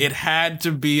 and it had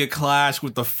to be a clash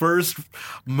with the first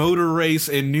motor race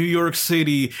in New York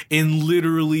City in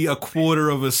literally a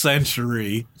quarter of a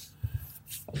century.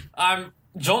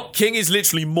 King is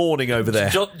literally mourning over there.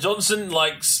 Johnson,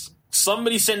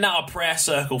 somebody send out a prayer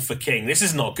circle for King. This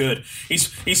is not good.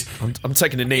 I'm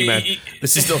taking a knee, man.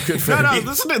 This is not good for him. No,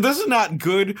 this is not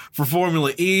good for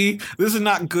Formula E. This is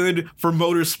not good for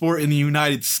motorsport in the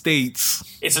United States.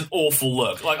 It's an awful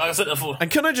look. Like I said before.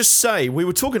 And can I just say, we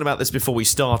were talking about this before we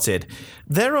started.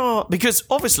 Because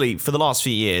obviously for the last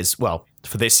few years, well,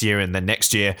 for this year and then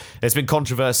next year, there's been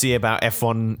controversy about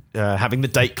F1 having the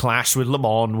date clash with Le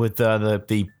Mans, with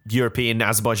the European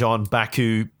Azerbaijan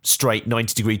Baku straight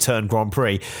 90-degree turn Grand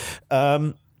Prix.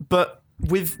 But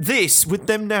with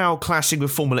them now clashing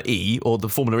with Formula E, or the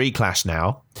Formula E clash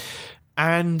now,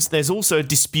 and there's also a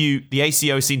dispute. The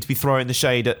ACO seem to be throwing the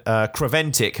shade at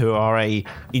Creventic, who are a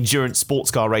endurance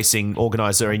sports car racing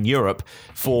organizer in Europe,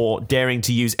 for daring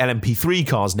to use LMP3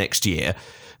 cars next year.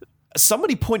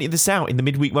 Somebody pointed this out in the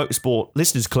Midweek Motorsport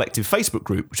Listeners Collective Facebook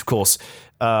group, which of course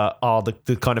are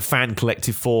the kind of fan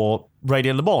collective for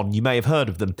Radio Le Mans. You may have heard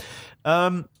of them.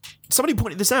 Somebody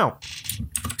pointed this out.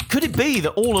 Could it be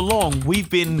that all along we've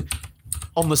been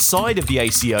on the side of the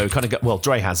ACO,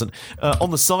 Dre hasn't,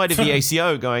 on the side of the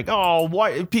ACO going, oh,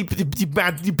 why people,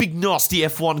 you big nasty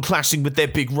F1 clashing with their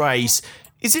big race?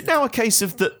 Is it now a case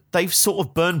of that they've sort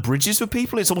of burned bridges with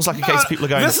people? It's almost like a case of people are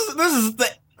going...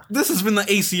 This has been the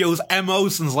ACO's MO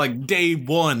since day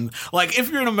one.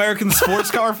 If you're an American sports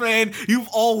car fan, you've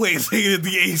always hated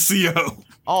the ACO.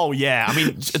 Oh yeah, I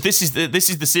mean, this is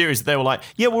the series that they were like,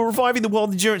 yeah, we're reviving the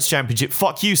World Endurance Championship.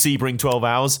 Fuck you, Sebring 12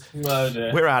 Hours. Oh,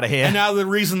 dear. We're out of here. And now the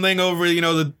recent thing over,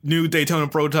 the new Daytona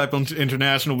Prototype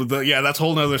International with that's a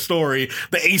whole nother story.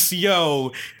 The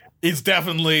ACO is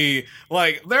definitely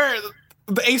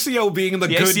the ACO being the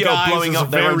good ACO guys blowing is up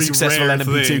a their own very successful rare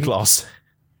LMP2 thing. class.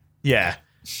 Yeah.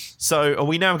 So are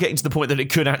we now getting to the point that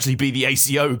it could actually be the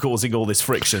ACO causing all this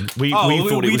friction? We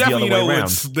thought it was the other way around.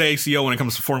 It's the ACO when it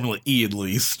comes to Formula E, at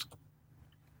least.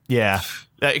 Yeah.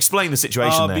 Explain the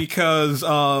situation there. Because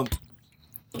Alejandro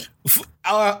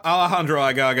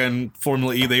Agaga and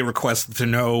Formula E, they requested to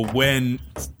know what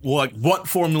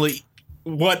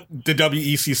the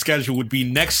WEC schedule would be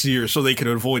next year so they could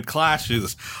avoid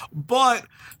clashes. But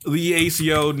the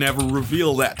ACO never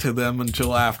revealed that to them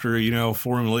until after,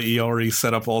 Formula E already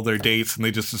set up all their dates and they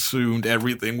just assumed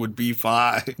everything would be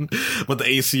fine. But the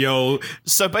ACO...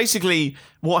 So basically,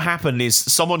 what happened is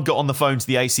someone got on the phone to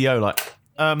the ACO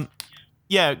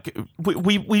yeah,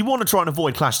 we want to try and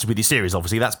avoid clashes with your series,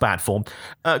 obviously. That's bad form.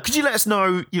 Could you let us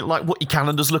know, what your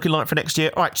calendar's looking like for next year?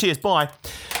 All right, cheers, bye.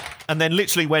 And then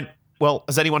literally went, well,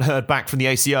 has anyone heard back from the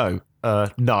ACO?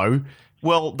 No.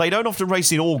 Well, they don't often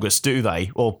race in August, do they?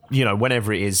 Or,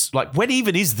 whenever it is. When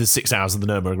even is the 6 hours of the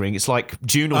Nürburgring? It's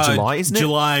June or July, isn't it?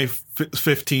 July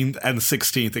 15th and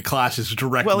 16th. It clashes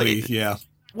directly, yeah.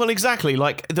 Well, exactly.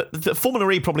 The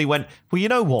Formula E probably went, well, you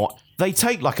know what? They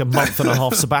take a month and a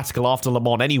half sabbatical after Le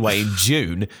Mans anyway in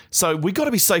June, so we've got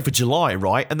to be safe for July,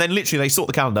 right? And then literally they sort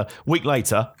the calendar. Week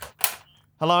later,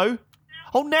 hello?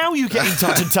 Oh, now you get in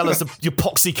touch and tell us your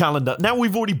poxy calendar. Now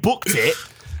we've already booked it.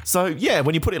 So, yeah,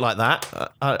 when you put it like that,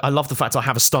 I love the fact I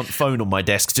have a stunt phone on my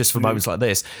desk just for moments like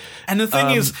this. And the thing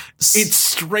is, it's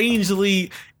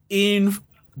strangely in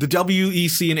the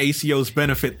WEC and ACO's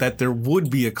benefit that there would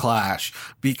be a clash,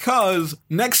 because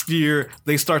next year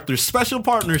they start their special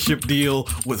partnership deal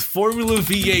with Formula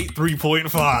V8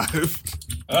 3.5.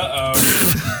 Uh-oh.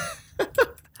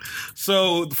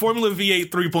 So, the Formula V8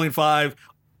 3.5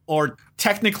 are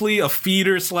technically a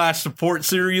feeder / support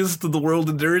series to the World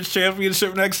Endurance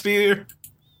Championship next year.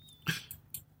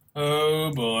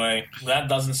 Oh boy, that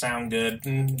doesn't sound good.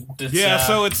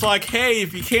 So it's hey,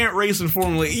 if you can't race in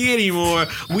Formula E anymore,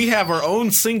 we have our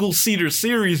own single-seater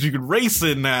series you can race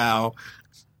in now.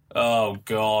 Oh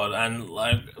god, and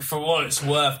for what it's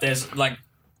worth, there's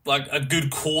a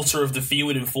good quarter of the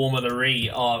field in Formula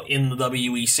E are in the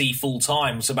WEC full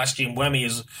time. Sebastian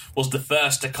Buemi was the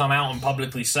first to come out and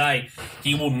publicly say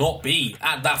he will not be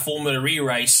at that Formula E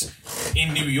race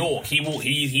in New York.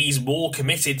 He's more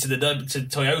committed to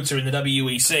Toyota in the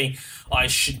WEC. I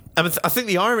think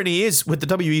the irony is with the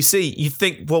WEC, you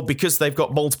think, well, because they've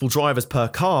got multiple drivers per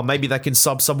car, maybe they can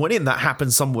sub someone in. That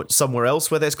happens somewhere else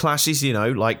where there's clashes,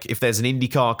 if there's an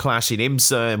IndyCar clash in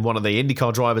IMSA and one of the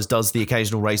IndyCar drivers does the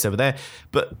occasional race race over there.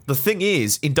 But the thing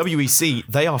is, in WEC,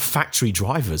 they are factory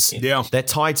drivers. Yeah. They're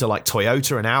tied to like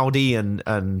Toyota and Audi and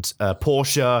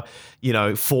Porsche,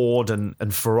 Ford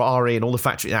and Ferrari and all the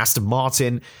factory, Aston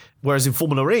Martin. Whereas in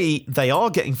Formula E, they are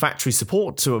getting factory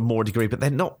support to a more degree, but they're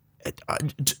not.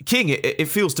 King, it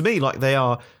feels to me like they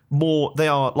are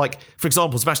like, for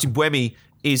example, Sebastian Buemi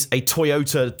is a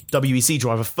Toyota WEC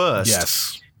driver first.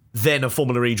 Yes. Then a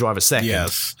Formula E driver second.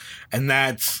 Yes. And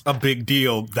that's a big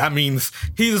deal. That means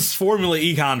his Formula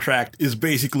E contract is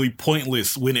basically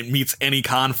pointless when it meets any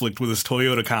conflict with his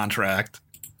Toyota contract.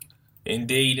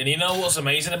 Indeed. And you know what's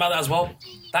amazing about that as well?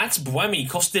 That's Buemi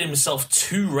costing himself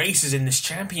 2 races in this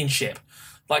championship.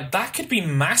 Like, that could be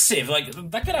massive. Like,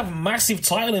 that could have massive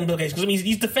title implications. Because, I mean,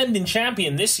 he's defending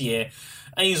champion this year,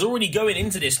 and he's already going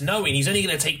into this knowing he's only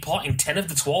going to take part in 10 of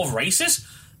the 12 races.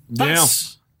 That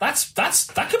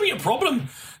could be a problem.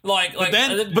 But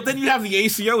then you have the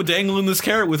ACO dangling this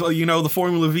carrot with the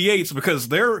Formula V8s, because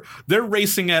they're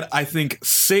racing at, I think,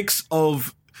 6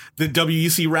 of the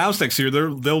WEC rounds next year.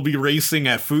 They'll be racing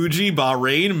at Fuji,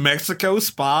 Bahrain, Mexico,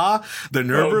 Spa, the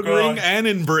Nürburgring, and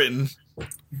in Britain.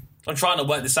 I'm trying to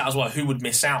work this out as well. Who would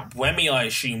miss out? Buemi, I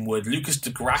assume, would. Lucas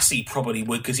de Grassi probably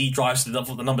would, because he drives the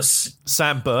number...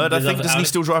 Sam Bird, I think, doesn't he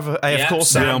still drive AF Corsa?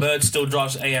 Sam Bird still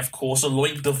drives AF Corsa.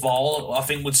 Loic Duval, I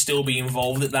think, would still be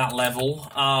involved at that level.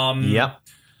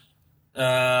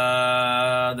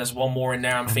 There's one more in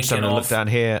there I'm thinking of. Look down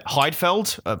here.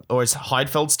 Heidfeld? Or is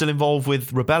Heidfeld still involved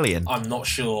with Rebellion? I'm not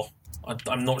sure.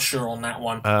 I'm not sure on that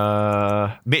one.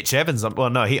 Mitch Evans. Well,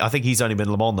 no, I think he's only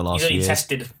been Le Mans the last year. He's only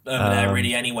tested over there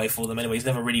really anyway for them. Anyway, he's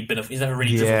never really driven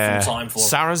full time for them.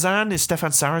 Sarazan, is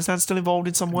Stefan Sarazan still involved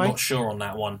in some way? I'm not sure on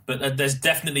that one, but there's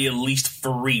definitely at least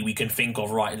 3 we can think of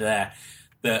right there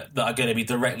that are going to be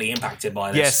directly impacted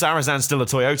by this. Yeah, Sarazan's still a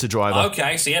Toyota driver.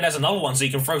 Okay, so there's another one, so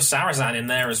you can throw Sarazan in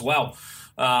there as well.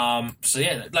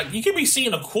 You could be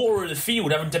seeing a quarter of the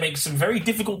field having to make some very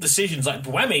difficult decisions. Like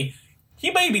Buemi, he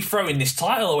may be throwing this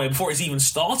title away before it's even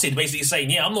started, basically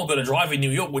saying, I'm not going to drive in New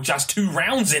York, which has 2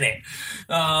 rounds in it.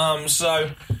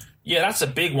 That's a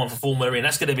big one for Formula E, and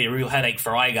that's going to be a real headache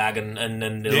for IGAG.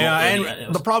 And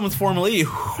the problem with Formula E,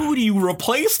 who do you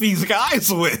replace these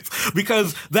guys with?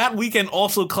 Because that weekend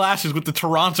also clashes with the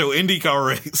Toronto IndyCar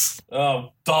race.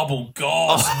 Oh, double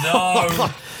gosh, no.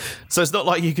 So it's not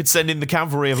like you could send in the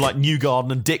cavalry of like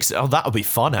Newgarden and Dixon. Oh, that would be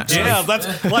fun, actually. Yeah,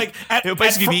 that's like... It'll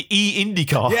basically be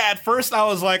IndyCar. Yeah, at first I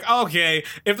was like, okay,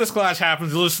 if this clash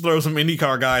happens, we'll just throw some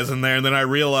IndyCar guys in there. And then I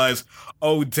realized,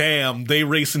 oh, damn, they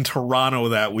race in Toronto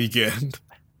that weekend.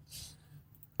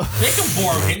 They can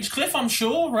borrow Hinchcliffe, I'm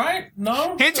sure, right?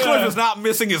 No? Hinchcliffe is not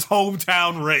missing his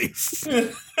hometown race.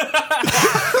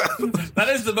 That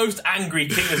is the most angry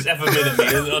King has ever been at me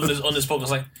on this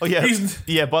podcast. Like,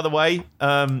 by the way,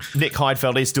 Nick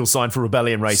Heidfeld is still signed for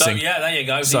Rebellion Racing. So, there you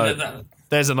go.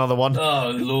 There's another one. Oh,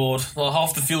 Lord. Well,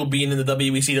 half the field being in the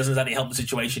WEC doesn't exactly help the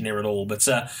situation here at all. But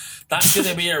that's going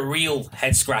to be a real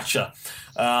head-scratcher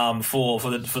for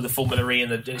the Formula E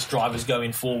and its drivers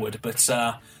going forward. But...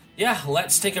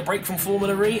 let's take a break from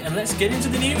Formula E and let's get into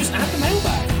the news and the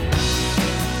mailbag.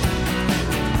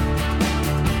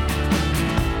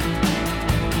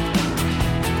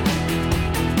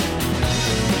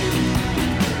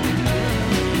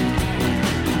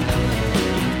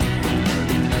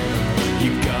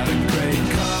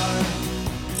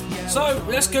 So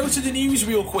let's go to the news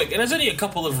real quick, and there's only a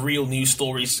couple of real news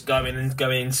stories going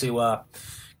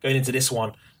into this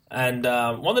one. And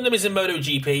one of them is in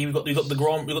MotoGP. We've got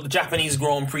the Japanese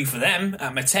Grand Prix for them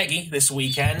at Motegi this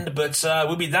weekend, but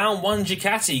we'll be down one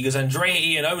Ducati because Andrea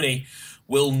Iannone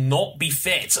will not be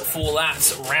fit for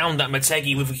that round at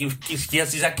Motegi.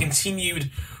 He's had continued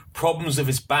problems with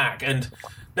his back, and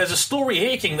there's a story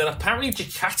here, King, that apparently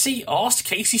Ducati asked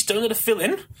Casey Stoner to fill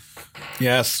in.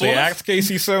 Yes, they asked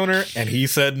Casey Stoner, and he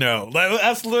said no.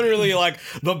 That's literally like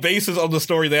the basis of the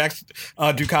story. They asked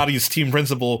Ducati's team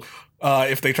principal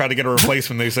if they tried to get a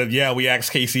replacement. They said, we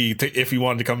asked Casey if he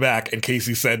wanted to come back, and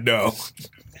Casey said no.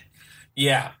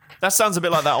 Yeah. That sounds a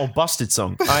bit like that old Busted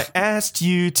song. I asked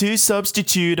you to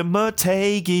substitute a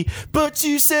Motegi, but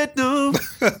you said no.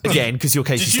 Again, because you're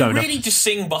Casey Stoner. Did you really just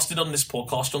sing Busted on this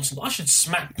podcast, Johnson? I should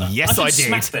smack that. Yes, I did.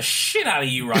 Smack the shit out of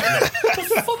you right now. What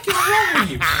the fuck is wrong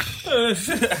with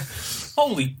you?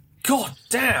 Holy god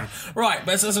damn. Right,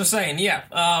 but as I was saying,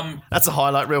 that's a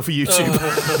highlight reel for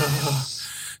YouTube.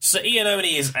 So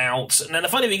Iannone is out, and then the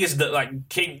funny thing is that like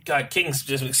King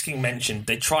mentioned,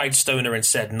 they tried Stoner and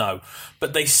said no,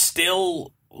 but they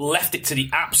still left it to the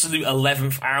absolute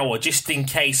 11th hour just in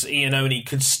case Iannone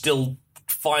could still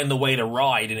find a way to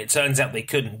ride, and it turns out they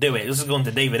couldn't do it. This has gone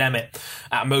to David Emmett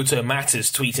at Moto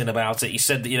Matters tweeting about it. He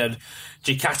said that,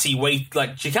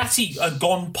 Ducati had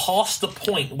gone past the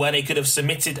point where they could have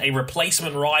submitted a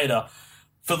replacement rider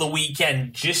for the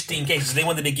weekend just in case. They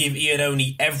wanted to give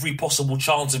Iannone every possible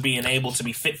chance of being able to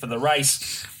be fit for the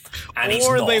race. And he's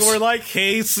not. They were like,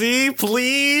 Casey,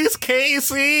 please,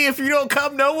 Casey, if you don't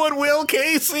come, no one will,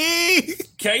 Casey.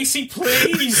 Casey,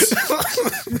 please.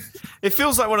 It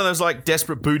feels like one of those like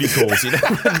desperate booty calls,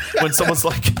 when someone's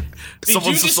like, Did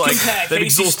you just compare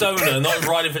Casey Stoner not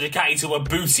riding for Ducati to a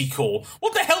booty call?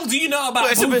 What the hell do you know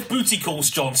about booty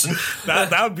calls, Johnson?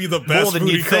 That would be the best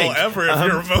booty call ever if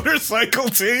you're a motorcycle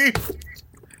team.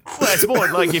 Well, it's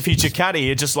more like if you're Ducati,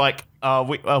 you're just like,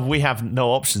 we have no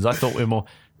options. I thought we were more.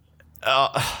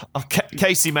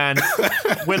 Casey, man,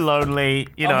 we're lonely.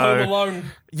 I'm home alone.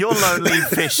 You're lonely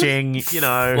fishing.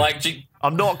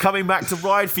 I'm not coming back to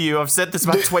ride for you. I've said this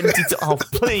about 20 times. Oh,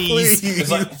 please. It's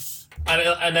like,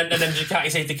 and then Ducati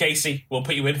say to Casey, "We'll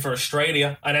put you in for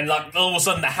Australia." And then all of a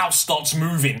sudden the house starts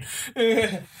moving.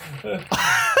 I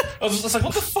was just like,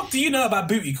 "What the fuck do you know about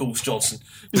booty calls, Johnson?"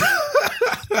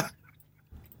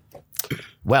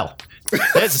 Well,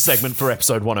 there's a segment for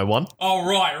episode 101. Oh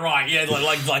right, yeah,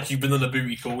 like you've been on a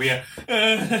booty call, yeah.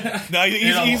 No,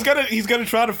 he's gonna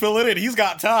try to fill it in. He's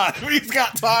got time. He's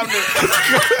got time.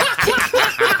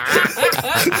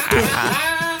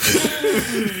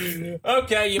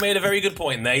 Okay, you made a very good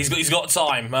point there. He's got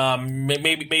time.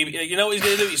 Maybe you know what he's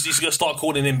gonna do? He's gonna start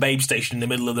calling in Babe Station in the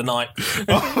middle of the night.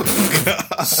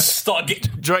 Start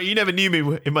getting. Dre, you never knew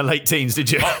me in my late teens, did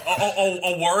you?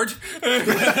 A word.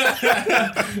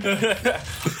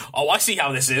 Oh, I see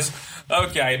how this is.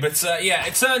 Okay, but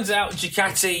it turns out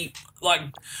Ducati,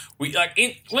 when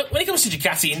it comes to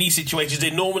Ducati in these situations, they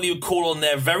normally would call on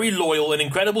their very loyal and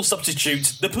incredible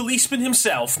substitute, the policeman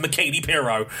himself, Michele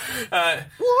Pirro. What?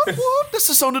 That's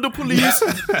the sound of the police.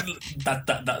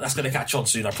 That's going to catch on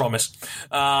soon, I promise.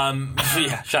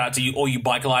 Shout out to all you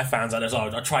Bike Life fans.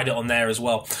 I tried it on there as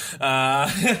well.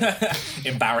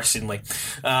 Embarrassingly.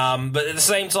 But at the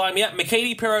same time,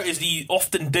 Michele Pirro is the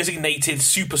often designated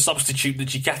super substitute that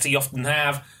Ducati often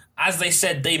have. As they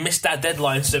said, they missed that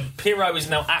deadline, so Pirro is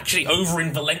now actually over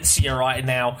in Valencia right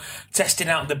now, testing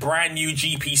out the brand new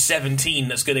GP17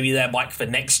 that's going to be their bike for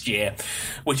next year,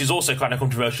 which is also kind of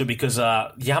controversial because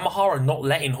Yamaha are not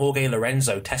letting Jorge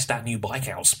Lorenzo test that new bike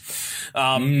out.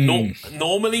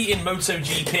 Normally in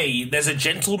MotoGP, there's a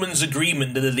gentleman's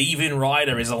agreement that a leaving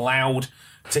rider is allowed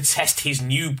to test his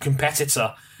new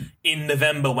competitor in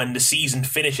November when the season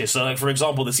finishes. So, for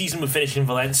example, the season will finish in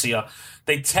Valencia.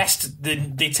 They test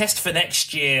for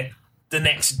next year the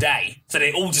next day. So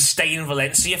they all just stay in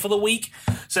Valencia for the week.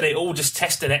 So they all just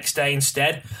test the next day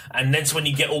instead. And then when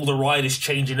you get all the riders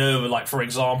changing over, like, for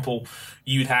example,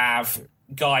 you'd have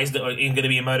guys that are going to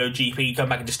be in MotoGP come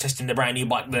back and just testing the brand new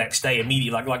bike the next day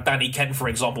immediately. Like Danny Kent, for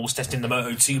example, was testing the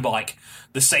Moto2 bike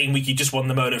the same week he just won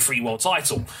the Moto3 world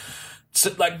title.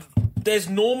 So, there's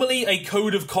normally a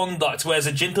code of conduct where there's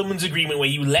a gentleman's agreement where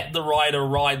you let the rider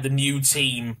ride the new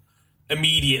team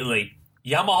immediately.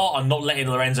 Yamaha are not letting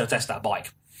Lorenzo test that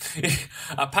bike.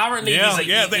 Apparently,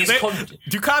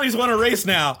 Ducati's won a race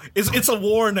now. It's a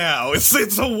war now.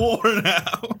 It's a war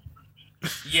now.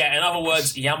 Yeah, in other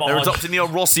words, Yamaha... They're adopting the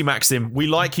old Rossi maxim. We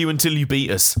like you until you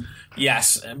beat us.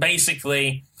 Yes,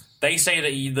 basically, they say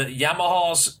that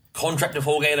Yamaha's contract with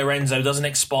Jorge Lorenzo doesn't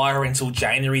expire until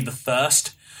January the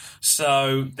 1st.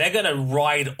 So they're going to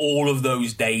ride all of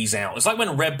those days out. It's like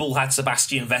when Red Bull had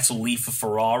Sebastian Vettel leave for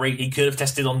Ferrari. He could have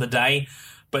tested on the day,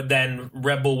 but then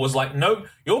Red Bull was like, no,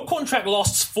 your contract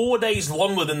lasts 4 days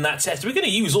longer than that test. We're going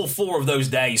to use all 4 of those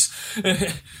days.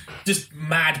 Just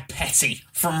mad petty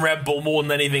from Red Bull more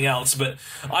than anything else. But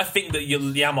I think that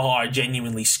Yamaha are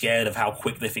genuinely scared of how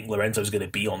quick they think Lorenzo's going to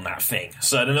be on that thing.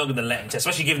 So they're not going to let him test,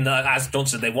 especially given that, as John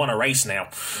said, they won a race now.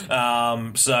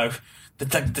 So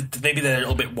maybe they're a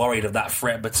little bit worried of that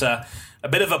threat, but a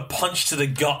bit of a punch to the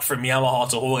gut from Yamaha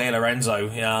to Jorge Lorenzo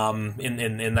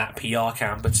in that PR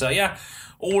camp. But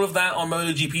all of that on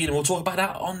MotoGP, and we'll talk about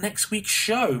that on next week's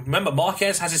show. Remember,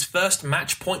 Marquez has his first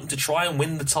match point to try and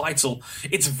win the title.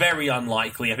 It's very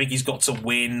unlikely. I think he's got to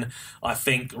win. I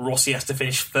think Rossi has to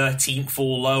finish 13th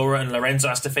or lower, and Lorenzo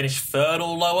has to finish 3rd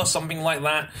or lower, something like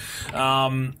that.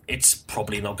 It's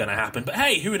probably not going to happen. But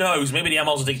hey, who knows? Maybe the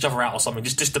Yamahas will take each other out or something,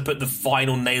 just to put the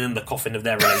final nail in the coffin of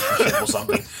their relationship or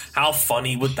something. How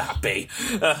funny would that be?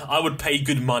 I would pay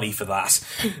good money for that.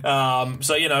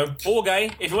 So, Jorge,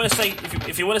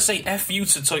 if you want to say F you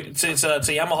to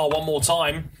Yamaha one more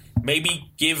time,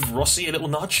 maybe give Rossi a little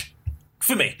nudge.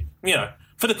 For me,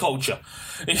 for the culture.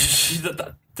 For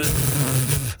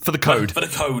the code. For the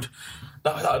code.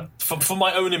 For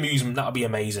my own amusement, that would be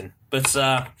amazing. But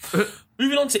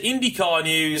moving on to IndyCar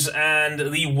news,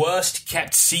 and the worst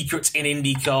kept secret in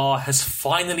IndyCar has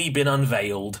finally been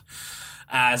unveiled,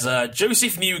 as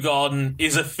Joseph Newgarden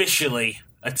is officially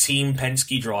a Team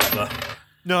Penske driver.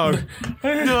 No.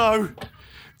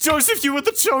 Joseph, you were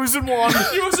the chosen one.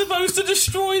 You were supposed to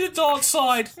destroy the dark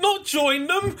side, not join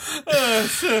them.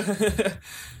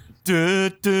 That's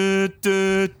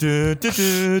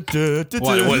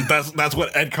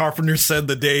what Ed Carpenter said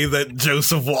the day that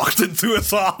Joseph walked into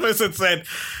his office and said,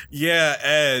 "Yeah,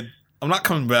 Ed, I'm not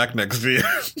coming back next year."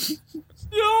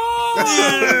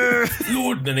 No!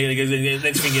 Lord, and the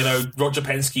next thing you know, Roger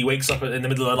Penske wakes up in the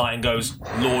middle of the night and goes,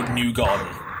 "Lord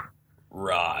Newgarden,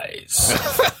 rise."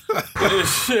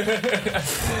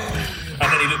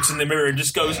 And then he looks in the mirror and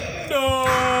just goes,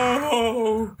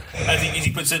 "No!" As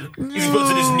he puts in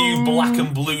his new black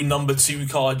and blue number 2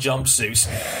 car jumpsuit.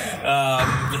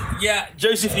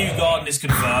 Joseph Newgarden is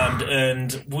confirmed,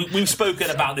 and we've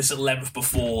spoken about this at length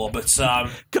before, but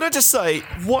can I just say,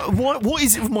 what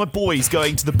is it with my boys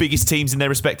going to the biggest teams in their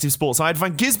respective sports? I had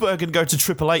Van Gisbergen go to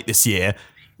Triple Eight this year.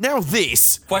 Now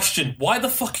this. Question, why the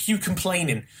fuck are you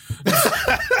complaining?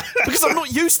 Because I'm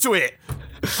not used to it.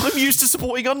 I'm used to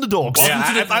supporting underdogs.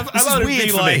 Yeah, this is weird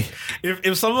for me.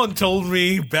 If someone told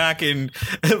me back in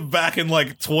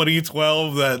like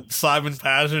 2012 that Simon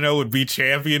Pagenaud would be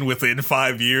champion within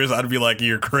 5 years, I'd be like,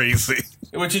 "You're crazy."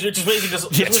 Which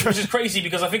is crazy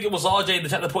because I think it was RJ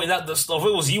that pointed out that, if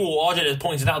it was you or RJ that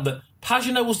pointed out that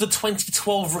Pagenaud was the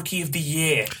 2012 Rookie of the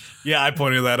Year. Yeah, I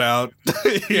pointed that out.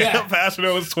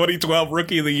 Pagenaud was 2012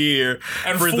 Rookie of the Year.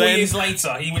 And 4 years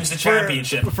later, he wins the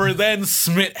championship. For then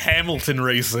Smith Hamilton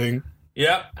Racing.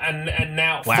 Yep, and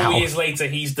now 4 years later,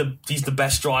 he's the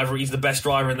best driver. He's the best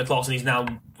driver in the class, and he's now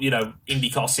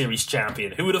IndyCar Series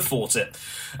champion. Who would have thought it?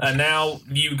 And now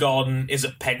Newgarden is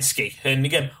at Penske, and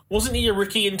again, wasn't he a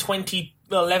rookie in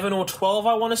 2011 or 12?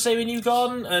 I want to say with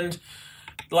Newgarden, and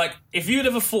like if you'd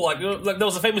ever thought like there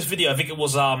was a famous video. I think it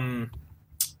was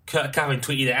Kurt Cavan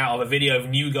tweeted it out of a video of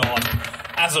Newgarden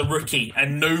as a rookie,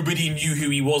 and nobody knew who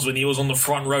he was when he was on the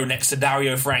front row next to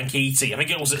Dario Franchitti. I think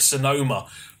it was at Sonoma.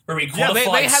 They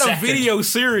had a video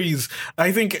series.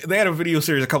 I think they had a video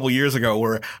series a couple years ago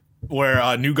where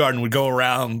Newgarden would go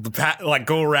around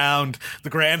the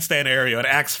grandstand area and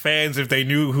ask fans if they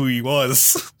knew who he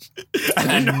was,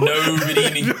 and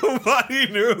nobody knew. Nobody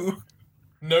knew.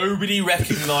 Nobody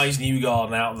recognised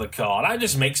Newgarden out of the car. That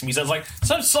just makes me sound like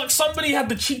somebody had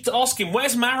the cheek to ask him,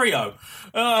 "Where's Mario?"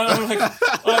 Where's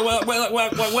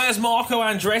Marco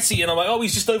Andretti? And I'm like, "Oh,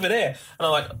 he's just over there." And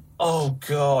I'm like, "Oh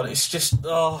God, it's just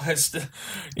it's."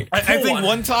 I think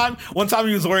one time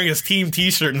he was wearing his team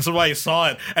T-shirt and somebody saw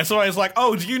it, and somebody was like,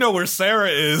 "Oh, do you know where Sarah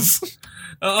is?"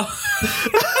 Are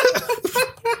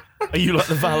you like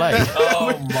the valet?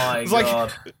 Oh my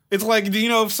God. It's like, do you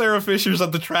know if Sarah Fisher's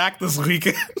at the track this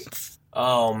weekend?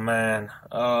 Oh man.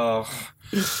 Oh.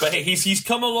 But he's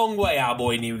come a long way, our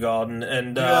boy Newgarden,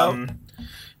 and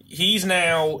he's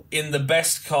now in the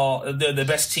best car, the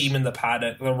best team in the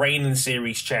paddock, the reigning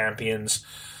series champions,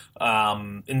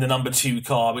 in the number 2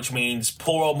 car, which means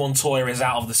poor old Montoya is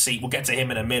out of the seat. We'll get to him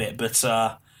in a minute, but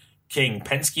King,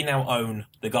 Penske now own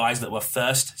the guys that were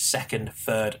 1st, 2nd,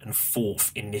 3rd, and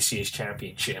 4th in this year's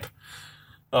championship.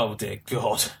 Oh, dear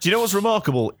God. Do you know what's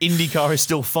remarkable? IndyCar is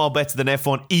still far better than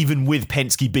F1, even with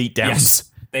Penske beatdowns.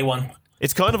 Yes, they won.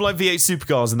 It's kind of like V8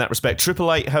 supercars in that respect.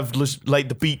 Triple Eight have laid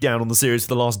the beatdown on the series for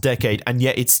the last decade, and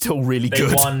yet it's still really good.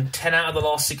 They won 10 out of the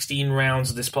last 16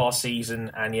 rounds of this past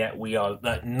season, and yet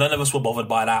none of us were bothered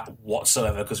by that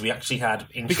whatsoever, because we actually had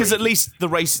intrigue. Because at least the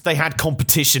race, they had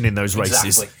competition in those races.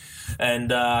 Exactly. And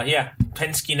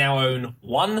Penske now own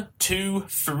 1, 2,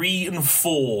 3, and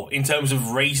 4 in terms of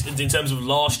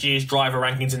last year's driver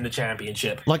rankings in the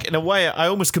championship. Like, in a way, I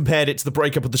almost compared it to the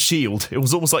breakup of the Shield. It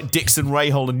was almost like Dixon,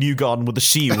 Rahal, and Newgarden with the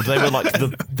Shield. They were like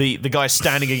the guy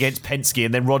standing against Penske,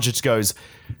 and then Roger just goes,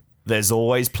 "There's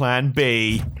always plan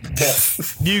B."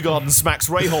 Newgarden smacks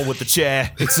Rahal with the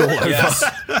chair. It's all over. Yes.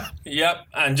 Yep,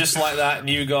 and just like that,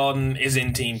 Newgarden is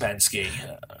in Team Penske.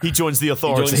 He joins the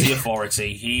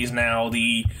authority. He's now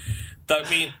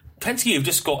Penske have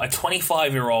just got a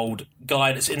 25-year-old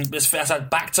guy that's had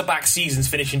back-to-back seasons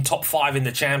finishing top 5 in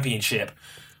the championship.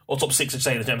 Or top 6, I'd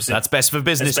say, in the championship. That's best for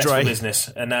business, Dre. Best for business.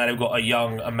 And now they've got a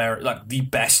young the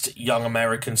best young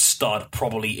American stud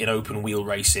probably in open wheel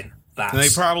racing. They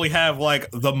probably have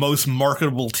the most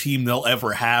marketable team they'll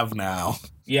ever have now.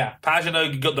 Yeah,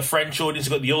 Pagano, you've got the French audience,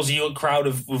 you've got the Aussie crowd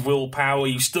with Will Power,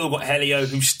 you've still got Helio,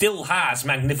 who still has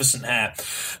magnificent hair.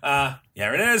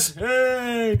 Here it is.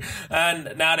 Hey!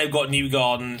 And now they've got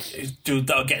Newgarden to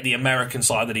get the American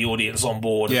side of the audience on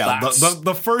board. Yeah,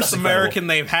 the first American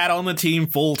they've had on the team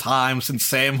full-time since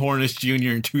Sam Hornish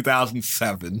Jr. in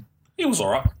 2007. He was all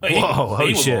right. Whoa,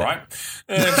 he was shit. all right.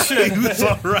 He was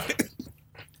all right.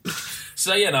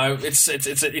 So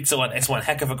it's one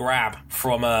heck of a grab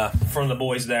from the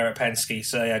boys there at Penske.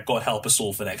 So yeah, God help us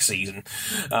all for next season.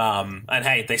 And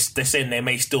hey, they're saying they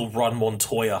may still run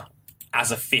Montoya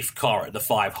as a 5th car at the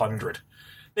 500.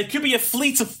 There could be a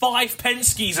fleet of 5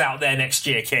 Penskes out there next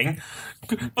year, King.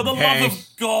 For the love of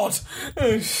God.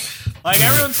 Like,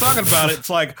 everyone's talking about it.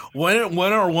 It's like, when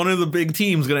are one of the big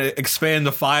teams going to expand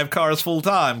to 5 cars full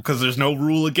time? Because there's no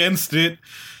rule against it.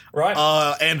 Right.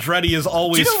 Andretti is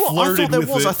always Do you know what? I flirted thought there with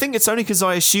was. it. I think it's only because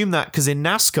I assume that because in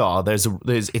NASCAR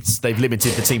they've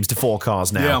limited the teams to 4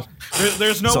 cars now. Yeah,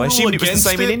 there's no So I rule assumed it was the against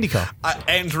same in IndyCar.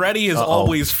 Andretti has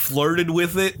always flirted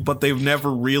with it, but they've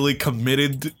never really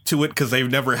committed to it because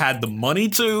they've never had the money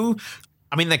to.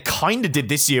 I mean, they kind of did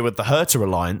this year with the Herta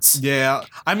Alliance. Yeah,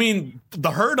 I mean, the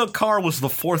Herta car was the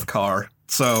 4th car,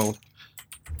 so...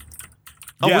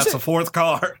 Oh, yeah, was it's it? a 4th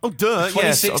car. Oh, duh,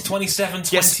 26, yes. 27,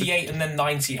 Yes. 28, and then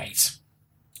 98.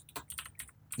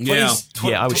 Yeah.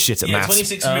 Yeah, I was shit at maths.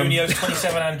 26 Munoz,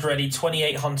 27 Andretti,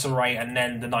 28 Hunter Ray, and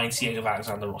then the 98 of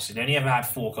Alexander Rossi. They only ever had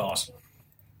 4 cars.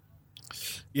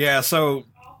 Yeah, so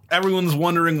everyone's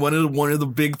wondering when is one of the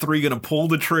big 3 going to pull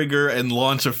the trigger and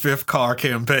launch a 5th car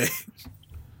campaign.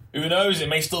 Who knows? It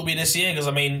may still be this year because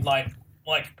I mean, like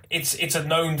it's a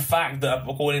known fact that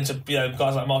according to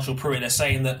guys like Marshall Pruitt, they're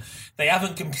saying that they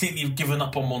haven't completely given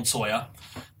up on Montoya.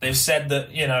 They've said that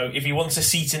if he wants a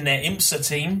seat in their IMSA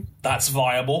team, that's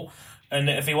viable, and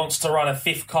if he wants to run a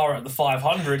 5th car at the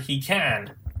 500, he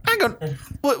can. Hang on.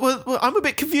 Well, I'm a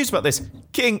bit confused about this.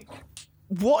 King,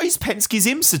 what is Penske's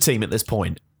IMSA team at this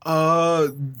point?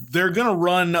 They're going to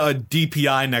run a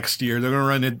DPI next year. They're going to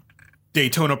run a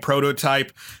Daytona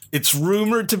prototype. It's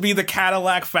rumored to be the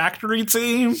Cadillac factory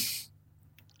team.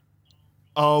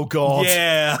 Oh, God.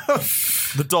 Yeah.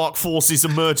 The dark forces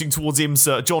emerging towards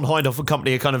IMSA. John Hindhaugh and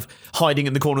company are kind of hiding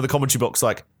in the corner of the commentary box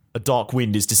like, a dark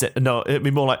wind is descending. No, it'd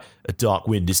be more like, a dark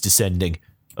wind is descending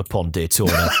upon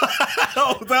Daytona.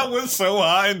 Oh, that was so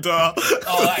Hindhaugh.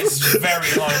 Oh, that is very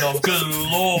Hindhaugh. Good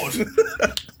Lord.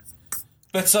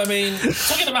 But, I mean,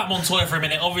 talking about Montoya for a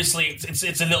minute, obviously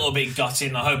it's a little bit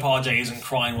gutting. I hope RJ isn't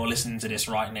crying while listening to this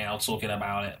right now, talking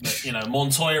about it. But,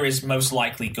 Montoya is most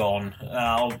likely gone.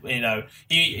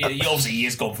 He obviously he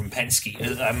is gone from Penske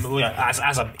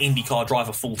as an IndyCar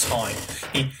driver full-time.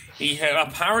 He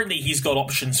apparently he's got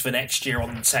options for next year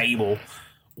on the table.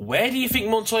 Where do you think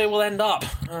Montoya will end up?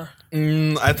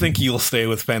 I think he'll stay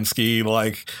with Penske.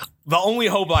 Like, the only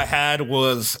hope I had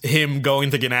was him going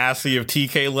to Ganassi if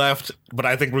TK left, but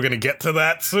I think we're going to get to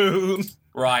that soon.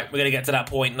 Right, we're going to get to that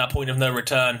point of no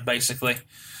return, basically.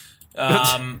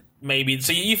 Maybe.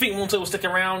 So you think Montoya will stick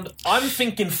around? I'm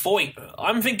thinking Foyt.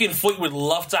 Foyt would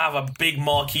love to have a big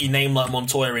marquee name like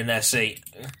Montoya in their seat.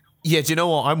 Yeah, do you know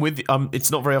what? I'm with you.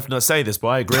 It's not very often I say this, but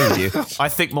I agree with you. I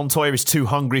think Montoya is too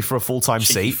hungry for a full-time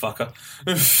Cheeky seat. fucker.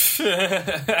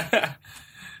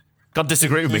 Can't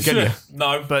disagree with me, can you?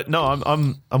 No. But no,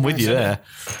 I'm with you there.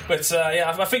 But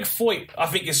I think Foyt,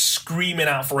 is screaming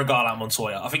out for a guy like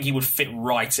Montoya. I think he would fit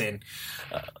right in.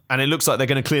 And it looks like they're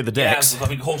going to clear the decks. Yeah, I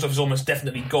think Horsthoff is almost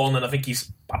definitely gone, and I think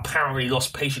he's apparently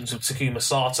lost patience with Takuma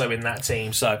Sato in that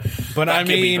team. So, But that I could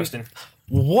be mean, interesting.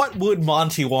 what would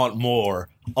Monty want more?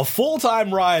 A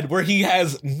full-time ride where he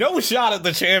has no shot at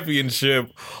the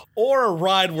championship, or a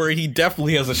ride where he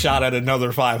definitely has a shot at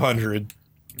another 500?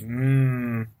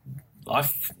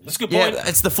 That's a good point. Yeah,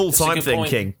 it's the full-time thing,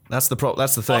 point. King. That's the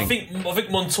thing. I think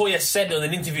Montoya said in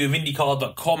an interview with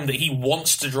IndyCar.com that he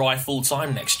wants to drive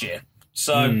full-time next year.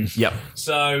 So,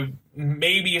 So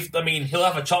maybe he'll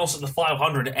have a chance at the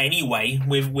 500 anyway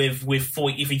with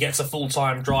Foyt if he gets a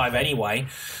full-time drive anyway.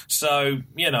 So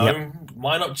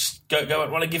why not just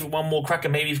go want to give it one more crack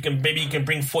and maybe you can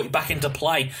bring Foyt back into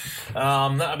play.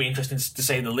 That would be interesting to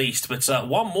say the least. But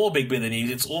one more big bit of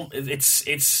news.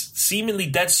 It's seemingly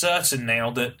dead certain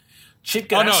now that Chip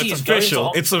Ganassi is official.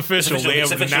 going to... It's official. They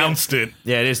have announced it.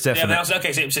 Yeah, it is definitely.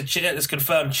 It's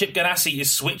confirmed. Chip Ganassi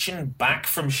is switching back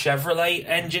from Chevrolet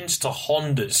engines to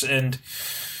Hondas. And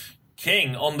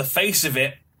King, on the face of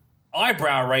it,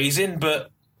 eyebrow raising,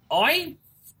 but I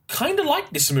kind of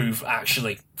like this move,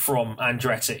 actually, from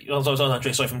Andretti.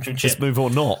 Sorry, from Chip. This move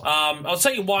or not? I'll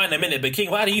tell you why in a minute, but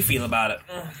King, how do you feel about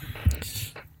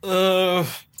it?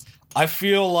 I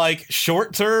feel like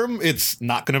short term, it's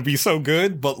not going to be so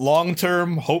good, but long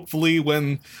term, hopefully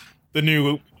when the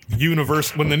new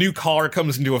car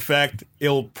comes into effect,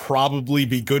 it'll probably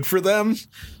be good for them.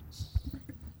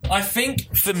 I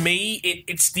think for me,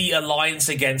 it's the alliance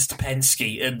against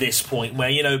Penske at this point,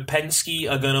 where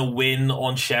Penske are going to win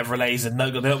on Chevrolets, and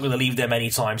they're not going to leave them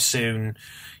anytime soon.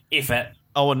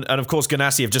 And of course,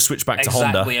 Ganassi have just switched back to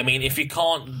Honda. Exactly. I mean, if you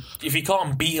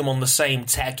can't beat them on the same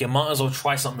tech, you might as well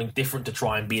try something different to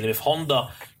try and beat them. If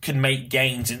Honda can make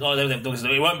gains, it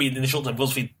won't be in the short term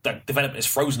because the development is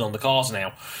frozen on the cars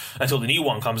now until the new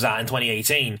one comes out in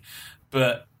 2018.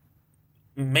 But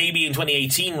maybe in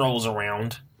 2018 rolls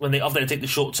around, after they take the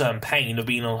short-term pain of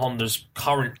being on Honda's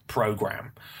current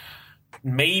program,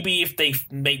 maybe if they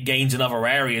make gains in other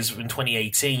areas in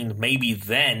 2018, maybe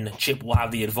then Chip will have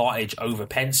the advantage over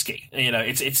Penske.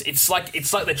 It's like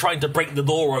they're trying to break the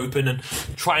door open and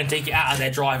try and take it out of their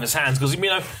drivers' hands, because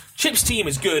Chip's team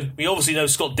is good. We obviously know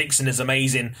Scott Dixon is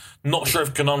amazing. Not sure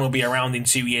if Kanaan will be around in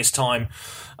 2 years' time.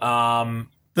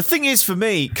 The thing is, for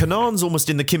me, Kanaan's almost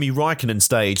in the Kimi Räikkönen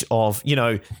stage of,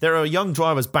 there are young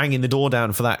drivers banging the door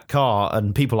down for that car,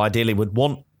 and people ideally would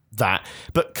want that.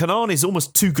 But Kanaan is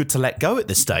almost too good to let go at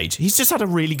this stage. He's just had a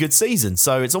really good season.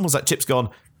 So it's almost like Chip's gone,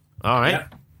 all right,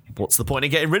 what's the point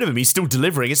of getting rid of him? He's still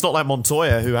delivering. It's not like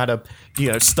Montoya, who had a,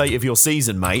 state of your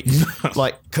season, mate.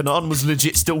 Like, Kanaan was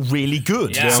legit still really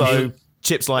good. Yeah. So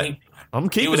Chip's like, I'm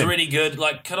keeping him. He was really good.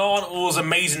 Like, Kanaan, it was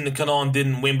amazing that Kanaan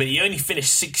didn't win, but he only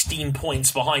finished 16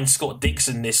 points behind Scott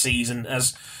Dixon this season,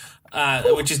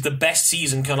 which is the best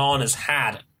season Kanaan has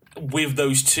had with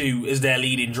those two as their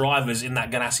leading drivers in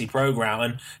that Ganassi program.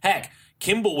 And heck,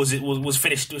 Kimball was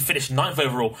finished ninth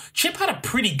overall. Chip had a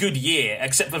pretty good year,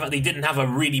 except for the fact that he didn't have a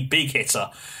really big hitter.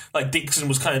 Like, Dixon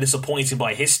was kind of disappointing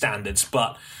by his standards,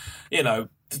 but the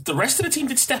rest of the team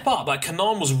did step up. Like,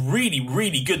 Kanaan was really,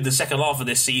 really good the second half of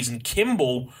this season.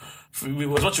 Kimball,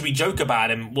 as much as we joke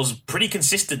about him, was pretty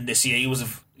consistent this year. He was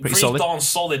pretty darn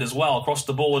solid as well across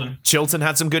the board. And Chilton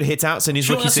had some good hit outs in his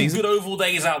rookie season. Some good oval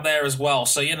days out there as well.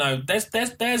 So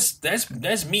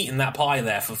there's meat in that pie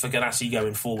there for Ganassi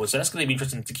going forward. So that's going to be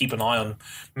interesting to keep an eye on.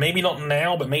 Maybe not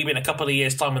now, but maybe in a couple of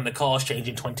years' time when the cars change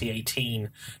in 2018.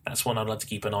 That's one I'd like to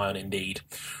keep an eye on indeed.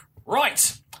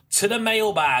 Right, to the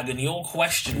mailbag and your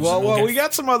questions. Well, we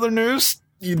got some other news.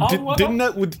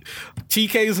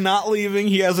 TK's not leaving.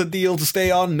 He has a deal to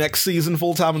stay on next season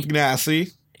full-time with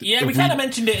Ganassi. Yeah, we kind of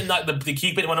mentioned it in like the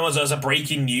Cupid when it was as a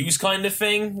breaking news kind of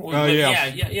thing. But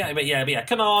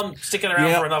Kanaan sticking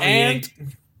around for another year.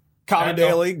 Conor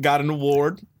Daly got an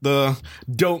award, the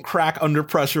 "Don't Crack Under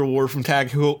Pressure" award from Tag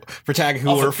Heuer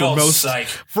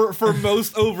for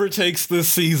most overtakes this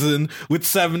season with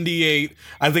 78.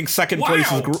 I think second place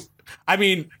is.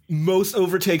 Most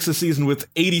overtakes this season with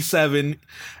 87,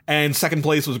 and second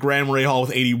place was Graham Rahal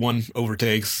with 81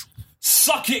 overtakes.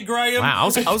 Suck it, Graham!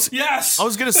 Wow, yes. I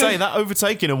was going to say that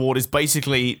overtaking award is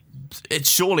basically.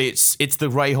 It's the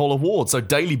Rahal Award, so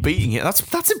Daly beating it.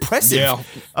 That's impressive. Yeah.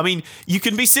 I mean, you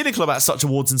can be cynical about such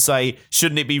awards and say,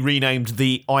 shouldn't it be renamed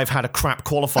the "I've had a crap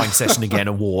qualifying session again"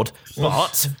 award?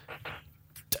 But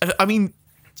I mean,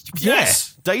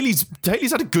 yes, Daly's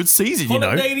had a good season. Put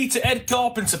Daly to Ed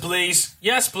Carpenter, please.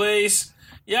 Yes, please.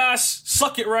 Yes,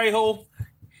 suck it, Rahal.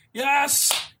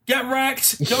 Yes, get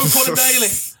wrecked. Go Conor Daly.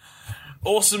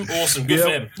 Awesome. Good for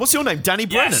him. What's your name? Danny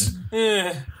Brennan.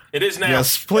 Yes. It is now.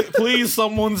 Yes, please,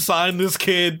 someone sign this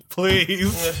kid,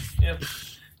 please.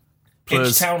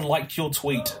 Hitchtown liked your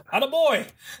tweet. Attaboy!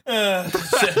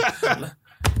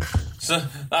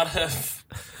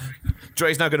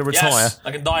 Dre's now going to retire. Yes,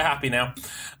 I can die happy now.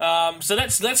 So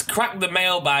let's crack the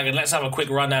mailbag and let's have a quick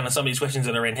rundown of some of these questions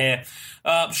that are in here.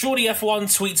 Shorty F1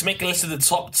 tweets, make a list of the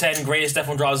top 10 greatest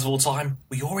F1 drivers of all time.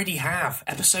 We already have.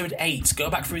 Episode 8. Go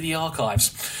back through the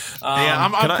archives.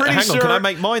 I'm pretty sure. Can I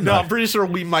make mine, though? No, I'm pretty sure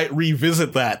we might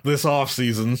revisit that this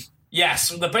offseason. Yes,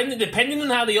 depending on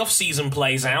how the off-season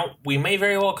plays out, we may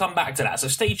very well come back to that, so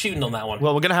stay tuned on that one.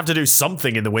 Well, we're going to have to do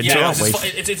something in the winter, aren't we?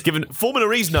 Given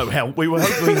Formula E's no help, we were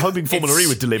hoping Formula E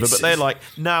would deliver, but they're like,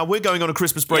 we're going on a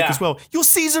Christmas break as well. Your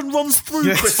season runs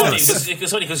through Christmas. It's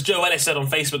funny because Joe Ellis said on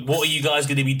Facebook, what are you guys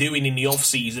going to be doing in the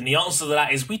off-season? The answer to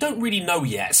that is, we don't really know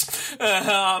yet.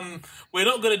 We're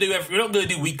not going to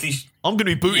do weekly... I'm going to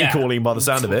be booty calling by the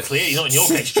sound of it. Clearly not in your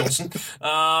case, Johnson.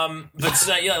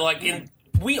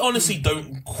 We honestly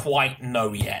don't quite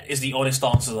know yet, is the honest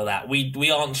answer to that.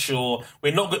 We aren't sure.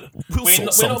 We're not going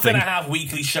to have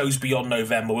weekly shows beyond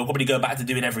November. We'll probably go back to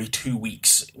doing every 2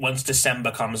 weeks once December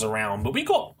comes around. But we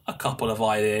got a couple of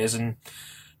ideas and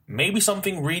maybe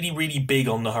something really, really big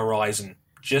on the horizon.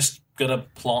 Just going to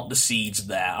plant the seeds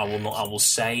there. I will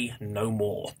say no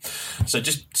more. So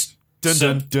just Dun, So-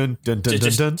 dun, dun, dun, dun, dun,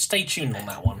 Just dun. stay tuned on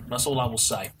that one. That's all I will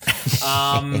say.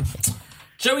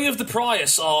 Joey of the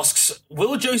Prius asks,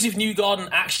 will Joseph Newgarden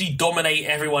actually dominate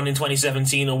everyone in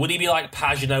 2017, or would he be like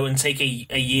Pagano and take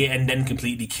a year and then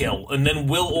completely kill? And then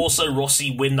will also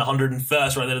Rossi win the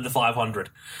 101st rather than the 500?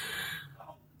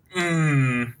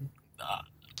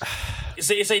 Is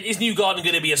Newgarden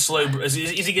going to be a slow? Is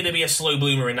he going to be a slow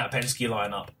bloomer in that Penske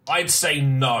lineup? I'd say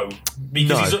no,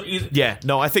 because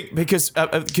No. I think because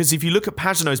if you look at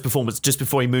Pagano's performance just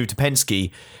before he moved to Penske,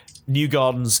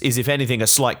 Newgarden's is, if anything, a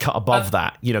slight cut above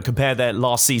that. You know, compare their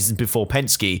last season before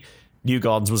Penske,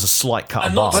 Newgarden's was a slight cut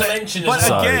And above. not to mention, But as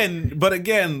well,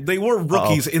 again, they were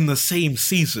rookies in the same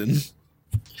season.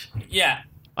 yeah.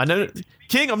 I know,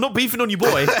 King. I'm not beefing on you,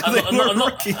 boy.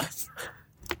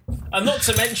 And not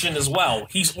to mention as well,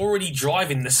 he's already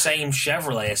driving the same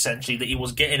Chevrolet essentially that he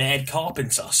was getting at Ed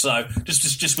Carpenter. So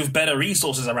just with better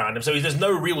resources around him. So there's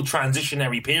no real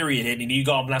transitionary period here that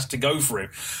Newgarden has to go through.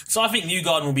 So I think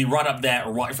Newgarden will be right up there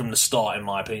right from the start, in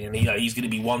my opinion. He's going to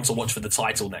be one to watch for the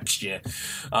title next year.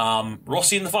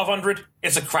 Rossi in the 500,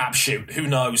 it's a crapshoot. Who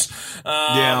knows?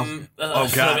 Oh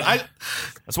god,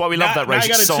 That's why we love that race. I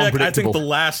It's so gotta check. I unpredictable. think the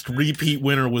last repeat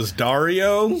winner was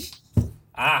Dario.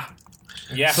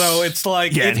 Yes. So it's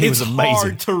like Yeah, and he was it's amazing.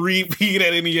 hard to repeat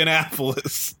at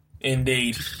Indianapolis.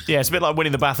 Indeed. Yeah, it's a bit like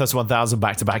winning the Bathurst 1000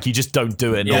 back to back. You just don't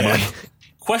do it normally.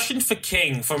 Question for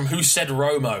King from Who Said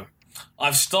Romo.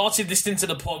 I've started listening to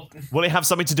the pod. Will it have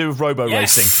something to do with robo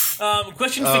racing?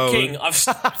 Question for King. I've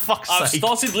Fuck's sake.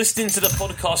 started listening to the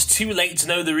podcast too late to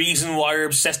know the reason why you're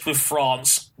obsessed with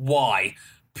France. Why?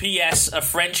 P.S. A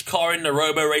French car in the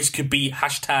robo race could be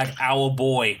 #our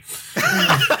boy.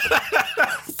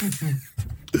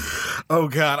 Oh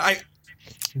god,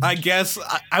 I guess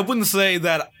I wouldn't say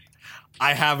that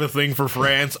I have a thing for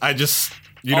France. I just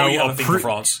you You have a thing for appre-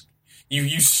 France.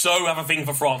 You so have a thing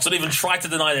for France. Don't even try to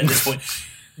deny that at this point.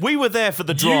 We were there for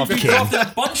the You draft, King. drafted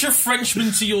a bunch of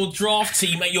Frenchmen to your draft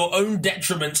team at your own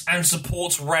detriment and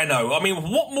supports Renault. I mean,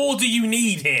 what more do you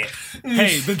need here?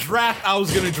 Hey, the draft, I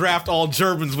was going to draft all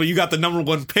Germans, but you got the number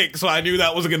 1 pick, so I knew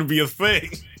that wasn't going to be a thing.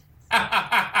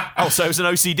 Oh, so it was an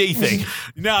OCD thing.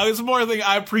 No, it's more a thing.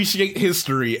 I appreciate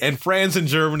history, and France and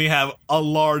Germany have a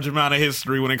large amount of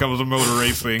history when it comes to motor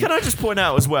racing. Can I just point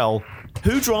out as well,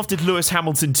 who drafted Lewis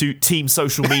Hamilton to Team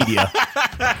Social Media?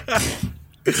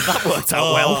 That worked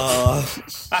out well.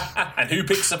 And who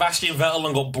picked Sebastian Vettel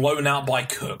and got blown out by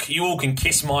Cook? You all can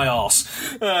kiss my arse,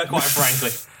 quite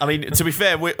frankly. I mean, to be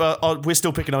fair, we're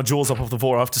still picking our jaws up off the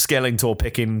floor after Skellingtor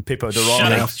picking Pippo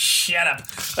Durrani. Shut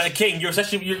up. King,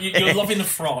 you're loving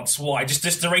France. Why?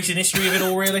 Just the racing history of it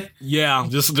all, really? Yeah,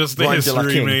 just the Brian De La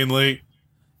history King. mainly.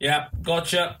 Yeah,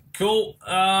 gotcha. Cool.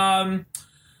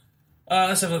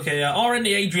 Let's have a look here. RND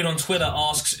Adrian on Twitter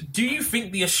asks, do you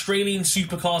think the Australian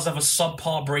supercars have a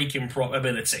subpar braking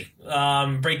ability?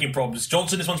 Braking problems.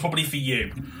 Johnson, this one's probably for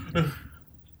you.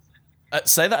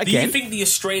 Say that Do you again. think the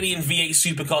Australian V8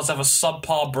 supercars have a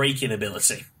subpar braking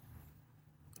ability?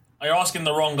 You're asking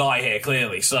the wrong guy here,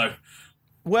 clearly, so...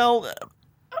 Well,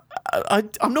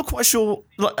 I'm not quite sure.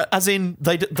 Like, as in,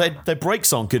 their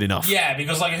brakes aren't good enough. Yeah,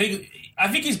 because I think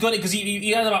he's got it because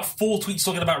he had about 4 tweets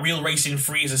talking about Real Racing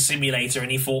 3 as a simulator,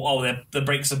 and he thought, the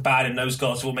brakes are bad in those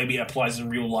cars, well, maybe it applies in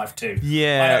real life too.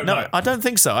 Yeah, know. I don't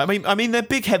think so. I mean, they're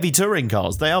big, heavy touring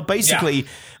cars. They are basically. Yeah.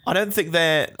 I think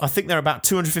they're about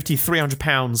 250, 300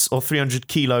 pounds or 300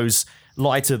 kilos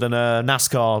lighter than a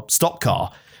NASCAR stock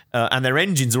car, and their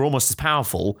engines are almost as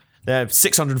powerful. They're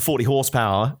 640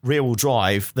 horsepower, rear-wheel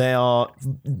drive. They are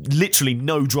literally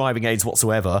no driving aids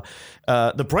whatsoever.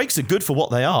 The brakes are good for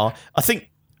what they are. I think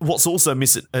what's also a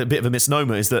bit of a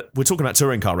misnomer is that we're talking about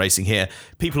touring car racing here.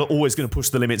 People are always going to push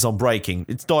the limits on braking.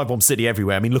 It's dive bomb city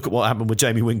everywhere. I mean, look at what happened with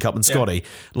Jamie Whincup and Scotty.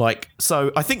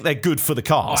 So I think they're good for the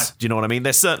cars. Right. Do you know what I mean?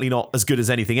 They're certainly not as good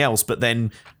as anything else, but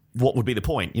then what would be the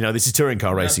point? You know, this is touring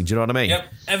car racing. Do you know what I mean? Yep.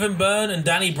 Evan Byrne and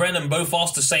Danny Brennan both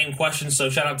asked the same question, so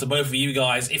shout out to both of you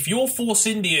guys. If you're Force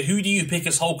India, who do you pick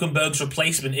as Hulkenberg's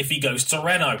replacement if he goes to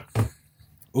Renault?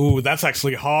 Ooh, that's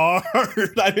actually hard.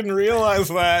 I didn't realize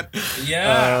that.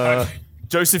 Yeah.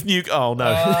 Joseph Oh,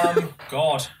 no.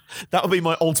 God. That would be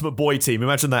my ultimate boy team.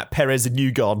 Imagine that. Perez and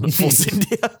Newgarden at Force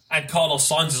India. And Carlos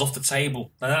Sainz is off the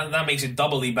table. And that makes it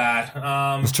doubly bad.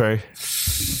 That's true.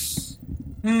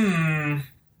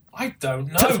 I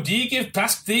don't know. Do you give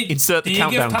Insert the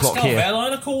countdown Pascal clock here.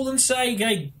 Wehrlein a call and say,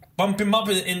 hey, bump him up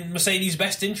in Mercedes'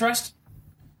 best interest?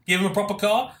 Give him a proper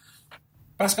car?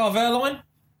 Pascal Wehrlein?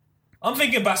 I'm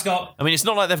thinking Pascal. I mean, it's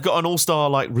not like they've got an all-star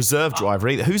like reserve driver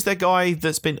either. Who's their guy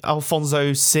that's been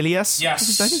Alfonso Silias? Yes. What's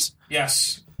his name is?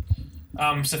 Yes.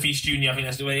 Safis Jr., I think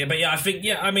that's the way. But yeah, I think,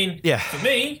 for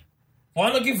me,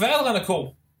 Why not give Verlaine a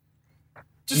call?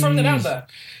 Just throwing it out there.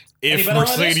 If Any better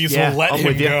Mercedes ideas? will let I'm him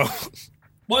with you. go.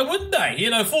 Why wouldn't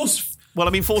they? Force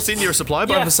Force India are supplied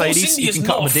by Mercedes. Force You India's can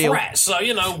cut them not a deal. threat, so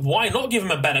why not give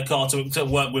him a better car to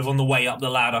work with on the way up the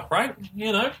ladder, right?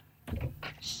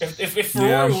 If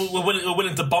Ferrari were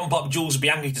willing to bump up Jules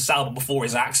Bianchi to Sauber before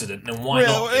his accident, then why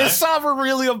not? Is Sauber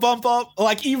really a bump up?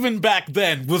 Like, even back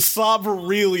then, was Sauber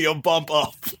really a bump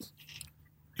up?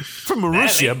 From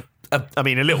Marussia, a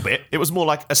little bit. It was more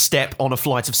like a step on a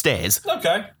flight of stairs.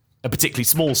 Okay. A particularly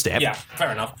small step. Yeah,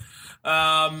 fair enough.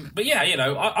 But yeah,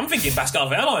 I'm thinking Pascal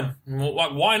Wehrlein.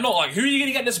 Like, why not? Like, who are you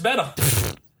going to get this better?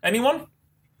 Anyone?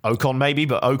 Ocon maybe,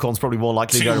 but Ocon's probably more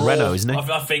likely to go to Raw, Renault, isn't he?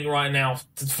 I think right now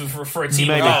for a team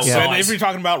Maybe, of yeah. And if you're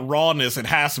talking about rawness, it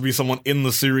has to be someone in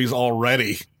the series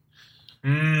already.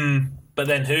 But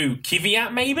then who?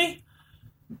 Kvyat maybe?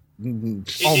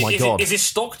 Oh my God. Is his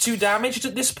stock too damaged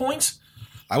at this point?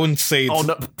 I wouldn't say it's... Oh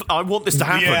no! I want this to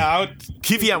happen. Yeah,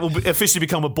 Kvyat will officially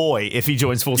become a boy if he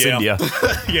joins Force India.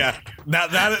 yeah.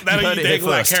 That You you heard it take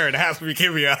here that first. carrot. It has to be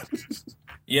Kvyat.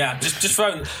 Yeah, just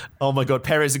throwing. Oh my God!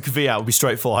 Perez and Kvyat will be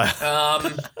straight fire.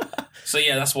 So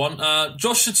yeah, that's one.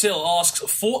 Josh Satil asks,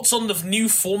 thoughts on the new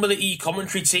Formula E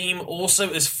commentary team? Also,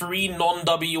 as 3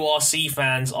 non-WRC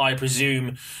fans, I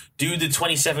presume, do the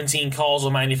 2017 cars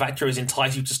or manufacturers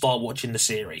entitle you to start watching the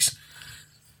series?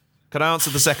 Can I answer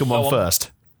the second one Go on.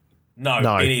 first? No,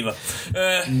 No. me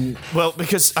neither. Well,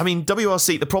 because,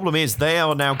 WRC, the problem is they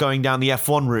are now going down the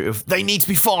F1 route of they need to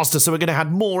be faster, so we're going to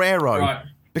add more aero. Right.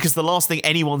 Because the last thing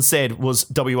anyone said was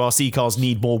WRC cars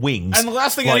need more wings. And the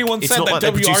last thing Like, anyone it's said not that like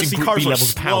they're producing WRC Group cars B were levels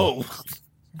of power. slow.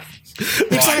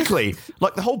 Exactly.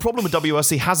 Like, the whole problem with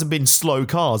WRC hasn't been slow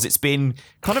cars. It's been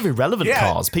kind of irrelevant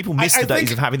cars. People miss the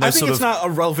days of having those I think sort it's of... not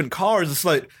irrelevant cars. It's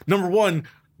like, number one,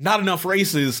 not enough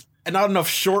races and not enough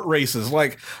short races.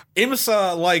 Like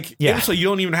IMSA, you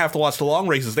don't even have to watch the long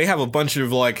races. They have a bunch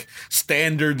of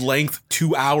standard length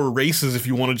 2-hour races if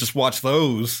you want to just watch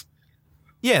those.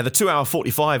 Yeah, the 2-hour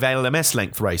 45 ALMS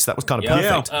length race. That was kind of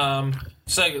perfect.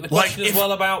 So the question as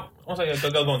well about... Go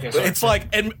on, King, sorry. It's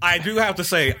and I do have to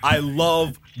say, I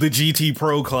love the GT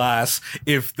Pro class.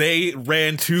 If they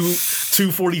ran two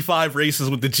 245 races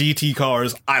with the GT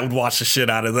cars, I would watch the shit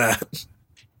out of that.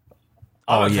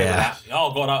 I'm okay with yeah. that.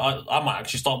 Oh god, I might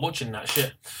actually start watching that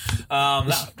shit.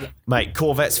 Mate,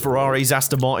 Corvettes, Ferraris,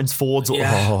 Aston Martins, Fords.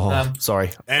 Yeah, Sorry,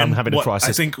 And I'm having a crisis.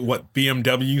 I think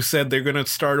BMW said they're going to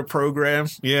start a program.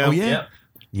 Yeah. Oh, yeah.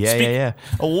 Yeah.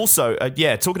 Oh, also,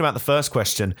 talking about the first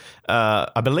question,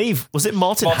 I believe, was it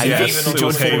Martin Martin Haven Haven who or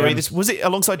joined Haven. Formula E? Was it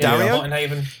alongside Dario? Martin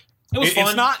Haven. It was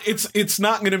fine. It's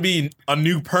not going to be a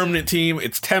new permanent team.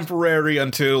 It's temporary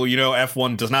until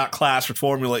F1 does not clash with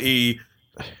Formula E.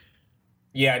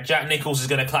 Yeah, Jack Nichols is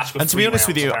going to clash with. And to be honest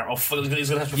with you,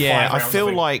 I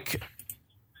feel like.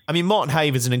 I mean, Martin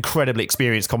Haven's an incredibly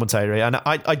experienced commentator, and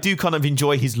I do kind of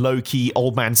enjoy his low-key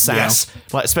old man sass,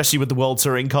 like especially with the World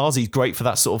Touring cars. He's great for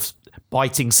that sort of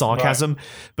biting sarcasm. Right.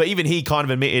 But even he kind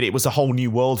of admitted it was a whole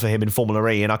new world for him in Formula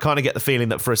E, and I kind of get the feeling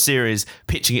that for a series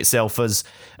pitching itself as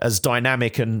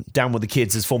dynamic and down with the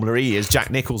kids as Formula E is, Jack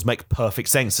Nichols make perfect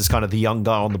sense as kind of the young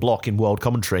guy on the block in world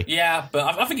commentary. Yeah,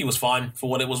 but I think he was fine for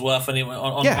what it was worth. Anyway,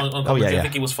 on commentary, I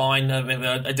think he was fine.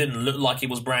 It didn't look like he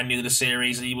was brand new to the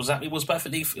series. He was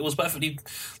perfectly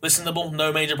listenable.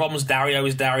 No major problems. Dario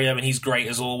is Dario, and he's great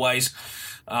as always.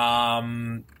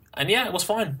 And yeah, it was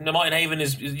fine. Martin Haven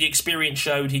is the experience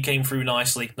showed. He came through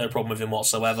nicely. No problem with him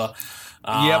whatsoever.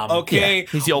 Okay. Yeah,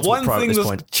 he's the ultimate pro at this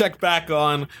point. Check back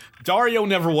on. Dario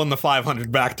never won the 500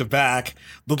 back-to-back.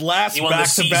 The last he won the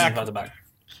season back-to-back.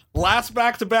 Last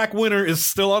back-to-back winner is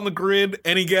still on the grid.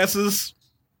 Any guesses?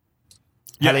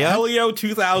 Helio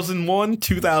 2001,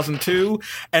 2002,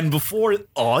 and before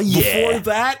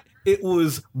that, it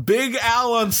was Big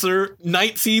Al Unser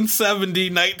 1970,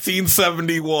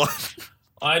 1971.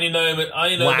 I only know him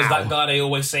as that guy they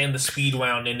always say in the speed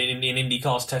round in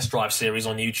IndyCar's test drive series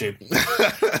on YouTube.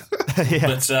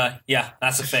 But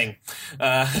that's a thing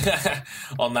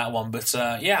on that one. But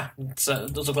those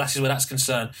are glasses where that's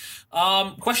concerned.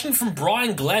 Question from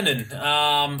Brian Glennon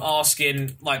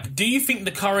asking, do you think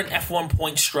the current F1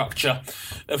 point structure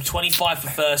of 25 for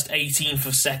first, 18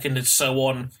 for second, and so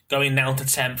on, going down to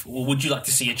 10th, or would you like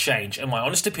to see a change? In my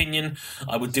honest opinion,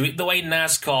 I would do it the way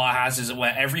NASCAR has, is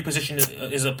where every position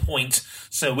is a point,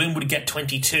 so win would get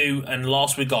 22 and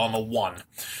last would go on a 1.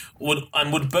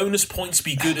 Would bonus points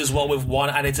be good as well, with 1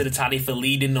 added to the tally for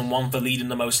leading and 1 for leading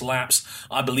the most laps?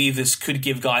 I believe this could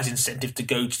give guys incentive to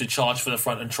go to the charge for the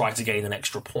front and try to gain an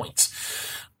extra point.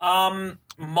 My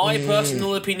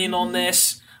personal opinion on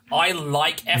this, I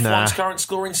like F1's current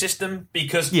scoring system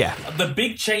because the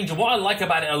big change, and what I like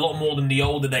about it a lot more than the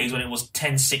older days when it was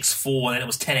 10-6-4 and then it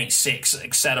was 10-8-6,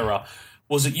 etc.,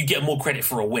 was that you get more credit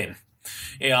for a win.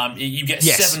 You get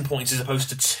 7 points as opposed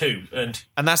to 2.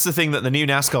 And that's the thing that the new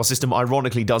NASCAR system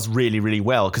ironically does really, really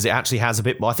well, because it actually has a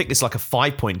bit more. I think it's like a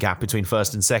 5-point gap between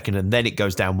first and second, and then it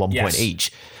goes down 1 point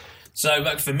each. So,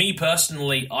 like, for me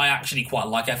personally, I actually quite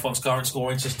like F1's current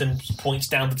scoring system. Points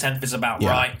down to 10th is about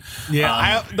right.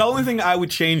 Yeah, the only thing I would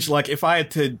change, like, if I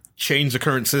had to change the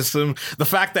current system, the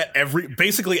fact that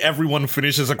basically everyone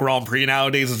finishes a Grand Prix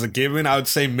nowadays is a given. I would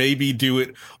say maybe do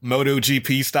it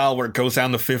MotoGP style, where it goes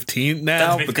down to 15th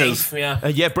now. 15th,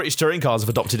 because British touring cars have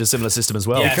adopted a similar system as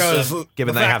well. Yeah, because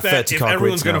given they have 30 car grids if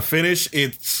everyone's going to finish,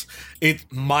 it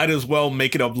might as well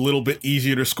make it a little bit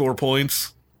easier to score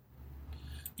points.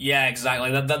 Yeah,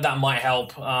 exactly. That might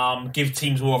help give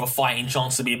teams more of a fighting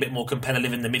chance to be a bit more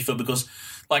competitive in the midfield, because,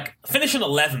 like, finishing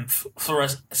 11th for a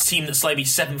team that's maybe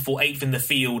 7th or 8th in the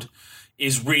field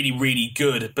is really, really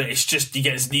good, but it's just you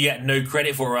get no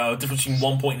credit for a difference between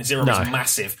 1 point and 0 is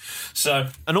massive. So,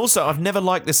 and also, I've never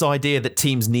liked this idea that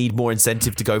teams need more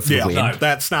incentive to go for the win. No,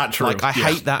 that's not true. Like, I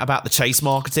hate that about the chase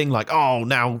marketing. Like,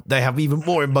 now they have even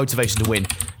more motivation to win.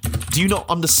 Do you not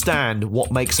understand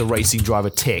what makes a racing driver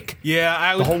tick?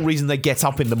 Yeah, the whole reason they get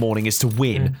up in the morning is to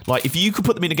win. Like, if you could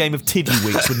put them in a game of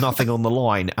tiddlywinks with nothing on the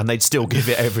line, and they'd still give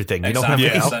it everything. You know what I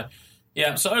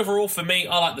mean? So overall, for me,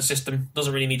 I like the system.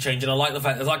 Doesn't really need changing. I like the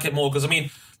fact I like it more because, I mean,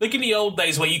 look in the old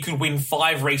days where you could win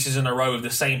 5 races in a row with the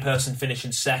same person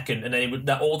finishing second, and then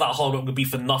all that hard work would be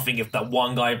for nothing if that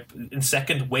one guy in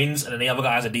second wins and then the other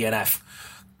guy has a DNF.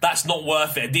 That's not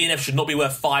worth it. A DNF should not be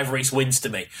worth 5 race wins to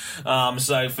me.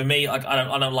 So for me,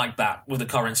 I don't like that with the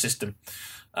current system.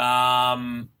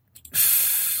 But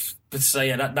so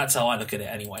yeah, that's how I look at it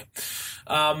anyway.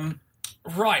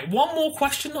 Right, one more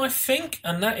question, I think,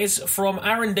 and that is from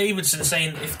Aaron Davidson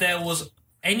saying, if there was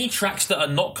any tracks that are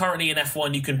not currently in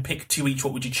F1, you can pick 2 each,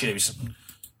 what would you choose?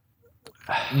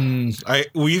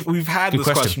 We've had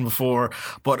this question before,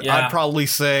 but I'd probably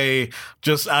say,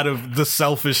 just out of the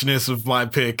selfishness of my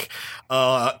pick,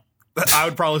 I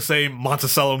would probably say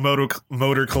Monticello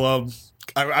Motor Club.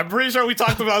 I'm pretty sure we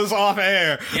talked about this off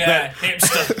air. Yeah,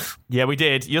 hipster. Yeah, we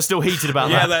did. You're still heated about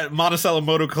that. Yeah, that Monticello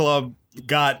Motor Club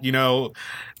got,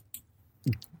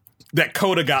 that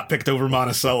Coda got picked over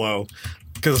Monticello.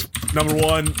 Because, number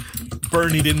one,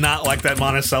 Bernie did not like that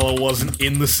Monticello wasn't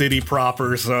in the city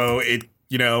proper, so it,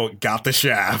 got the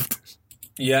shaft.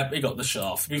 Yeah, he got the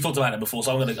shaft. We've talked about it before,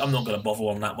 so I'm not gonna bother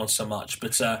on that one so much.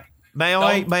 But may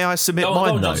I submit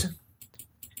mine though?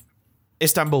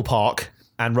 Istanbul Park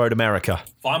and Road America.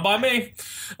 Fine by me.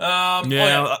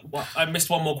 I missed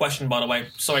one more question, by the way.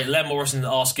 Sorry, Len Morrison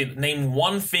asking, name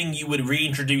one thing you would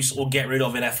reintroduce or get rid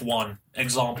of in F1.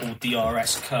 Example,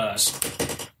 DRS curse.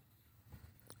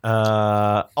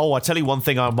 I tell you one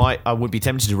thing I would be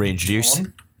tempted to reintroduce.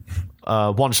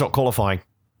 One-shot qualifying.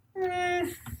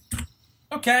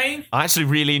 Okay. I actually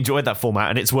really enjoyed that format,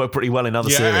 and it's worked pretty well in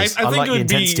other series. I think like it would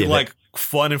the intensity be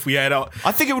fun if we had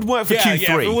I think it would work for Q3.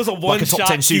 Yeah, if it was a one-shot top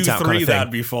 10 shootout Q3, kind of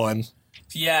that'd be fun.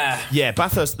 Yeah. Yeah,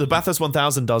 the Bathurst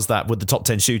 1000 does that with the top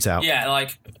 10 shootout. Yeah,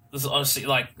 honestly,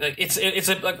 it's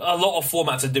a lot of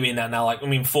formats are doing that now.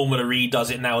 Formula E does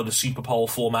it now with the Super Pole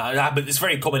format, but it's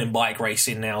very common in bike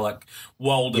racing now. Like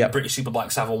World and British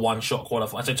Superbikes have a one-shot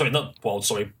qualifying.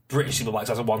 British Superbikes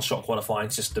has a one-shot qualifying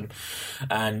system,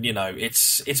 and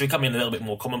it's becoming a little bit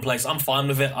more commonplace. I'm fine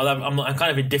with it. I'm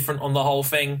kind of indifferent on the whole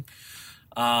thing.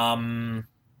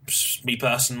 Me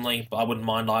personally, but I wouldn't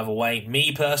mind either way.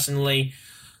 Me personally,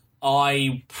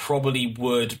 I probably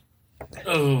would.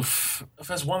 If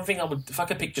there's one thing if I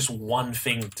could pick just one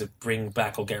thing to bring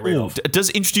back or get rid of. Does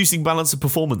introducing balance of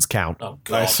performance count? Oh,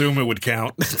 God. I assume it would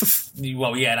count.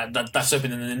 Well, yeah, that's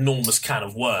opening an enormous can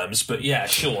of worms, but yeah,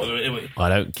 sure. I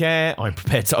don't care. I'm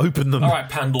prepared to open them. All right,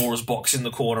 Pandora's box in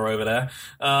the corner over there.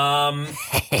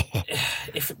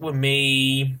 If it were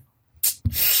me,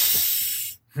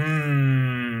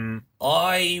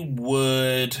 I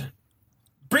would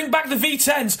bring back the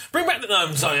V10s. Bring back the... No,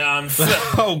 I'm sorry.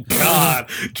 Oh, God.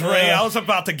 Dre, I was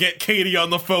about to get Katie on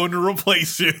the phone to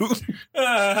replace you. Bring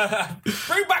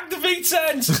back the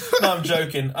V10s. No, I'm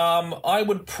joking. I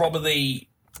would probably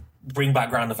bring back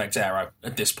Ground Effect Aero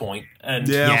at this point. And,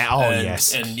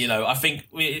 yes. And, I think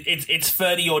it's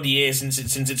 30-odd years since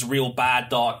its real bad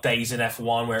dark days in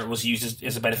F1 where it was used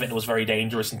as a benefit and was very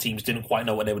dangerous and teams didn't quite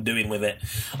know what they were doing with it.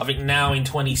 I think now in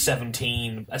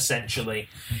 2017, essentially,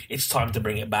 it's time to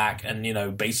bring it back and,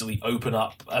 basically open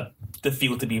up the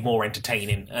field to be more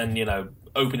entertaining and,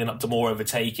 opening up to more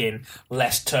overtaking,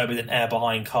 less turbulent air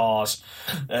behind cars,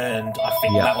 and I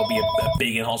think that will be a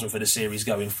big enhancement for the series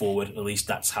going forward. At least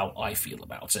that's how I feel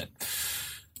about it.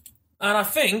 And I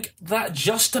think that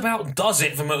just about does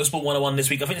it for Motorsport 101 this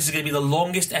week. I think this is going to be the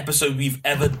longest episode we've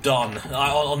ever done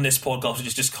on this podcast, which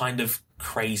is just kind of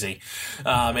crazy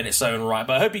in its own right.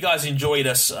 But I hope you guys enjoyed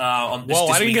us on this. Whoa,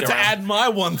 this I didn't week get to around. add my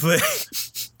one thing.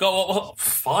 Go on,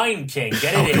 fine, King.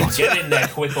 Get it in. Get it in there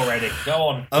quick already. Go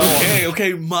on.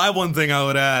 Okay. My one thing I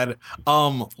would add: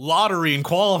 lottery and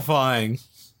qualifying.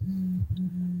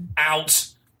 Out.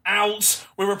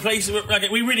 We're replacing.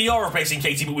 We really are replacing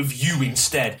Katie, but with you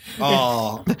instead.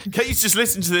 Oh, Katie's just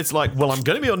listening to this like, well, I'm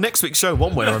going to be on next week's show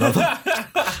one way or another.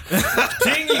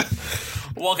 King.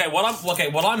 While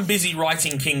I'm busy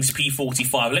writing King's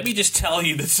P45, let me just tell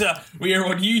you that we are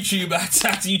on YouTube at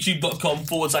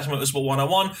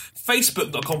youtube.com/motorsport101,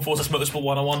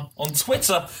 facebook.com/motorsport101, on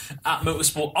Twitter at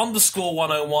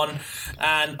motorsport_101,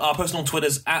 and our personal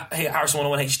Twitters at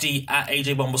Harrison101HD, at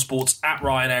AJ Bumblesports, at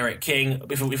Ryan Eric King.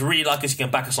 If you really like us, you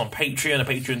can back us on Patreon at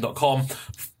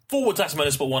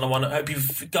patreon.com/motorsport101. I hope you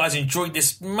guys enjoyed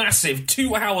this massive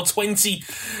 2-hour,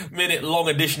 20-minute long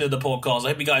edition of the podcast. I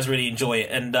hope you guys really enjoy it.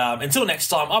 And until next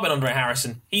time, I've been Andre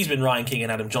Harrison. He's been Ryan King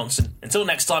and Adam Johnson. Until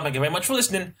next time, thank you very much for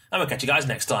listening, and we'll catch you guys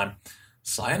next time.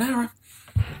 Sayonara.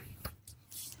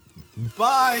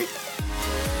 bye.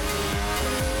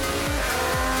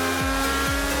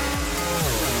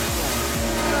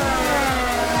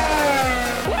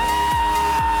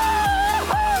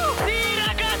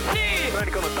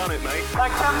 Done it, mate. I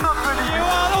cannot believe you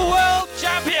are the world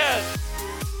champion!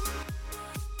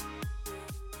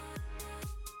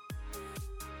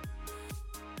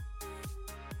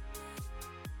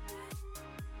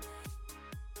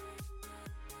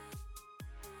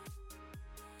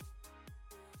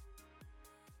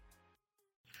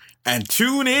 And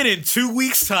tune in 2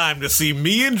 weeks' time to see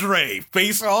me and Dre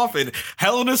face off in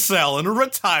Hell in a Cell in a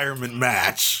retirement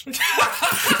match.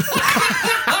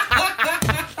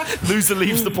 Loser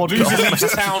leaves the podcast. Loser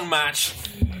leaves town match.